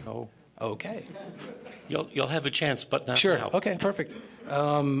 No. Okay. You'll have a chance, but not sure. now. Okay, perfect.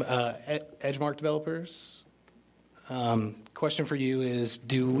 Edgemark developers, question for you is,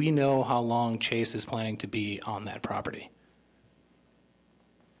 do we know how long Chase is planning to be on that property?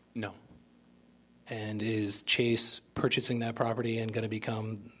 No. And is Chase purchasing that property and going to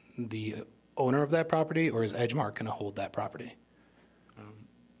become the owner of that property, or is Edgemark going to hold that property?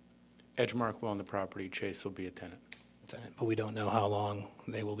 Edgemark will own the property, Chase will be a tenant. But we don't know how long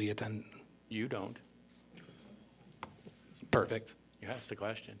they will be a tenant. You don't. Perfect. You asked the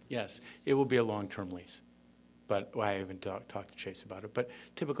question. Yes, it will be a long-term lease, but I haven't talked to Chase about it. But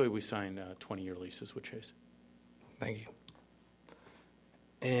typically we sign 20-year leases with Chase. Thank you.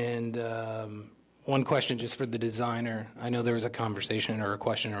 And one question just for the designer. I know there was a conversation or a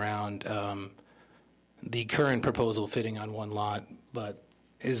question around the current proposal fitting on one lot, but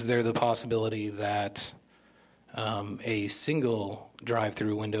is there the possibility that a single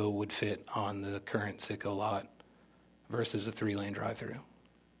drive-through window would fit on the current Citgo lot versus a 3-lane drive-through?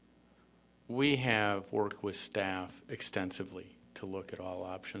 We have worked with staff extensively to look at all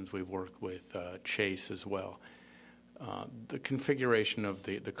options. We've worked with Chase as well. The configuration of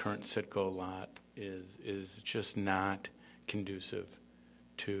the current Citgo lot is just not conducive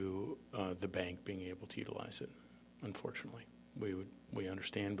to the bank being able to utilize it, unfortunately. We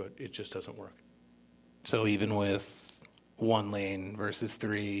understand, but it just doesn't work. So even with 1 lane versus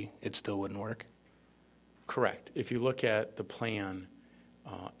 3, it still wouldn't work? Correct. If you look at the plan,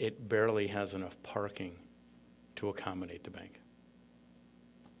 it barely has enough parking to accommodate the bank.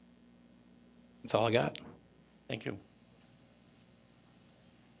 That's all I got. Thank you.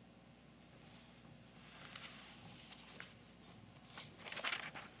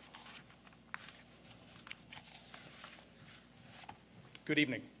 Good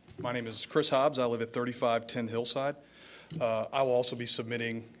evening. My name is Chris Hobbs. I live at 3510 Hillside. I will also be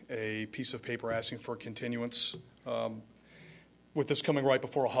submitting a piece of paper asking for a continuance. With this coming right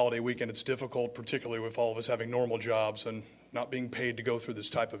before a holiday weekend, it's difficult, particularly with all of us having normal jobs and not being paid to go through this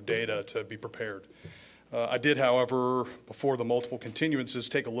type of data, to be prepared. I did, however, before the multiple continuances,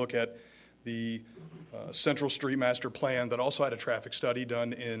 take a look at the Central Street Master Plan that also had a traffic study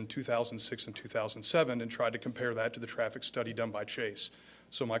done in 2006 and 2007 and tried to compare that to the traffic study done by Chase.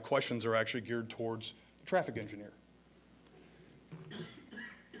 So my questions are actually geared towards the traffic engineer.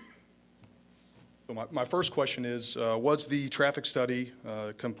 So my first question is, was the traffic study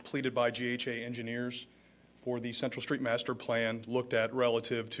completed by GHA engineers for the Central Street Master Plan looked at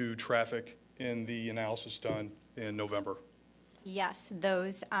relative to traffic in the analysis done in November? Yes,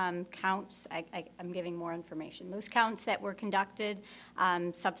 those counts, I'm giving more information. Those counts that were conducted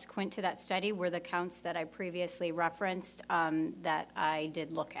subsequent to that study were the counts that I previously referenced that I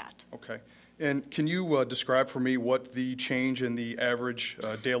did look at. Okay. And can you describe for me what the change in the average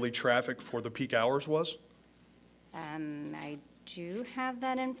daily traffic for the peak hours was? I do have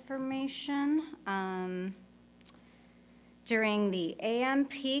that information. During the AM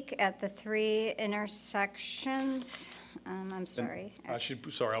peak at the 3 intersections, I'm sorry.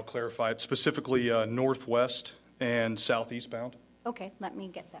 I'll clarify it. Specifically northwest and southeastbound. Okay, let me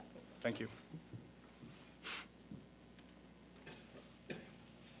get that. Thank you.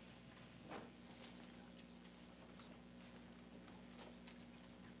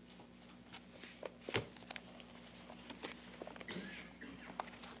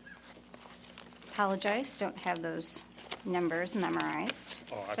 Apologize, don't have those numbers memorized.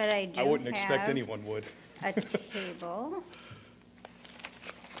 Oh, but I do I wouldn't expect have anyone would. a table.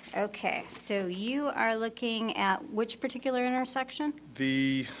 Okay, so you are looking at which particular intersection?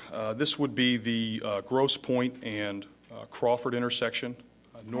 This would be the Grosse Point and Crawford intersection,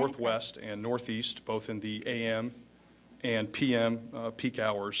 northwest and northeast, both in the AM and PM peak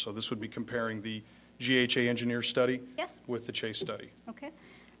hours. So this would be comparing the GHA engineer study with the Chase study. Okay.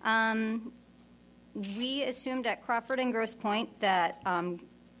 We assumed at Crawford and Grosse Point that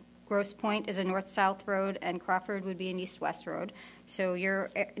Grosse Point is a north-south road and Crawford would be an east-west road. So your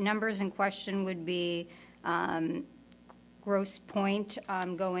numbers in question would be Grosse Point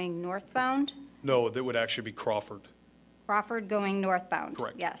going northbound? No, that would actually be Crawford. Crawford going northbound?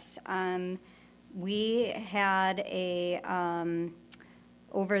 Correct. Yes. We had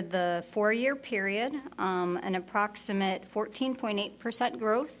over the 4-year period, an approximate 14.8%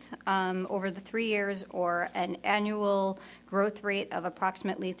 growth over the 3 years, or an annual growth rate of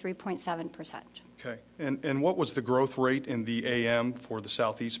approximately 3.7%. Okay. And what was the growth rate in the AM for the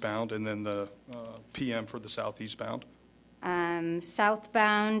southeastbound and then the PM for the southeastbound?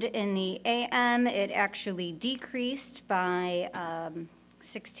 Southbound in the AM, it actually decreased by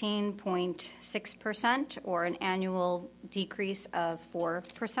 16.6%, or an annual decrease of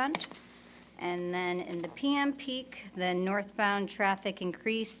 4%. And then in the PM peak, the northbound traffic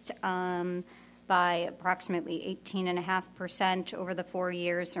increased by approximately 18.5% over the 4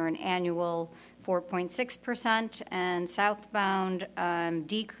 years, or an annual 4.6%, and southbound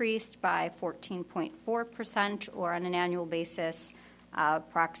decreased by 14.4%, or on an annual basis,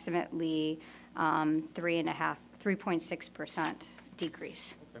 approximately 3.6%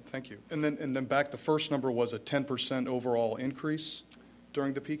 decrease. Okay, thank you. And then back, the first number was a 10% overall increase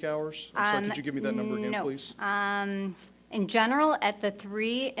during the peak hours? I'm sorry, could you give me that number again, please? In general, at the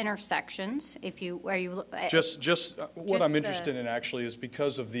 3 intersections, what I'm interested in actually is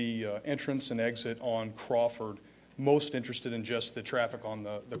because of the entrance and exit on Crawford, most interested in just the traffic on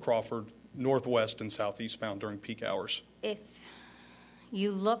the Crawford northwest and southeastbound during peak hours. If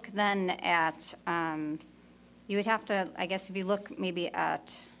you look then at, you would have to, I guess if you look maybe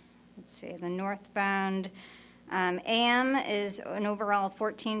at, let's see, the northbound, AM is an overall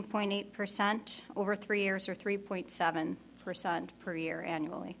 14.8% over 3 years, or 3.7% per year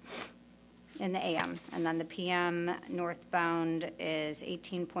annually in the AM. And then the PM northbound is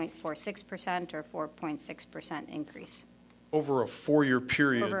 18.46%, or 4.6% increase. Over a 4-year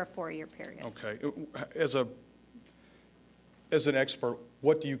period? Over a 4-year period. Okay. As an expert,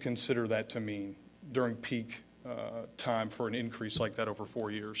 what do you consider that to mean during peak time for an increase like that over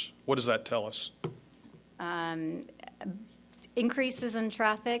 4 years? What does that tell us? Increases in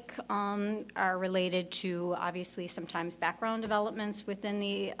traffic are related to, obviously, sometimes background developments within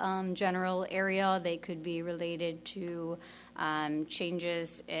the general area. They could be related to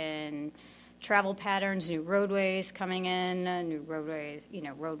changes in travel patterns, new roadways coming in, new roadways,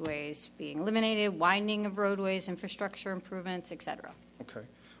 roadways being eliminated, widening of roadways, infrastructure improvements, et cetera. Okay.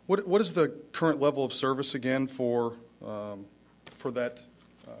 What is the current level of service again for that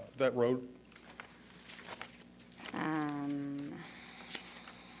road?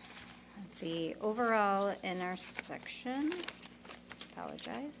 The overall intersection,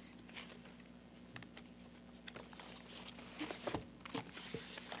 apologize. Oops.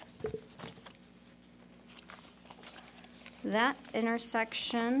 That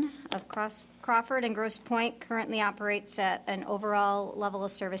intersection of Crawford and Grosse Pointe currently operates at an overall level of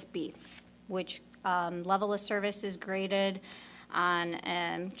service B, which level of service is graded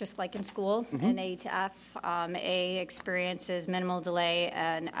on, just like in school, an A to F. A experiences minimal delay,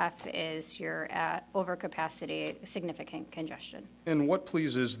 and F is you're at overcapacity, significant congestion. And what,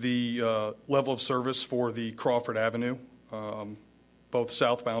 please, is the level of service for the Crawford Avenue, both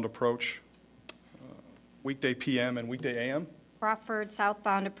southbound approach, weekday PM and weekday AM? Crawford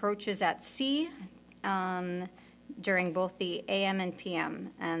southbound approaches at C during both the AM and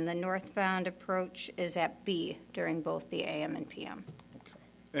PM, and the northbound approach is at B during both the AM and PM. Okay.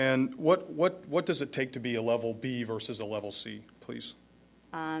 And what does it take to be a level B versus a level C, please?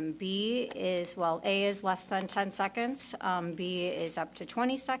 B is, well, A is less than 10 seconds. B is up to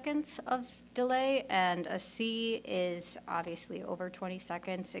 20 seconds of delay, and a C is obviously over 20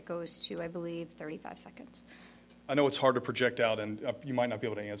 seconds. It goes to, I believe, 35 seconds. I know it's hard to project out, and you might not be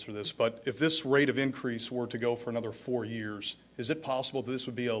able to answer this, but if this rate of increase were to go for another 4 years, is it possible that this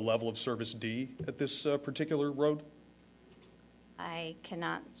would be a level of service D at this particular road? I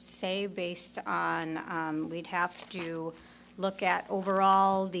cannot say based on, we'd have to look at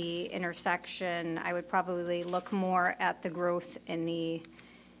overall the intersection. I would probably look more at the growth in the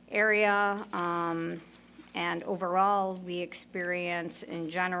area, and overall we experience in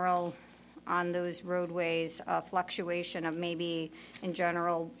general on those roadways a fluctuation of maybe in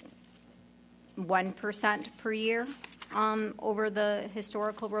general 1% per year over the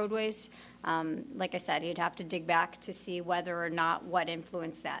historical roadways. Like I said, you'd have to dig back to see whether or not what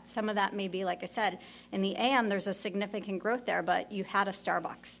influenced that. Some of that may be, like I said, in the AM there's a significant growth there, but you had a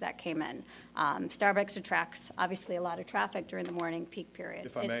Starbucks that came in. Starbucks attracts obviously a lot of traffic during the morning peak period.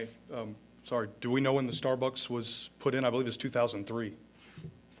 If I may, sorry, do we know when the Starbucks was put in? I believe it's 2003,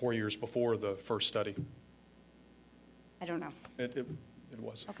 4 years before the first study. I don't know. It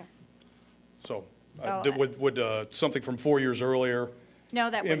was. Okay. So would something from 4 years earlier no,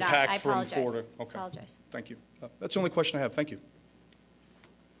 that would not. I apologize. From 4 to, okay. Apologize. Thank you. That's the only question I have. Thank you.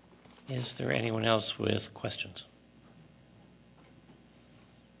 Is there anyone else with questions?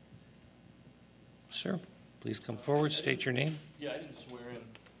 Sir, please come forward, state your name. Yeah, I didn't swear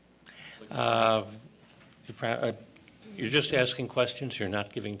in. You're just asking questions, you're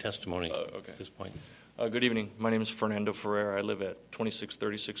not giving testimony okay. At this point. Good evening. My name is Fernando Ferrer. I live at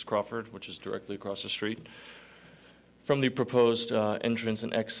 2636 Crawford, which is directly across the street from the proposed entrance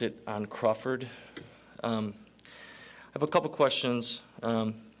and exit on Crawford. I have a couple questions.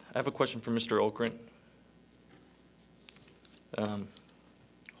 I have a question for Mr. Okrent.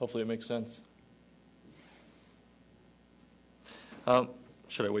 Hopefully it makes sense.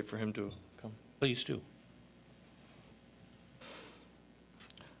 Should I wait for him to come? Please do.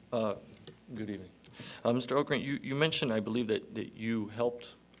 Good evening. Mr. Okrent, you mentioned, I believe, that you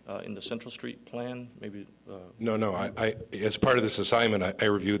helped in the Central Street plan, maybe? No. I as part of this assignment, I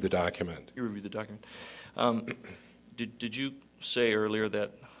reviewed the document. You reviewed the document. Did you say earlier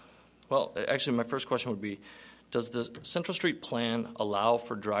that, well, actually, my first question would be, does the Central Street plan allow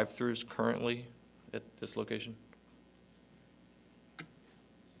for drive-throughs currently at this location?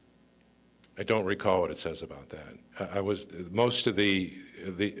 I don't recall what it says about that. Most of the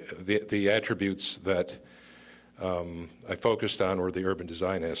attributes that I focused on were the urban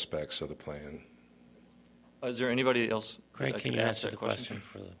design aspects of the plan. Is there anybody else? Craig, can you answer the question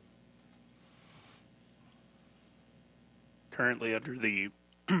for the? Currently, under the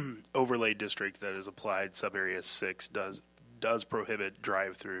overlay district that is applied, subarea 6 does prohibit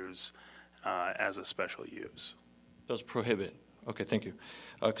drive-throughs as a special use. Does prohibit. Okay, thank you.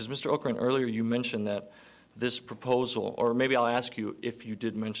 Because Mr. Okrent, earlier you mentioned that this proposal, or maybe I'll ask you if you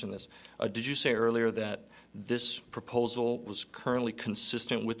did mention this. Did you say earlier that this proposal was currently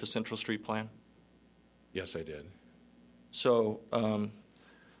consistent with the Central Street plan? Yes, I did. So,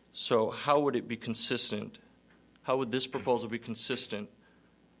 so how would it be consistent? How would this proposal be consistent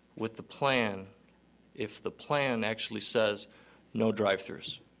with the plan if the plan actually says no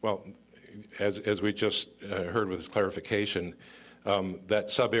drive-throughs? Well, as we just heard with this clarification,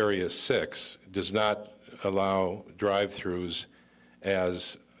 that sub-area 6 does not allow drive-throughs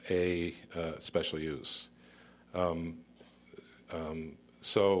as a special use.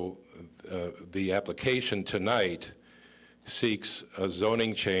 So the application tonight seeks a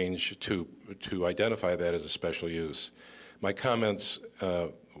zoning change to identify that as a special use. My comments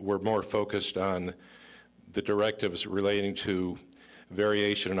were more focused on the directives relating to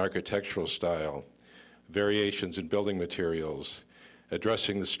variation in architectural style, variations in building materials,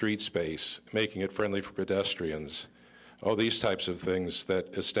 addressing the street space, making it friendly for pedestrians, all these types of things that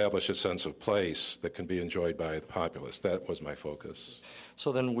establish a sense of place that can be enjoyed by the populace. That was my focus.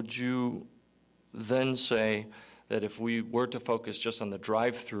 So then would you then say that if we were to focus just on the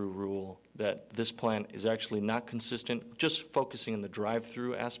drive-through rule, that this plan is actually not consistent, just focusing on the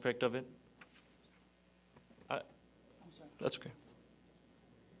drive-through aspect of it? That's okay.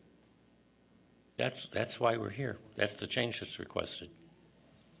 That's why we're here. That's the change that's requested.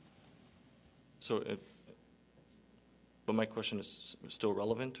 So, but my question is still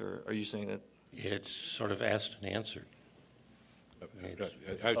relevant, or are you saying that? It's sort of asked and answered.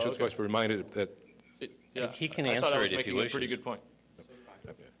 I just was reminded that he can answer it if he wishes. A pretty good point.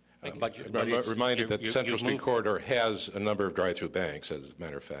 Reminded that the Central Street Corridor has a number of drive-through banks, as a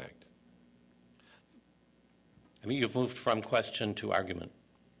matter of fact. I mean, you've moved from question to argument.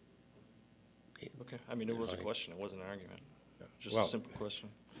 Okay. I mean, it was a question. It wasn't an argument. Just a simple question.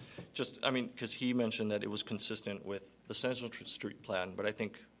 Just, I mean, because he mentioned that it was consistent with the Central Street plan, but I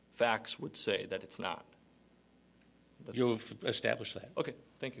think facts would say that it's not. You've established that. Okay.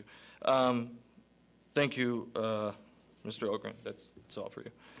 Thank you. Thank you, Mr. Ogren. That's all for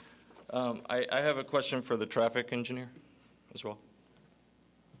you. I have a question for the traffic engineer as well.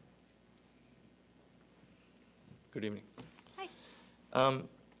 Good evening. Hi.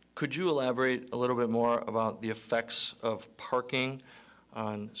 Could you elaborate a little bit more about the effects of parking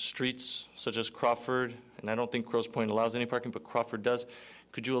on streets such as Crawford? And I don't think Grosse Pointe allows any parking, but Crawford does.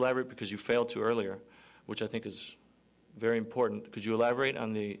 Could you elaborate, because you failed to earlier, which I think is very important. Could you elaborate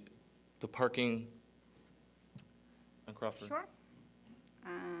on the parking on Crawford? Sure.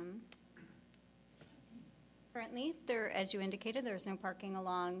 Currently, as you indicated, there's no parking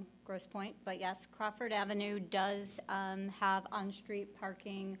along Grosse Pointe, but yes, Crawford Avenue does have on-street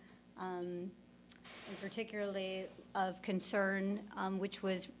parking, and particularly of concern, which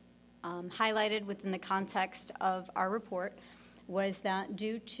was highlighted within the context of our report, was that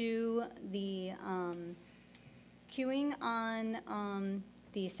due to the queuing on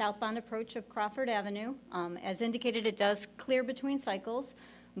the southbound approach of Crawford Avenue, as indicated, it does clear between cycles,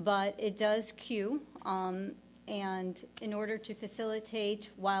 but it does queue, and in order to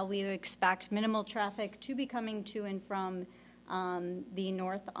facilitate, while we expect minimal traffic to be coming to and from the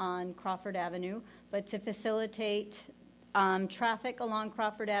north on Crawford Avenue, but to facilitate traffic along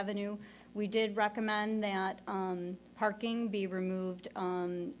Crawford Avenue, we did recommend that parking be removed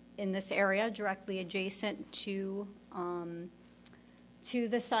in this area directly adjacent to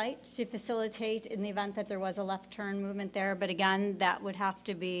the site to facilitate in the event that there was a left turn movement there. But again, that would have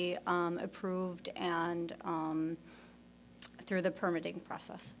to be approved and through the permitting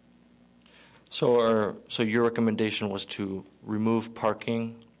process. So your recommendation was to remove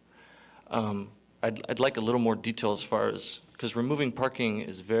parking. I'd like a little more detail as far as, because removing parking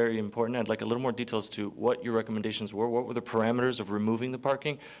is very important. I'd like a little more details to what your recommendations were. What were the parameters of removing the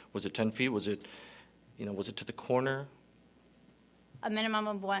parking? Was it 10 feet? Was it, was it to the corner? A minimum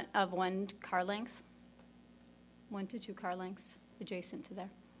of one car length, 1 to 2 car lengths adjacent to there.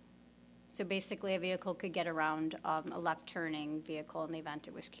 So basically, a vehicle could get around a left-turning vehicle in the event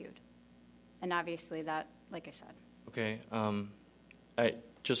it was queued. And obviously that, like I said. Okay.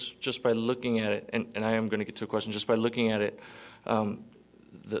 Just by looking at it, and I am going to get to a question, just by looking at it,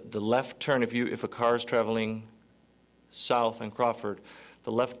 the left turn, if a car is traveling south on Crawford,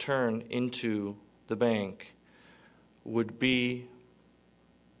 the left turn into the bank would be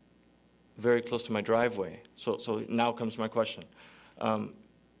very close to my driveway. So now comes my question.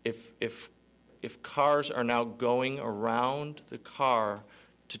 If cars are now going around the car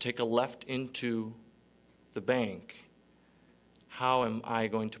to take a left into the bank, how am I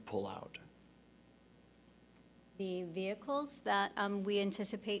going to pull out? The vehicles that we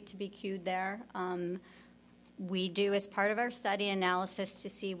anticipate to be queued there, we do as part of our study analysis to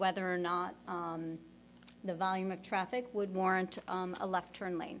see whether or not the volume of traffic would warrant a left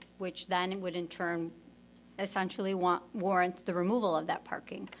turn lane, which then would in turn essentially warrant the removal of that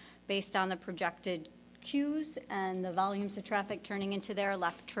parking based on the projected queues and the volumes of traffic turning into their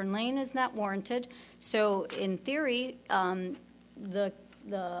left turn lane is not warranted. So in theory, the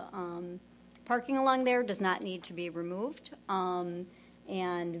parking along there does not need to be removed.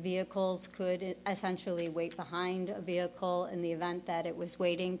 And vehicles could essentially wait behind a vehicle in the event that it was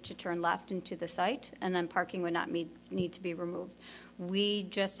waiting to turn left into the site, and then parking would not need to be removed. We,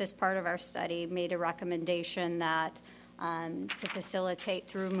 just as part of our study, made a recommendation that to facilitate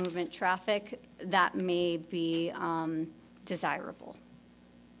through movement traffic, that may be desirable.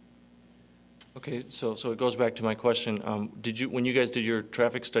 Okay, so it goes back to my question. When you guys did your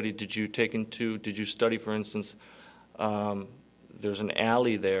traffic study, did you study, for instance, there's an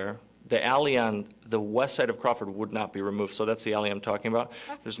alley there. The alley on the west side of Crawford would not be removed, so that's the alley I'm talking about.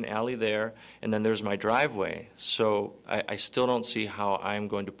 There's an alley there, and then there's my driveway. So I still don't see how I'm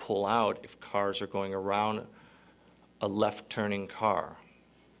going to pull out if cars are going around a left-turning car.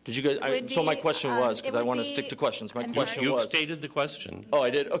 Did you guys? So my question was, because I want to stick to questions. My question was. You've stated the question. Oh,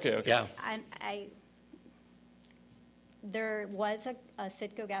 I did. Okay. Yeah. There was a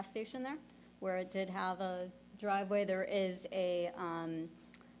Citgo gas station there, where it did have a driveway. There is a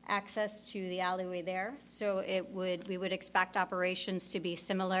access to the alleyway there, so we would expect operations to be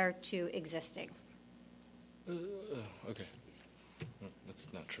similar to existing. Okay.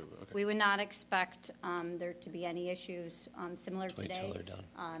 That's not true. Okay. We would not expect there to be any issues similar today. Wait till they're done.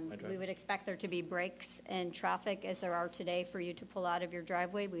 We would expect there to be breaks in traffic as there are today for you to pull out of your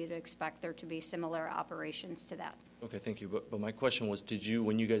driveway. We would expect there to be similar operations to that. Okay, thank you. But my question was,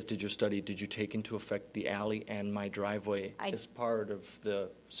 when you guys did your study, did you take into effect the alley and my driveway as part of the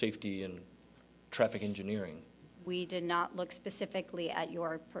safety and traffic engineering? We did not look specifically at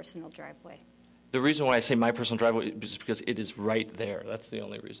your personal driveway. The reason why I say my personal driveway is because it is right there. That's the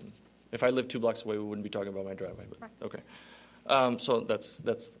only reason. If I lived 2 blocks away, we wouldn't be talking about my driveway. But, okay. So that's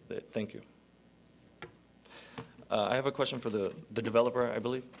it. Thank you. I have a question for the developer, I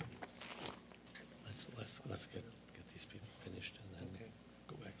believe. Let's get these people finished and then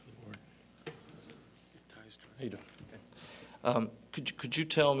go back to the board. How you doing? Okay. Could you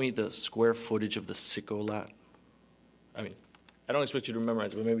tell me the square footage of the Sicko lot? I mean, I don't expect you to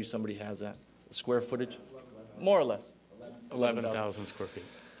memorize it, but maybe somebody has that. The square footage? More or less. 11,000 square feet.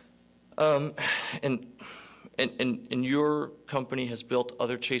 And your company has built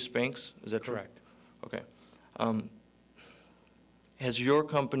other Chase banks? Is that correct? Okay. Has your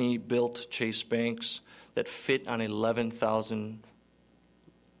company built Chase banks that fit on 11,000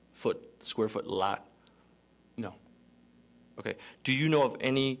 square foot lot? No. Okay. Do you know of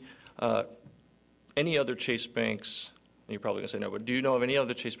any other Chase banks? And you're probably going to say no, but do you know of any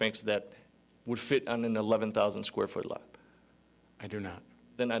other Chase banks that would fit on an 11,000 square foot lot? I do not.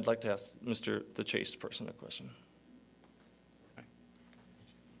 Then I'd like to ask the Chase person a question.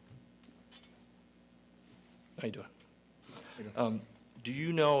 How you doing? Do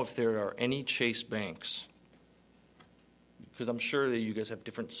you know if there are any Chase banks? Because I'm sure that you guys have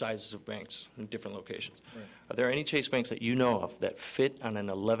different sizes of banks in different locations. Right. Are there any Chase banks that you know of that fit on an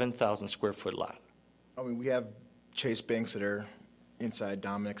 11,000 square foot lot? I mean, we have Chase banks that are inside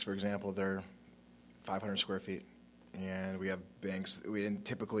Dominic's, for example. They're 500 square feet. And we have banks,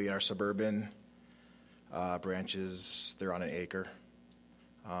 typically our suburban branches, they're on an acre.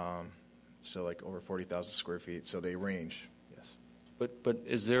 So like over 40,000 square feet. So they range, yes. But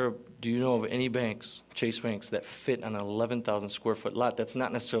do you know of any banks, Chase banks, that fit on an 11,000 square foot lot that's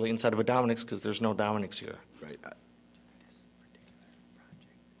not necessarily inside of a Dominic's because there's no Dominic's here? Right.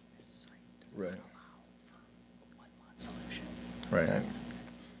 Right. Right.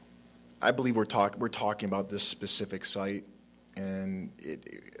 I believe we're talking about this specific site, and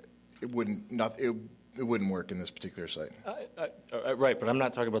it wouldn't work in this particular site. Right, but I'm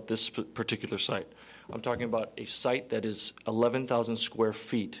not talking about this particular site. I'm talking about a site that is 11,000 square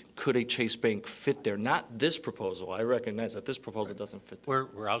feet. Could a Chase bank fit there? Not this proposal. I recognize that this proposal doesn't fit there.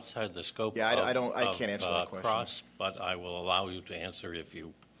 We're outside the scope. Yeah, I can't answer that question. Cross, but I will allow you to answer if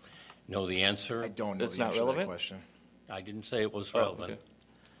you know the answer. I don't know It's the not answer to that relevant? question. I didn't say it was relevant. Okay.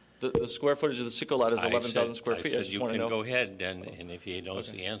 The square footage of the Sicko lot is 11,000 square feet. I I just said you want to can know. go ahead, and if he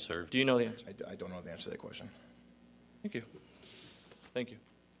knows the answer. Do you know the answer? I don't know the answer to that question. Thank you. Thank you.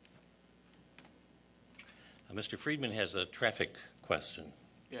 Mr. Friedman has a traffic question.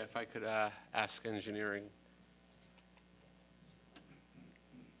 Yeah, if I could ask engineering.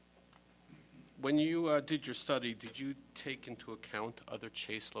 When you did your study, did you take into account other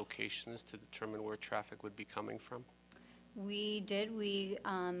Chase locations to determine where traffic would be coming from? We did. We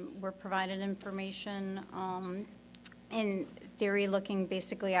were provided information in theory looking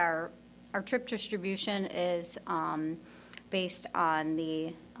basically our trip distribution is based on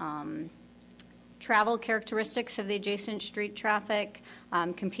the travel characteristics of the adjacent street traffic,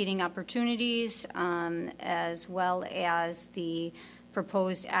 competing opportunities, as well as the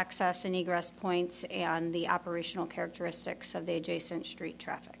proposed access and egress points and the operational characteristics of the adjacent street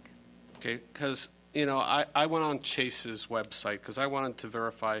traffic. Okay, because, I went on Chase's website because I wanted to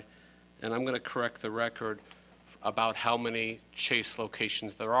verify, and I'm going to correct the record about how many Chase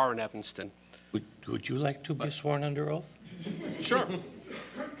locations there are in Evanston. Would you like to be sworn under oath? Sure.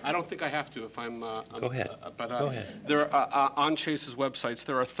 I don't think I have to if I'm... Go ahead. Go ahead. There are, on Chase's websites,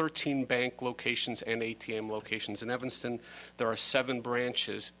 there are 13 bank locations and ATM locations in Evanston. There are 7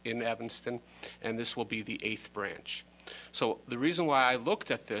 branches in Evanston, and this will be the 8th branch. So the reason why I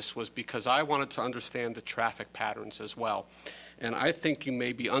looked at this was because I wanted to understand the traffic patterns as well. And I think you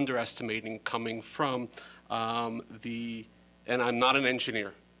may be underestimating coming from and I'm not an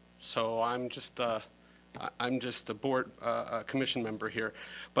engineer, so I'm just a board commission member here.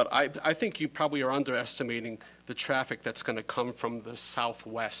 But I think you probably are underestimating the traffic that's going to come from the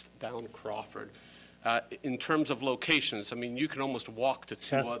southwest down Crawford. In terms of locations, I mean, you can almost walk to 2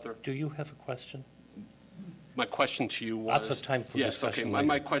 Seth, other... do you have a question? My question to you was... Lots of time for yes, discussion okay. later.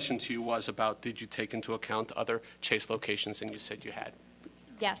 My question to you was about, did you take into account other Chase locations, and you said you had.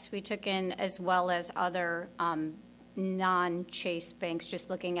 Yes, we took in as well as other non-Chase banks, just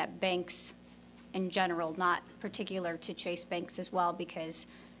looking at banks in general, not particular to Chase banks as well, because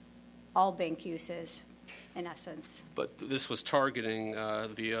all bank uses, in essence. But this was targeting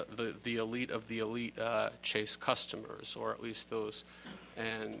the elite of the elite Chase customers, or at least those.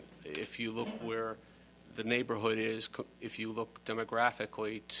 And if you look where the neighborhood is, if you look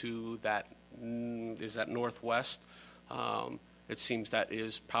demographically to that, is that northwest? It seems that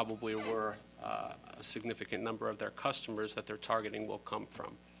is probably where a significant number of their customers that they're targeting will come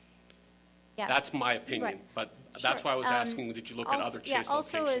from. Yes. That's my opinion, Right. but that's why I was asking, did you look at other Chase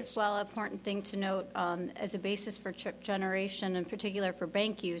also locations? as well, an important thing to note as a basis for trip generation, in particular for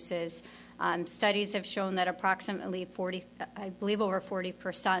bank uses, studies have shown that approximately 40, I believe over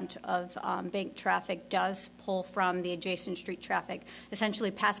 40% of bank traffic does pull from the adjacent street traffic,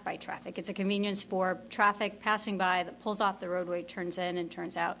 essentially pass-by traffic. It's a convenience for traffic passing by that pulls off the roadway, turns in and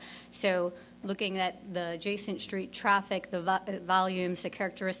turns out. So looking at the adjacent street traffic, the volumes, the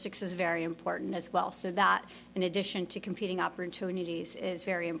characteristics is very important as well. So that, in addition to competing opportunities, is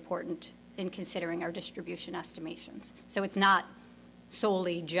very important in considering our distribution estimations. So it's not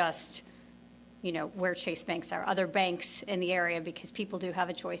solely just, where Chase banks are. Other banks in the area, because people do have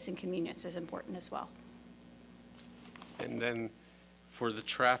a choice, and convenience is important as well. And then for the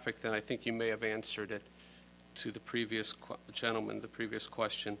traffic, then I think you may have answered it to the previous gentleman, the previous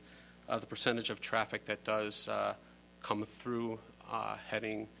question. The percentage of traffic that does come through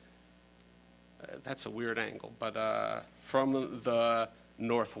heading, that's a weird angle, but from the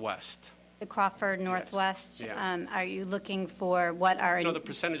northwest. The Crawford Northwest, Yes. Yeah. Are you looking for what are... No, the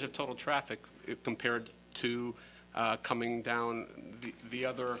percentage of total traffic compared to coming down the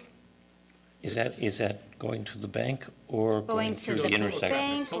other... Is that going to the bank or going to through the the intersection?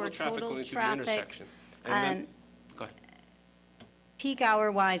 bank Total or traffic total going to the traffic? intersection. And then, go ahead. Peak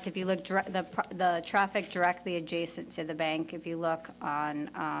hour-wise, if you look the traffic directly adjacent to the bank, if you look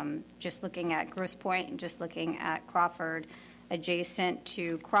on just looking at Grosse Pointe and just looking at Crawford, adjacent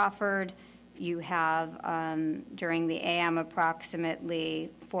to Crawford, you have during the AM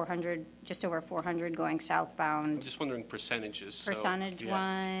approximately 400, just over 400 going southbound. I'm just wondering percentages.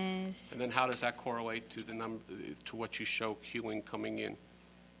 Percentage-wise. Yeah. And then how does that correlate to the number to what you show queuing coming in?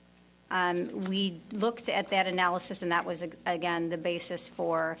 We looked at that analysis, and that was, again, the basis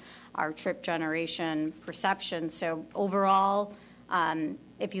for our trip generation perception. So overall,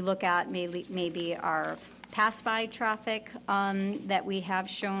 if you look at maybe our pass-by traffic that we have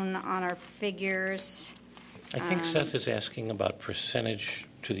shown on our figures. I think Seth is asking about percentage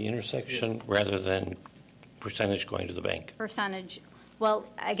to the intersection rather than percentage going to the bank. Percentage. Well,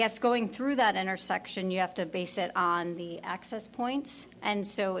 I guess going through that intersection, you have to base it on the access points. And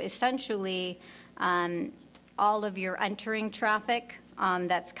so essentially, all of your entering traffic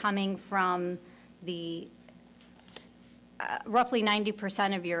that's coming from the roughly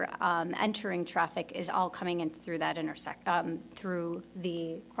 90% of your entering traffic is all coming in through that through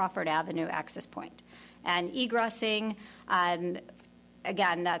the Crawford Avenue access point. And egressing,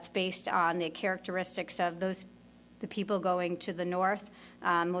 again, that's based on the characteristics of the people going to the north.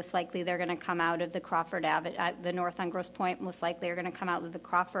 Most likely they're going to come out of the Crawford Avenue, the north on Grosse Pointe, most likely are going to come out of the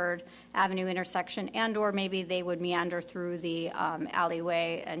Crawford Avenue intersection, and or maybe they would meander through the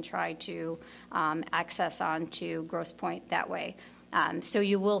alleyway and try to access onto Grosse Pointe that way. So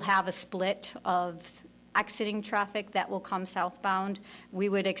you will have a split of exiting traffic that will come southbound, we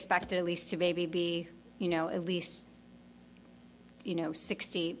would expect it at least to maybe be, at least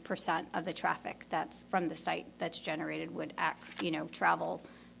 60% of the traffic that's from the site that's generated would travel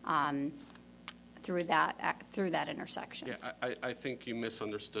through that intersection. Yeah, I think you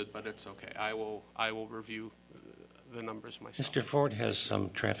misunderstood, but it's okay. I will review the numbers myself. Mr. Ford has some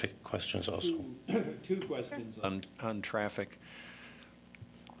traffic questions also. Two questions on traffic.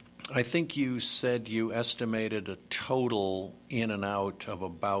 I think you said you estimated a total in and out of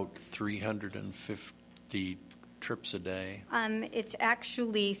about 350 trips a day. It's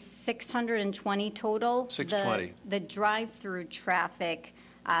actually 620 total. 620. The drive-through traffic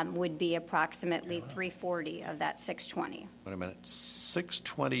would be approximately 340 of that 620. Wait a minute.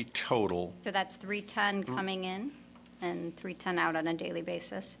 620 total. So that's 310 coming in and 310 out on a daily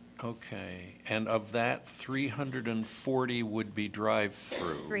basis. Okay. And of that, 340 would be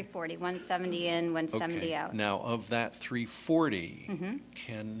drive-through. 340, 170 in, 170 out. Now, of that 340,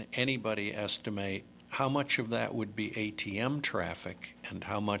 can anybody estimate how much of that would be ATM traffic and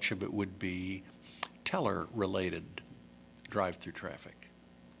how much of it would be teller-related drive-through traffic?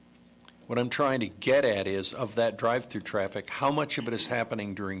 What I'm trying to get at is, of that drive-through traffic, how much of it is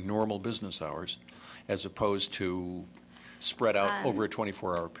happening during normal business hours as opposed to spread out over a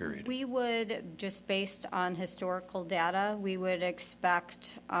 24-hour period? We would, just based on historical data, we would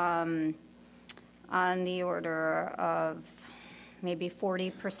expect on the order of maybe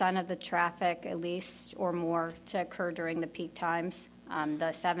 40% of the traffic at least or more to occur during the peak times,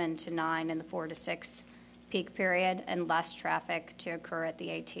 the 7 to 9 and the 4 to 6 peak period, and less traffic to occur at the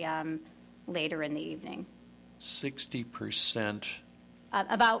ATM later in the evening. 60%?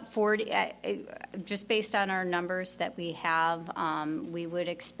 About 40, just based on our numbers that we have, we would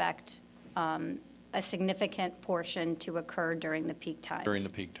expect a significant portion to occur during the peak times. During the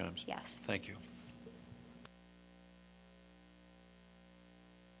peak times? Yes. Thank you.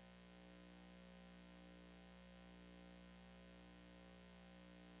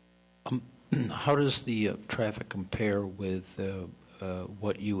 How does the traffic compare with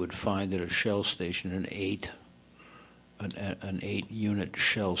what you would find at a Shell station, an 8-unit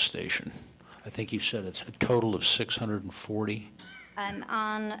Shell station? I think you said it's a total of 640.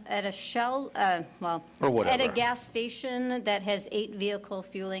 At a Shell, or whatever. at a gas station that has 8 vehicle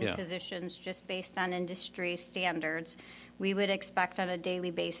fueling Yeah. positions, just based on industry standards, we would expect on a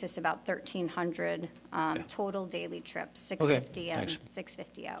daily basis about 1,300 total daily trips, 650 in, thanks.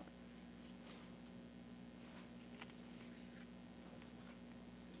 650 out.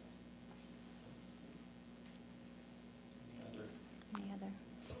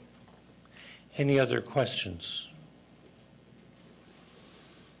 Any other questions?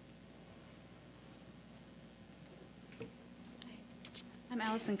 I'm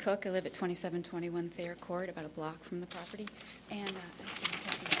Allison Cook. I live at 2721 Thayer Court, about a block from the property. And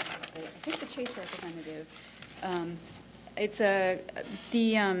I think the Chase representative,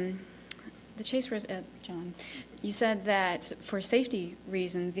 the Chase John, you said that for safety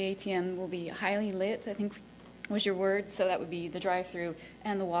reasons, the ATM will be highly lit, I think was your word, so that would be the drive-through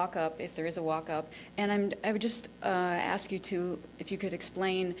and the walk-up, if there is a walk-up. And I would just ask you if you could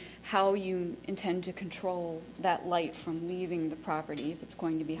explain how you intend to control that light from leaving the property if it's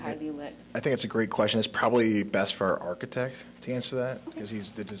going to be highly lit. I think it's a great question. It's probably best for our architect to answer that, because he's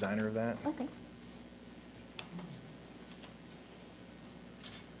the designer of that. Okay.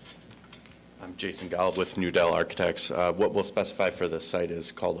 I'm Jason Golub with New Dell Architects. What we'll specify for this site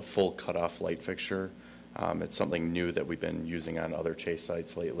is called a full cutoff light fixture. It's something new that we've been using on other Chase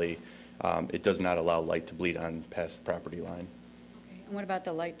sites lately. It does not allow light to bleed on past the property line. Okay. And what about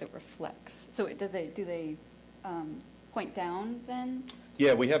the light that reflects? So do they point down then?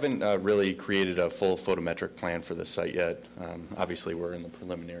 Yeah, we haven't really created a full photometric plan for this site yet. Obviously, we're in the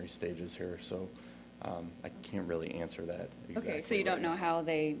preliminary stages here, so I can't really answer that exactly. Okay, so you don't know how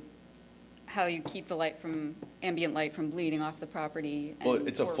you keep the light from ambient light from bleeding off the property and Well,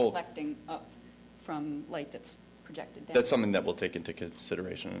 it's a full reflecting up from light that's projected down. That's something that we'll take into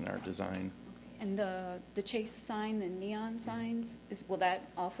consideration in our design. Okay. And the Chase sign, the neon signs, will that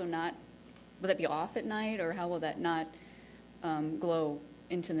be off at night, or how will that not glow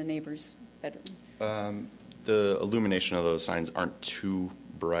into the neighbor's bedroom? The illumination of those signs aren't too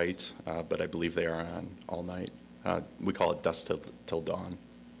bright, but I believe they are on all night. We call it dusk till dawn.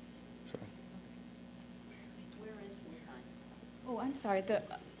 Where is the sign? Oh, I'm sorry.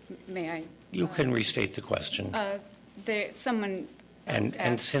 May I? You can restate the question. Someone And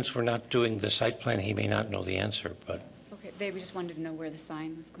asked. since we're not doing the site plan, he may not know the answer, but Okay, they just wanted to know where the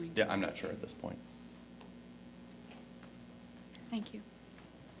sign was going to Yeah, I'm not sure at this point. Thank you.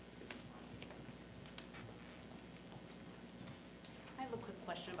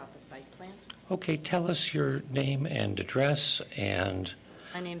 site plan. Okay, tell us your name and address, and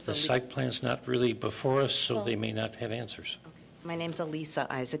My name's the site plan's not really before us, so they may not have answers. My name's Elisa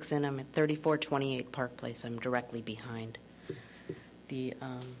Isaacson. I'm at 3428 Park Place. I'm directly behind the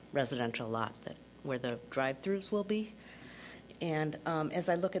residential lot where the drive-throughs will be. And as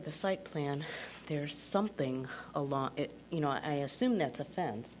I look at the site plan, there's something along it. I assume that's a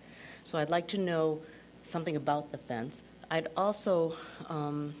fence. So I'd like to know something about the fence. I'd also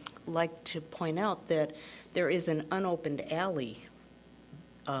like to point out that there is an unopened alley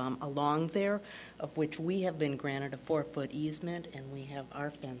along there, of which we have been granted a 4-foot easement, and we have our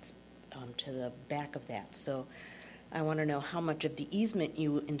fence to the back of that. So I want to know how much of the easement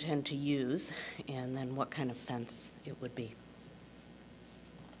you intend to use, and then what kind of fence it would be.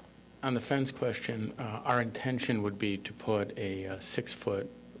 On the fence question, our intention would be to put a 6-foot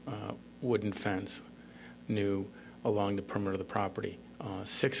wooden fence new along the perimeter of the property.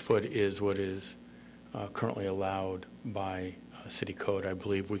 6 foot is what is currently allowed by city code. I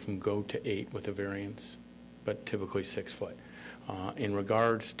believe we can go to 8 with a variance, but typically 6 foot. In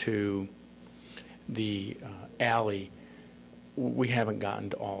regards to the alley, we haven't gotten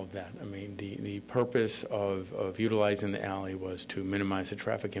to all of that. I mean, the purpose of utilizing the alley was to minimize the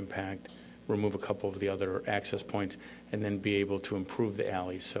traffic impact, remove a couple of the other access points, and then be able to improve the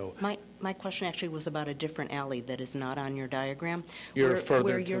alley. So my question actually was about a different alley that is not on your diagram. You're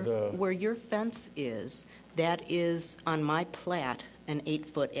further to the... Where your fence is, that is on my plat an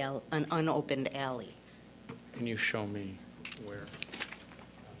 8-foot an unopened alley. Can you show me where?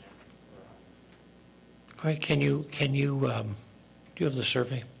 Greg, do you have the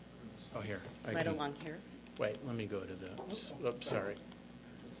survey? Oh, here. Right along here. Wait, let me go to the, oops, sorry.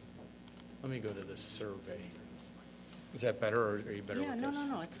 Let me go to the survey. Is that better, or are you better with this?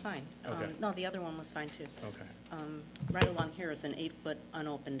 No, it's fine. Okay. No, the other one was fine, too. Okay. Right along here is an 8-foot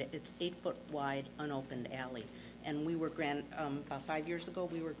unopened, it's 8-foot wide unopened alley. And we were granted, about 5 years ago,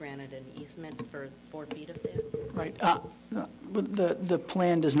 we were granted an easement for 4 feet of that. Right. The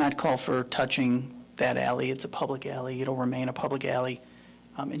plan does not call for touching that alley. It's a public alley. It'll remain a public alley.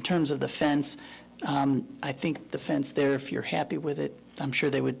 In terms of the fence, I think the fence there, if you're happy with it, I'm sure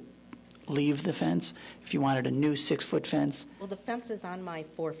they would leave the fence. If you wanted a new 6-foot fence. Well, the fence is on my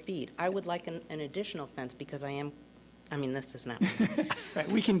 4 feet. I would like an additional fence because this is not. Right.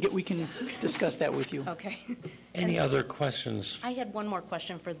 We can discuss that with you. Okay. Any other questions? I had one more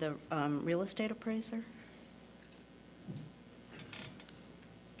question for the real estate appraiser.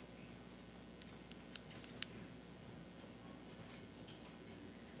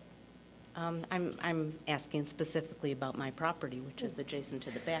 I'm asking specifically about my property, which is adjacent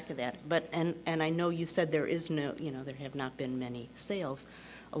to the back of that. But and I know you said there is no, there have not been many sales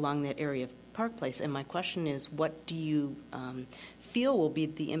along that area of Park Place. And my question is, what do you feel will be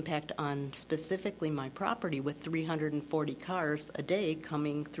the impact on specifically my property with 340 cars a day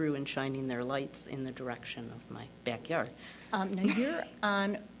coming through and shining their lights in the direction of my backyard? Now you're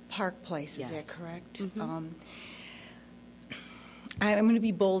on Park Place, is Yes. that correct? Mm-hmm. I'm going to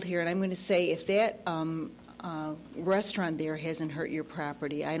be bold here, and I'm going to say if that restaurant there hasn't hurt your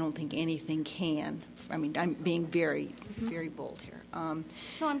property, I don't think anything can. I mean, I'm being very, very bold here. No,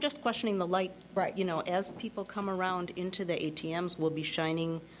 I'm just questioning the light. Right. As people come around into the ATMs, will be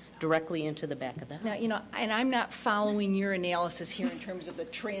shining directly into the back of the house. Now, and I'm not following your analysis here in terms of the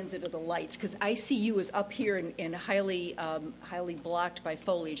transit of the lights, because I see you as up here and highly blocked by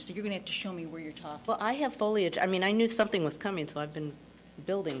foliage, so you're going to have to show me where you're talking. Well, I have foliage. I mean, I knew something was coming, so I've been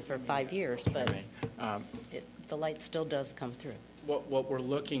building for 5 years, but the light still does come through. What we're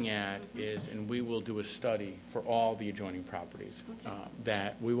looking at is, and we will do a study for all the adjoining properties,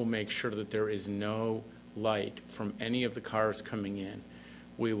 that we will make sure that there is no light from any of the cars coming in.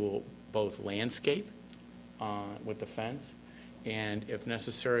 We will both landscape with the fence, and if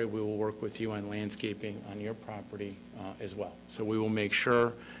necessary, we will work with you on landscaping on your property as well. So we will make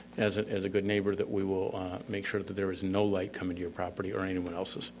sure, as a good neighbor, that we will make sure that there is no light coming to your property or anyone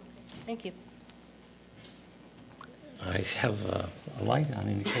else's. Thank you. I have a light on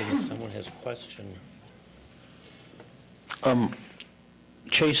indicating someone has a question.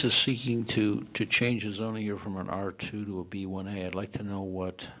 Chase is seeking to change the zoning here from an R2 to a B1A. I'd like to know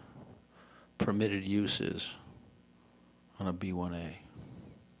what permitted use is on a B1A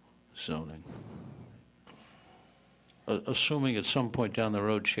zoning. Assuming at some point down the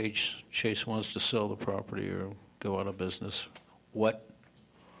road Chase wants to sell the property or go out of business, what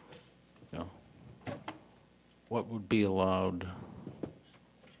would be allowed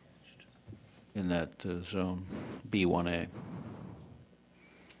in that zone, B1A?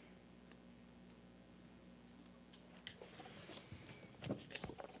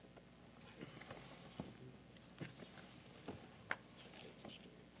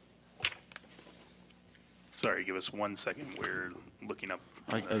 Sorry, give us 1 second. We're looking up.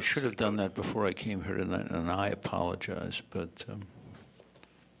 I should have done that before I came here tonight, and I apologize, but I'm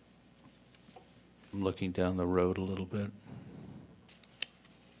looking down the road a little bit.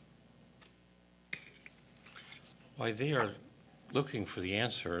 While they are looking for the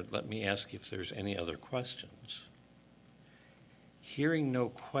answer, let me ask if there's any other questions. Hearing no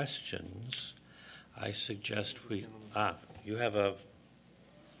questions, I suggest you have a,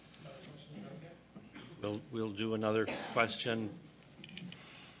 we'll do another question.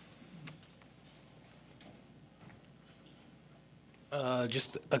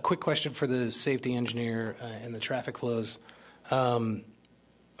 Just a quick question for the safety engineer and the traffic flows.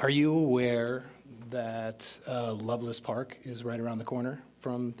 Are you aware that Loveless Park is right around the corner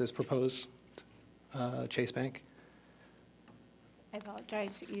from this proposed Chase Bank? I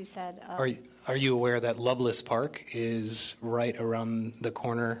apologize, you said... Are you aware that Loveless Park is right around the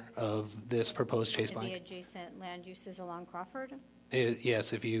corner of this proposed Chase Bank? The adjacent land uses along Crawford?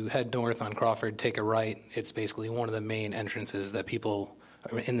 Yes, if you head north on Crawford, take a right, it's basically one of the main entrances that people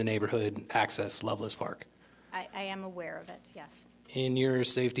in the neighborhood access Loveless Park. I am aware of it, yes. In your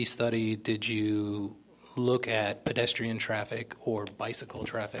safety study, did you look at pedestrian traffic or bicycle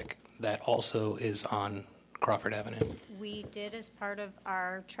traffic that also is on Crawford Avenue? We did as part of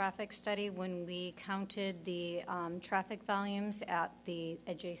our traffic study when we counted the traffic volumes at the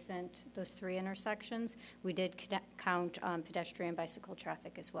adjacent, those 3 intersections. We did count pedestrian bicycle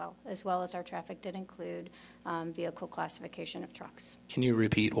traffic as well as our traffic did include vehicle classification of trucks. Can you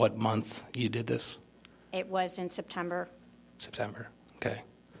repeat what month you did this? It was in September. September, okay.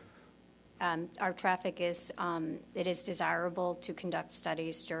 Our traffic is, it is desirable to conduct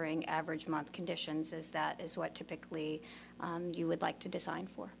studies during average month conditions, as that is what typically you would like to design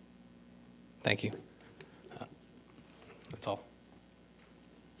for. Thank you. That's all.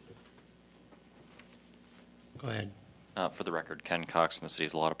 Go ahead. For the record, Ken Cox from the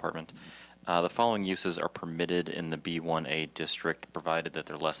City's Law Department. The following uses are permitted in the B1A district, provided that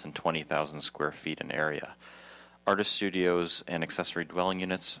they're less than 20,000 square feet in area. Artist studios and accessory dwelling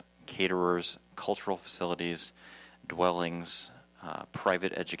units, caterers, cultural facilities, dwellings,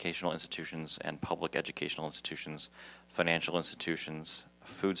 private educational institutions and public educational institutions, financial institutions,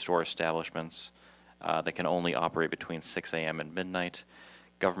 food store establishments that can only operate between 6 a.m. and midnight,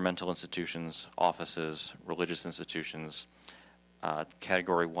 governmental institutions, offices, religious institutions,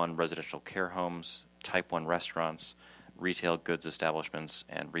 Category 1 residential care homes, Type 1 restaurants, retail goods establishments,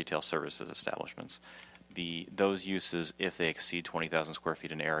 and retail services establishments. Those uses, if they exceed 20,000 square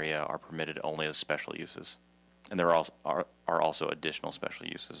feet in area, are permitted only as special uses. And there are also additional special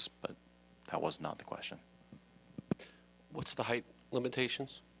uses, but that was not the question. What's the height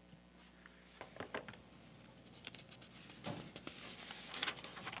limitations?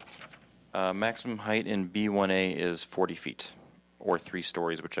 Maximum height in B1A is 40 feet, or 3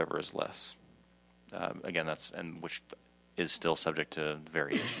 stories, whichever is less. Again, which is still subject to the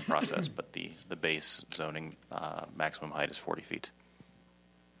variation process, but the base zoning maximum height is 40 feet.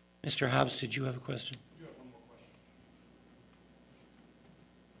 Mr. Hobbs, did you have a question? I do have one more question.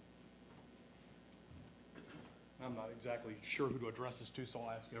 I'm not exactly sure who to address this to, so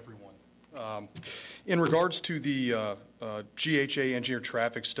I'll ask everyone. In regards to the GHA engineered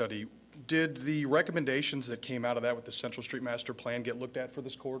traffic study, did the recommendations that came out of that with the Central Street Master Plan get looked at for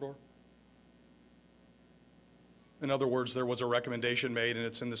this corridor? In other words, there was a recommendation made, and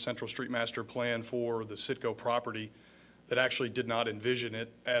it's in the Central Street Master Plan for the Citgo property that actually did not envision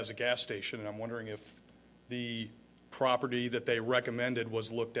it as a gas station. And I'm wondering if the property that they recommended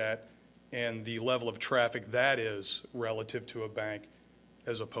was looked at and the level of traffic that is relative to a bank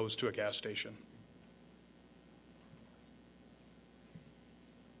as opposed to a gas station.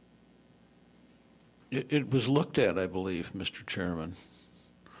 It was looked at, I believe, Mr. Chairman,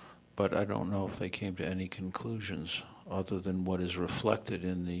 but I don't know if they came to any conclusions other than what is reflected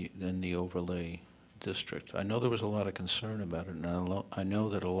in the overlay district. I know there was a lot of concern about it, and I know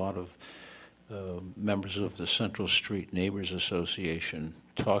that a lot of members of the Central Street Neighbors Association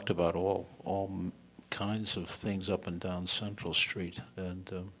talked about all kinds of things up and down Central Street.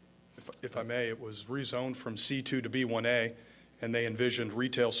 And if I may, it was rezoned from C2 to B1A, and they envisioned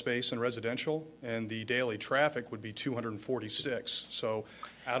retail space and residential, and the daily traffic would be 246. So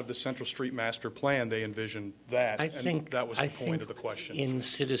out of the Central Street Master Plan, they envisioned that, and that was the point of the question. In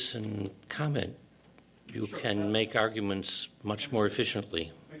citizen comment, you can make arguments much more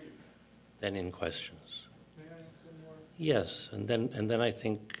efficiently than in questions. May I ask one more? Yes, and then I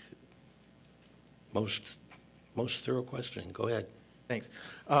think most thorough questioning. Go ahead. Thanks.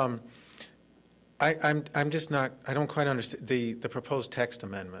 I'm just not, I don't quite understand. The proposed text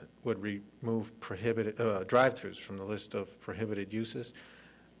amendment would remove prohibited, drive-throughs from the list of prohibited uses,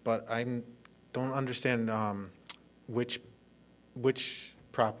 but I don't understand which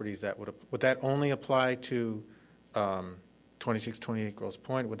properties that would that only apply to 2628 Grosse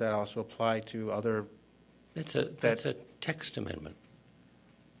Pointe? Would that also apply to other? That's a text amendment.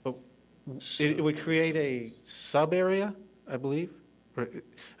 But it would create a sub-area, I believe?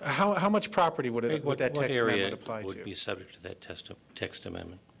 How much property would that text amendment apply to? What area would be subject to that text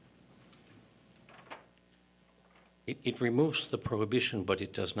amendment? It removes the prohibition, but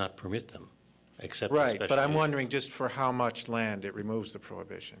it does not permit them, except right. But I'm use. wondering just for how much land it removes the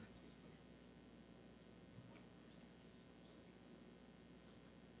prohibition.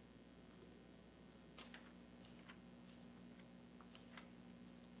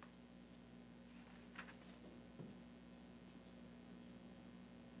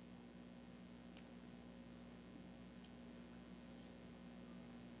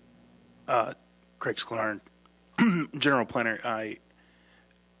 Craig Sklenar, General Planner.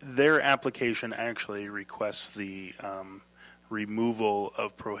 Their application actually requests the removal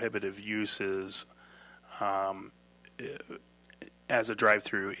of prohibitive uses as a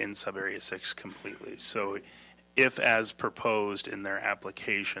drive-through in Sub-Area 6 completely. So if as proposed in their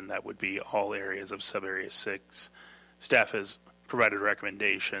application, that would be all areas of Sub-Area 6. Staff has provided a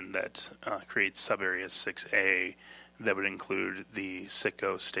recommendation that creates Sub-Area 6A that would include the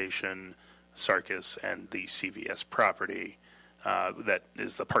Citgo station, Sarkis, and the CVS property. That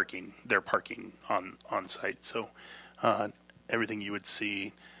is the parking, their parking on site. So everything you would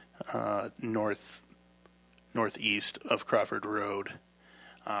see northeast of Crawford Road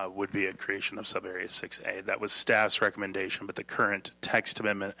would be a creation of Sub-Area 6A. That was staff's recommendation, but the current text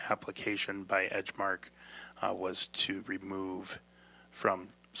amendment application by Edgemark was to remove from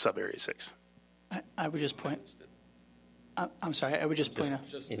Sub-Area 6. I would just point. I'm sorry. I would just point out.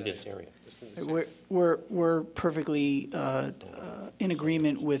 In this area. We're perfectly in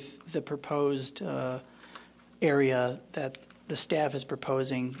agreement with the proposed area that the staff is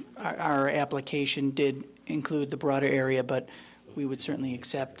proposing. Our application did include the broader area, but we would certainly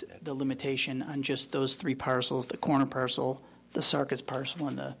accept the limitation on just those three parcels: the corner parcel, the Sarkis parcel,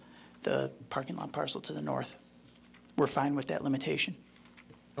 and the parking lot parcel to the north. We're fine with that limitation.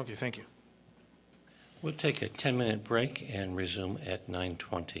 Okay, thank you. We'll take a 10-minute break and resume at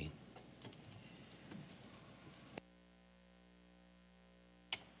 9:20.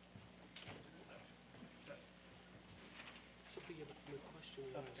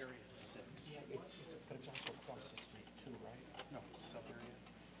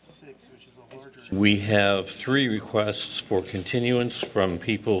 We have 3 requests for continuance from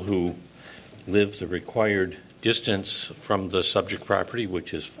people who live the required distance from the subject property,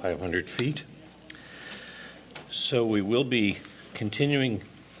 which is 500 feet. So we will be continuing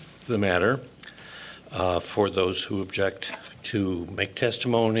the matter for those who object to make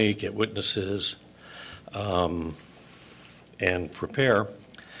testimony, get witnesses, and prepare.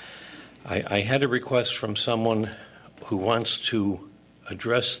 I had a request from someone who wants to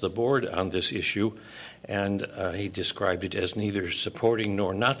address the board on this issue, and he described it as neither supporting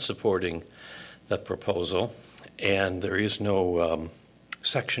nor not supporting the proposal, and there is no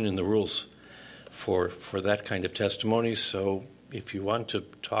section in the rules for that kind of testimony. So if you want to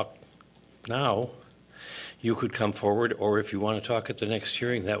talk now, you could come forward, or if you want to talk at the next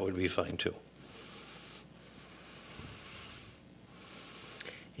hearing, that would be fine too.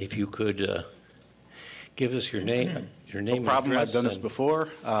 If you could give us your name. No problem. I've done this before.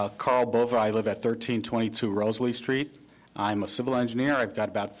 Carl Bova. I live at 1322 Rosalie Street. I'm a civil engineer. I've got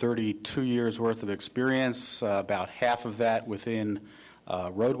about 32 years worth of experience, about half of that within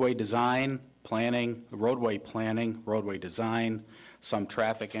roadway design, roadway planning, roadway design, some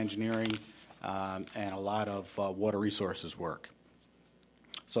traffic engineering, and a lot of water resources work.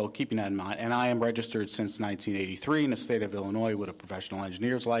 So keeping that in mind, and I am registered since 1983 in the state of Illinois with a professional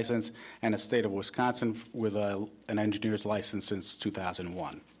engineer's license, and the state of Wisconsin with an engineer's license since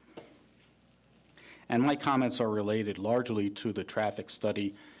 2001. And my comments are related largely to the traffic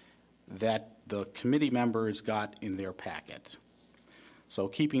study that the committee members got in their packet. So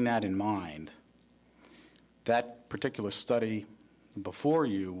keeping that in mind, that particular study before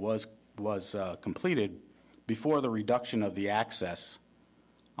you was completed before the reduction of the access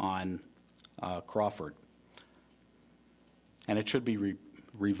on Crawford, and it should be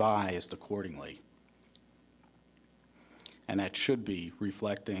revised accordingly, and that should be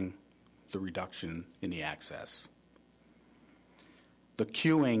reflecting the reduction in the access. The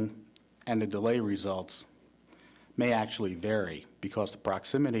queuing and the delay results may actually vary because the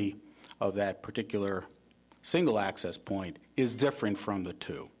proximity of that particular single access point is different from the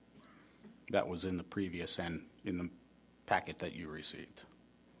two that was in the previous and in the packet that you received.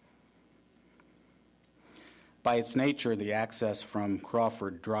 By its nature, the access from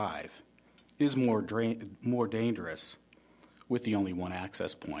Crawford Drive is more dangerous with the only one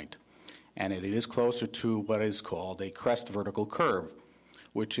access point, and it is closer to what is called a crest vertical curve,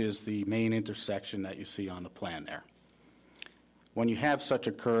 which is the main intersection that you see on the plan there. When you have such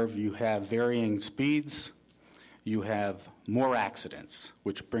a curve, you have varying speeds, you have more accidents,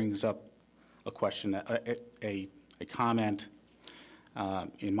 which brings up a question, a comment.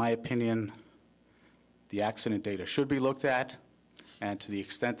 In my opinion, the accident data should be looked at, and to the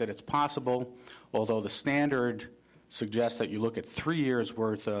extent that it's possible, although the standard suggests that you look at 3 years'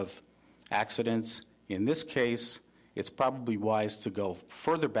 worth of accidents, in this case, it's probably wise to go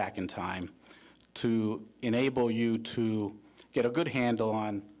further back in time to enable you to get a good handle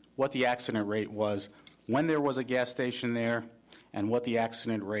on what the accident rate was when there was a gas station there and what the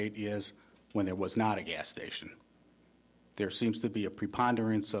accident rate is when there was not a gas station. There seems to be a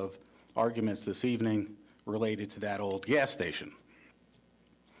preponderance of arguments this evening related to that old gas station.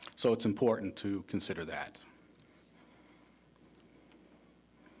 So it's important to consider that.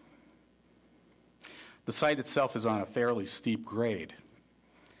 The site itself is on a fairly steep grade,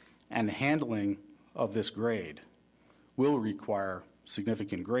 and the handling of this grade will require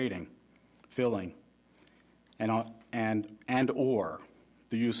significant grading, filling, and or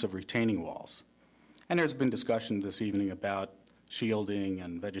the use of retaining walls. And there's been discussion this evening about shielding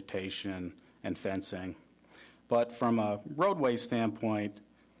and vegetation and fencing. But from a roadway standpoint,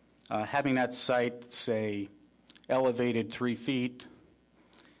 having that site, say, elevated 3 feet,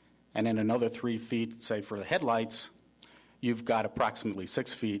 and then another 3 feet, say, for the headlights, you've got approximately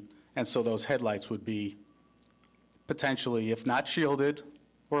 6 feet, and so those headlights would be potentially, if not shielded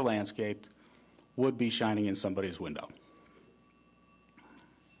or landscaped, would be shining in somebody's window.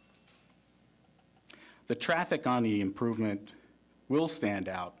 The traffic on the improvement will stand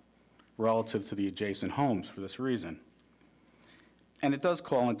out relative to the adjacent homes for this reason. And it does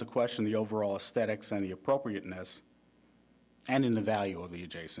call into question the overall aesthetics and the appropriateness and in the value of the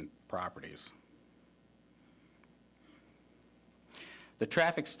adjacent properties. The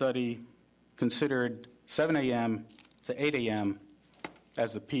traffic study considered 7 a.m. to 8 a.m.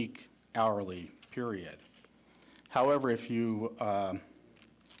 as the peak hourly period. However, if you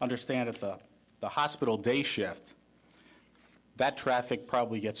understand that the hospital day shift, that traffic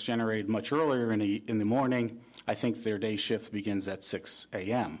probably gets generated much earlier in the morning. I think their day shift begins at 6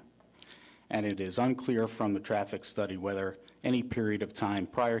 a.m. And it is unclear from the traffic study whether any period of time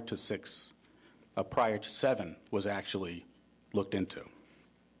prior to 7 was actually looked into.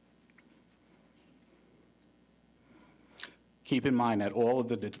 Keep in mind that all of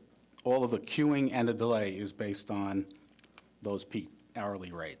the queuing and the delay is based on those peak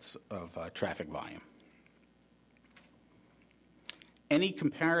hourly rates of traffic volume. Any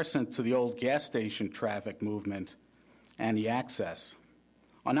comparison to the old gas station traffic movement and the access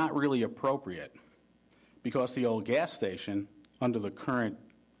are not really appropriate because the old gas station, under the current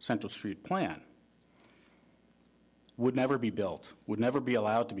Central Street plan, would never be built, would never be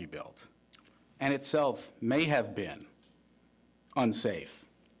allowed to be built, and itself may have been unsafe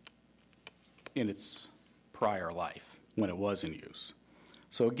in its prior life when it was in use.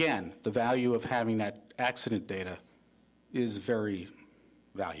 So again, the value of having that accident data is very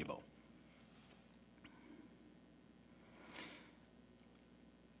valuable.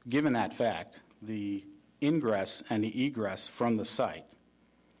 Given that fact, the ingress and the egress from the site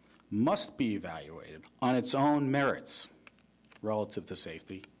must be evaluated on its own merits relative to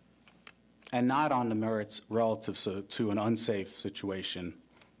safety and not on the merits relative to an unsafe situation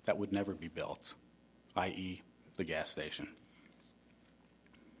that would never be built, i.e. the gas station.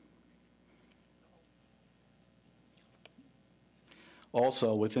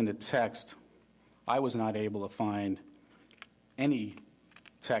 Also, within the text, I was not able to find any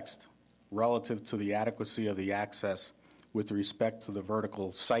text relative to the adequacy of the access with respect to the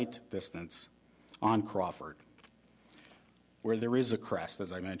vertical site distance on Crawford, where there is a crest,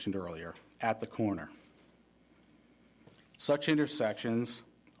 as I mentioned earlier, at the corner. Such intersections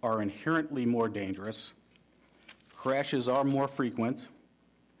are inherently more dangerous, crashes are more frequent,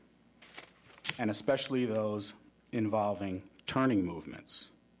 and especially those involving turning movements.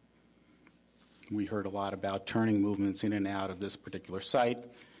 We heard a lot about turning movements in and out of this particular site.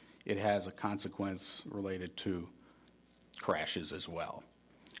 It has a consequence related to crashes as well.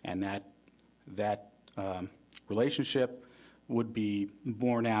 And that relationship would be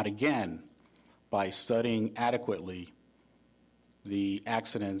borne out again by studying adequately the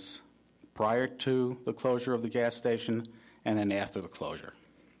accidents prior to the closure of the gas station and then after the closure.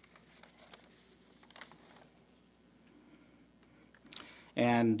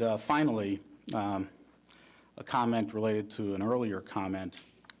 And finally, a comment related to an earlier comment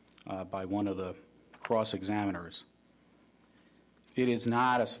by one of the cross-examiners. It is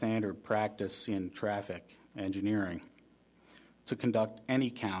not a standard practice in traffic engineering to conduct any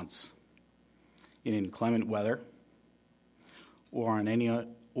counts in inclement weather or on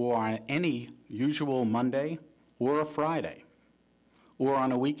any usual Monday or a Friday or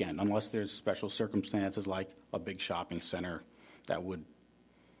on a weekend, unless there's special circumstances like a big shopping center that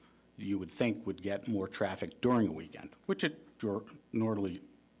you would think would get more traffic during a weekend, which it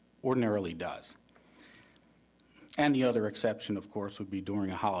ordinarily does. And the other exception, of course, would be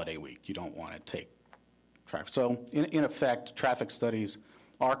during a holiday week. You don't want to take traffic. So, in effect, traffic studies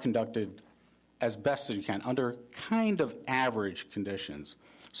are conducted as best as you can under kind of average conditions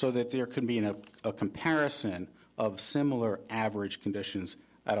so that there can be a comparison of similar average conditions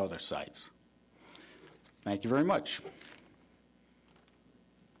at other sites. Thank you very much.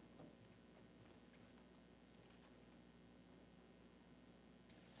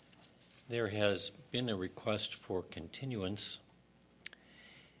 There has been a request for continuance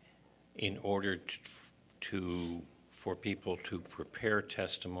in order for people to prepare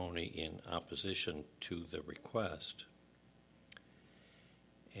testimony in opposition to the request.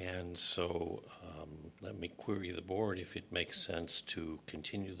 And so let me query the board if it makes sense to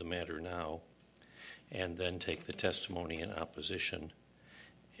continue the matter now and then take the testimony in opposition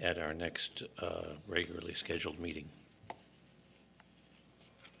at our next regularly scheduled meeting.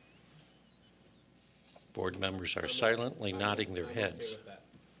 Board members are silently nodding their heads,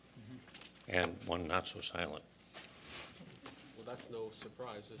 and one not so silent. Well, that's no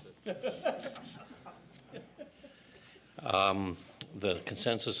surprise, is it? The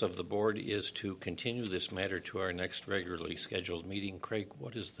consensus of the board is to continue this matter to our next regularly scheduled meeting. Craig,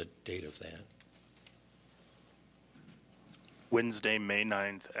 what is the date of that? Wednesday, May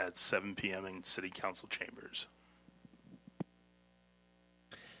 9th at 7 p.m. in City Council chambers.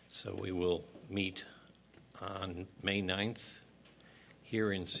 So we will meet on May 9th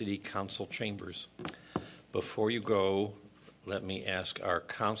here in City Council chambers. Before you go, let me ask our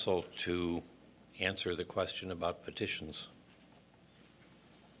counsel to answer the question about petitions.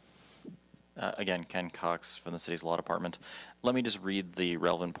 Again, Ken Cox from the city's law department. Let me just read the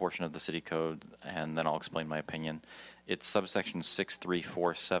relevant portion of the city code, and then I'll explain my opinion. It's subsection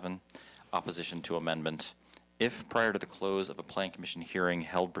 6347, opposition to amendment. If prior to the close of a Plan Commission hearing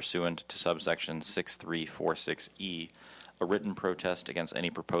held pursuant to subsection 6346E, a written protest against any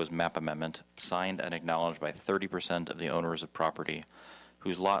proposed map amendment signed and acknowledged by 30% of the owners of property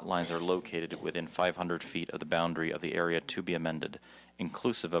whose lot lines are located within 500 feet of the boundary of the area to be amended,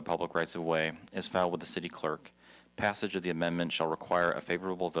 inclusive of public rights-of-way, is filed with the city clerk. Passage of the amendment shall require a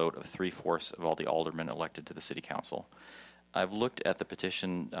favorable vote of 3/4 of all the aldermen elected to the city council. I've looked at the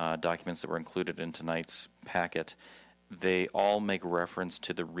petition documents that were included in tonight's packet. They all make reference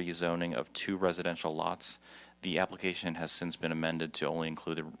to the rezoning of 2 residential lots. The application has since been amended to only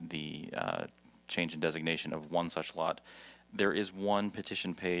include the change in designation of 1 such lot. There is one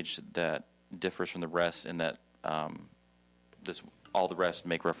petition page that differs from the rest in that all the rest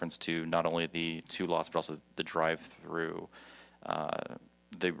make reference to not only the 2 lots but also the drive-through,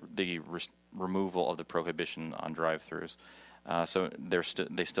 the removal of the prohibition on drive-throughs. So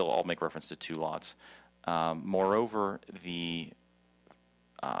they still all make reference to 2 lots. Moreover, the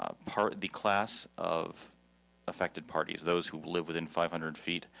class of affected parties, those who live within 500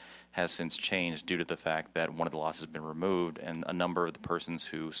 feet, has since changed due to the fact that one of the lots has been removed, and a number of the persons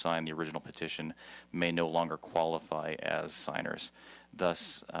who signed the original petition may no longer qualify as signers.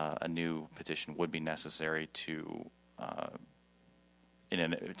 Thus, a new petition would be necessary to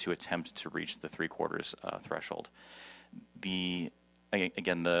attempt to reach the 3/4 threshold.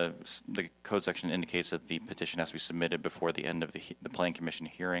 Again, the code section indicates that the petition has to be submitted before the end of the Plan Commission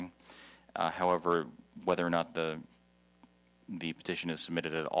hearing. However, whether or not the petition is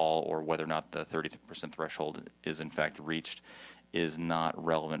submitted at all or whether or not the 30% threshold is in fact reached is not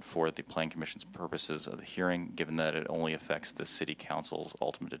relevant for the Plan Commission's purposes of the hearing, given that it only affects the City Council's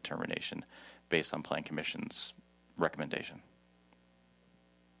ultimate determination based on Plan Commission's recommendation.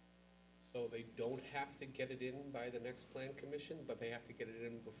 So they don't have to get it in by the next Plan Commission, but they have to get it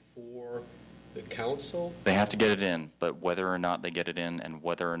in before the council? They have to get it in, but whether or not they get it in and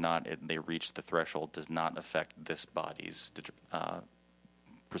whether or not they reach the threshold does not affect this body's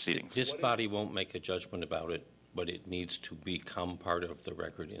proceedings. This body won't make a judgment about it, but it needs to become part of the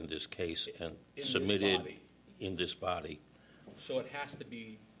record in this case and submitted in this body So it has to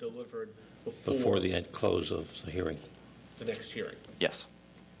be delivered before the close of the hearing. the next hearing. Yes.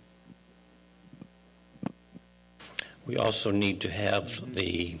 We also need to have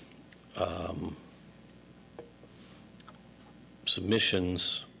the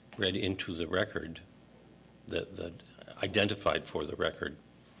submissions read into the record, that identified for the record.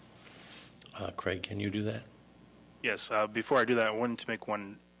 Craig, can you do that? Yes, before I do that, I wanted to make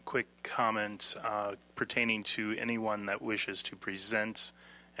one quick comment pertaining to anyone that wishes to present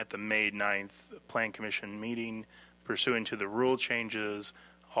at the May 9th Plan Commission meeting pursuant to the rule changes.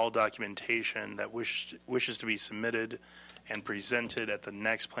 All documentation that wishes to be submitted and presented at the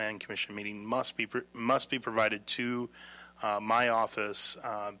next Plan Commission meeting must be provided to my office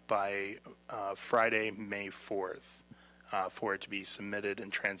by Friday, May 4th, for it to be submitted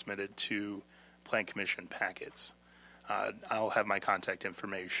and transmitted to Plan Commission packets. I'll have my contact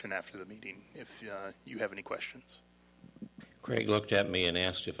information after the meeting if you have any questions. Craig looked at me and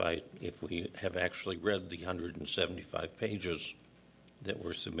asked if we have actually read the 175 pages that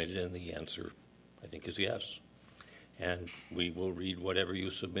were submitted, and the answer, I think, is yes. And we will read whatever you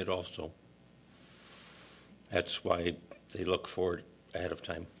submit also. That's why they look for it ahead of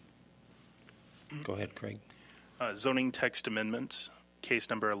time. Go ahead, Craig. Zoning text amendment, case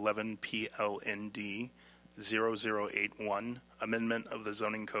number 11 PLND 0081, amendment of the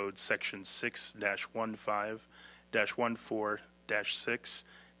zoning code section 6-15-14-6,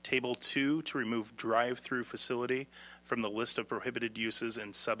 table 2, to remove drive-through facility from the list of prohibited uses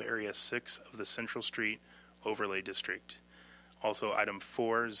in sub-area 6 of the Central Street Overlay District. Also, item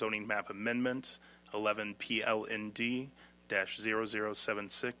 4, zoning map amendment 11 PLND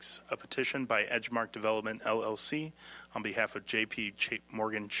 0076, a petition by Edgemark Development LLC on behalf of JP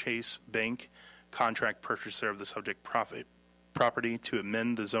Morgan Chase Bank, contract purchaser of the subject property, to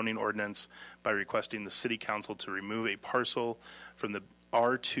amend the zoning ordinance by requesting the City Council to remove a parcel from the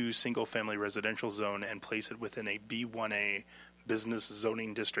R2 single-family residential zone and place it within a B1A business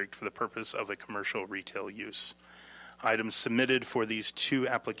zoning district for the purpose of a commercial retail use. Items submitted for these two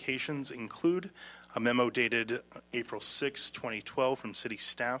applications include a memo dated April 6, 2012 from City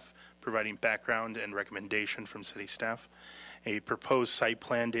staff providing background and recommendation from City staff, a proposed site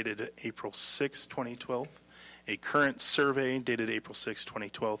plan dated April 6, 2012, a current survey dated April 6,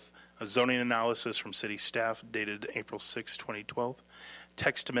 2012, a zoning analysis from City staff dated April 6, 2012,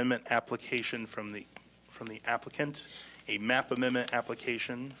 text amendment application from the applicant, a map amendment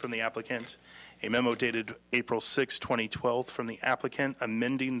application from the applicant, a memo dated April 6, 2012 from the applicant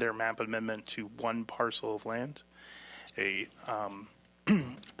amending their map amendment to one parcel of land, a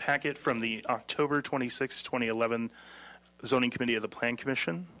packet from the October 26, 2011 Zoning Committee of the Plan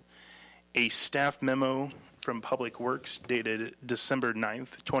Commission, a staff memo from Public Works dated December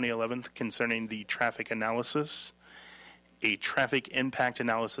 9th, 2011 concerning the traffic analysis, a traffic impact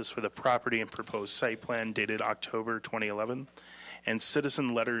analysis for the property and proposed site plan dated October 2011, and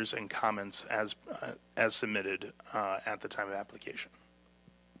citizen letters and comments as submitted at the time of application.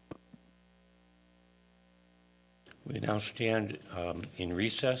 We now stand in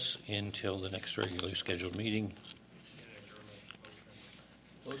recess until the next regularly scheduled meeting.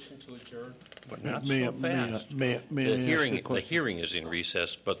 Motion to adjourn. But not so fast. The hearing is in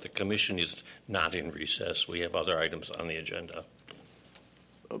recess, but the commission is not in recess. We have other items on the agenda.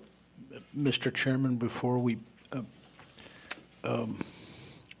 Mr. Chairman, before we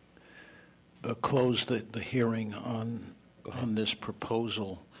close the hearing on this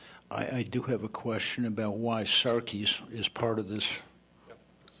proposal, I do have a question about why Sarkees is part of this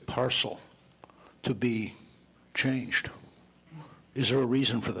parcel to be changed. Is there a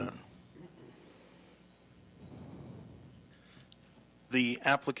reason for that? The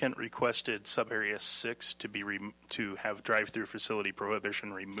applicant requested subarea 6 to have drive-through facility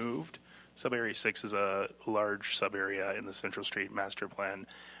prohibition removed. Subarea 6 is a large subarea in the Central Street Master Plan.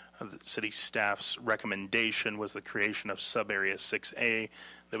 The city staff's recommendation was the creation of subarea 6A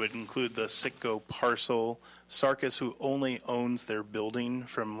that would include the Sitco parcel, Sarkis, who only owns their building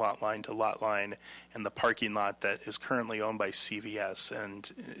from lot line to lot line, and the parking lot that is currently owned by CVS and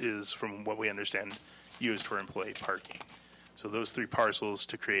is, from what we understand, used for employee parking. So those three parcels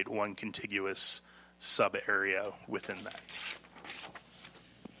to create one contiguous sub-area within that.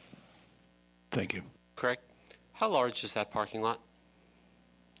 Thank you. Craig, how large is that parking lot?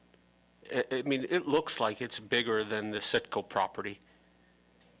 I mean, it looks like it's bigger than the Sitco property.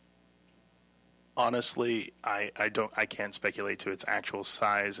 Honestly, I can't speculate to its actual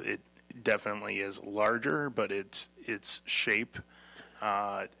size. It definitely is larger, but its shape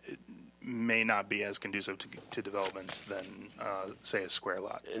may not be as conducive to development than, say, a square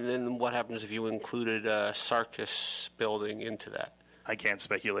lot. And then what happens if you included a circus building into that? I can't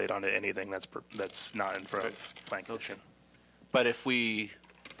speculate on anything that's not in front of Plan Commission. But if we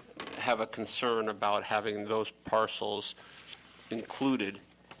have a concern about having those parcels included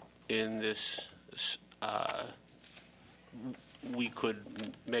in this, we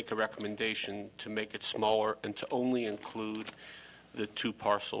could make a recommendation to make it smaller and to only include the 2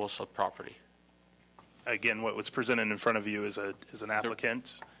 parcels of property. Again, what was presented in front of you is an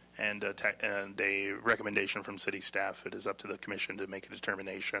applicant and a recommendation from city staff. It is up to the commission to make a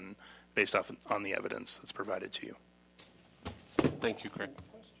determination based on the evidence that's provided to you. Thank you, Craig.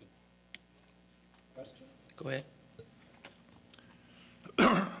 Go ahead.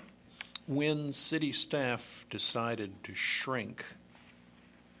 When city staff decided to shrink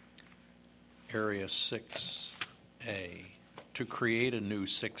Area 6A to create a new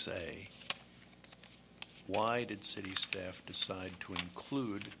 6A, why did city staff decide to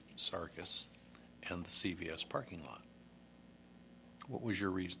include Sarkis and the CVS parking lot? What was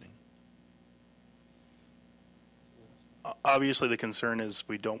your reasoning? Obviously, the concern is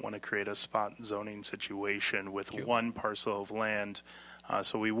we don't want to create a spot zoning situation with one parcel of land.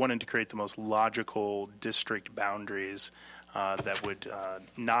 So we wanted to create the most logical district boundaries that would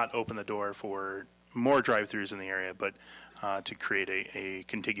not open the door for more drive-throughs in the area, but to create a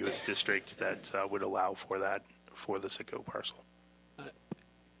contiguous district that would allow for that for the Sitco parcel.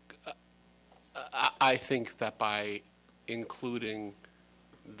 I think that by including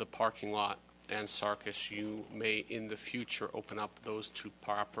the parking lot and Sarkis, you may in the future open up those 2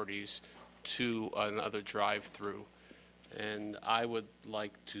 properties to another drive-through. And I would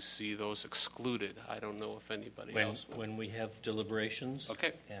like to see those excluded. I don't know if anybody else would. When we have deliberations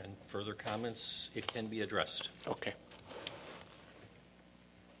okay. and further comments, it can be addressed. Okay.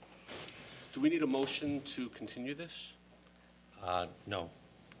 Do we need a motion to continue this? No.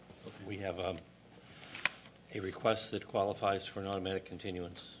 Okay. We have a request that qualifies for an automatic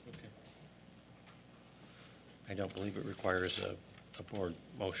continuance. Okay. I don't believe it requires a board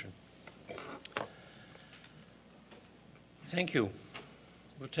motion. Thank you.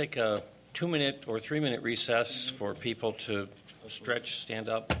 We'll take a 2-minute or 3-minute recess for people to stretch, stand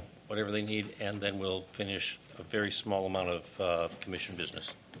up, whatever they need, and then we'll finish a very small amount of commission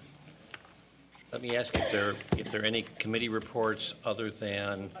business. Let me ask if there are any committee reports other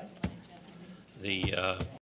than the